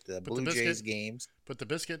games, at the Blue Jays games. Put the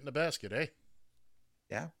biscuit in the basket, eh?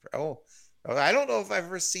 Yeah. Oh, I don't know if I've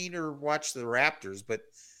ever seen her watch the Raptors, but.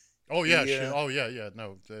 Oh, yeah. Yeah.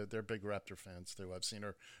 No, they're big Raptor fans, too. I've seen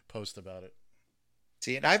her post about it.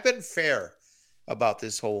 See, and I've been fair about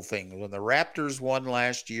this whole thing. When the Raptors won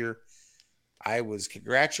last year, I was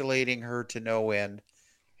congratulating her to no end.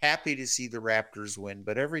 Happy to see the Raptors win.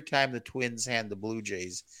 But every time the Twins hand the Blue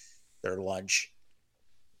Jays their lunch,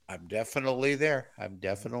 I'm definitely there. I'm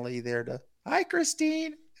definitely there to... Hi,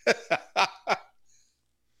 Christine.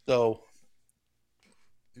 So...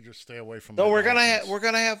 You just stay away from. So we're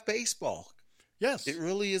gonna have baseball. Yes, it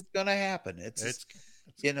really is gonna happen. It's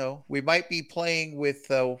you know, we might be playing with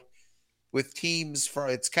teams from.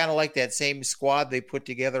 It's kind of like that same squad they put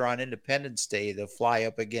together on Independence Day to fly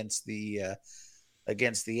up against the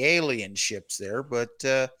alien ships there. But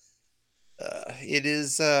it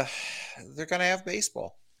is they're gonna have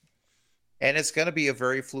baseball, and it's gonna be a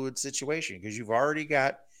very fluid situation because you've already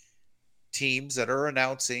got teams that are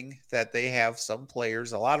announcing that they have some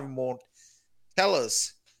players. A lot of them won't tell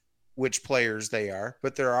us which players they are,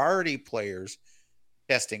 but there are already players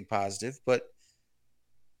testing positive. But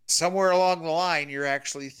somewhere along the line, you're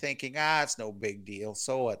actually thinking, it's no big deal.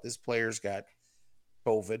 So what? This player's got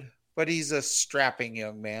COVID, but he's a strapping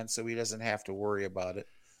young man, so he doesn't have to worry about it.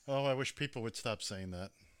 Oh, I wish people would stop saying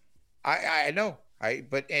that. I know.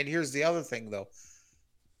 And here's the other thing, though.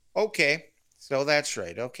 Okay. So that's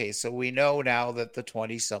right. Okay, so we know now that the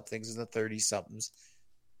 20-somethings and the 30-somethings,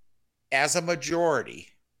 as a majority,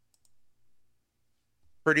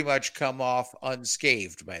 pretty much come off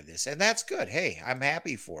unscathed by this. And that's good. Hey, I'm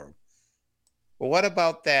happy for him. But what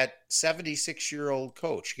about that 76-year-old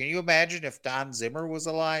coach? Can you imagine if Don Zimmer was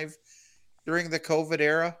alive during the COVID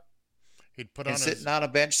era? He'd put and on sitting on a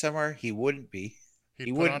bench somewhere? He wouldn't be.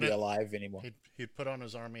 He wouldn't be alive anymore. He'd put on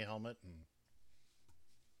his Army helmet and...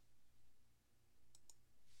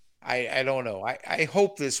 I don't know. I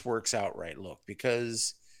hope this works out right, look,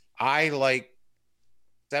 because I, like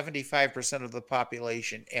 75% of the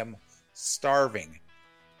population, am starving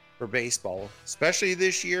for baseball, especially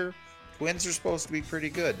this year. Twins are supposed to be pretty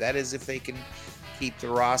good. That is if they can keep the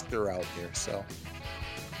roster out there. So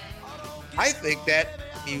I think that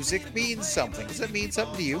music means something. Does it mean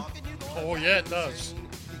something to you? Oh, yeah, it does.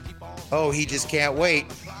 Oh, he just can't wait.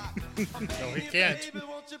 No, he can't.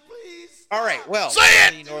 All right, well, say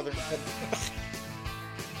it!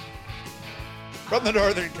 From the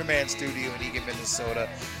Northern Command Studio in Eagan, Minnesota,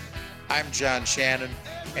 I'm John Shannon,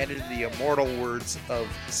 and in the immortal words of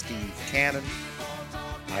Steve Cannon,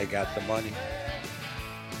 I got the money.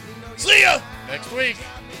 See ya next week.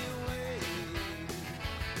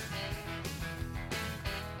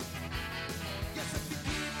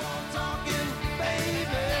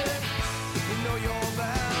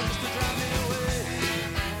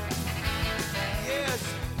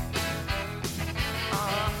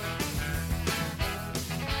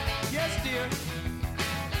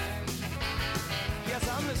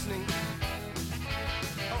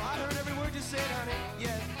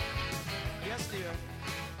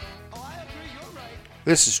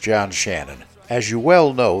 This is John Shannon. As you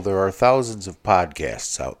well know, there are thousands of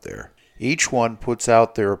podcasts out there. Each one puts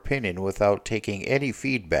out their opinion without taking any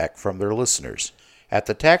feedback from their listeners. At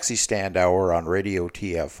the Taxi Stand Hour on Radio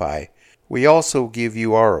TFI, we also give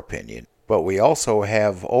you our opinion, But we also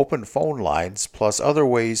have open phone lines plus other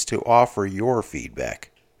ways to offer your feedback.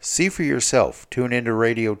 See for yourself. Tune into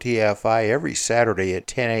Radio TFI every Saturday at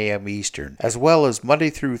 10 a.m. Eastern, as well as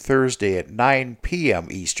Monday through Thursday at 9 p.m.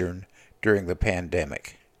 Eastern during the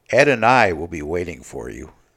pandemic. Ed and I will be waiting for you.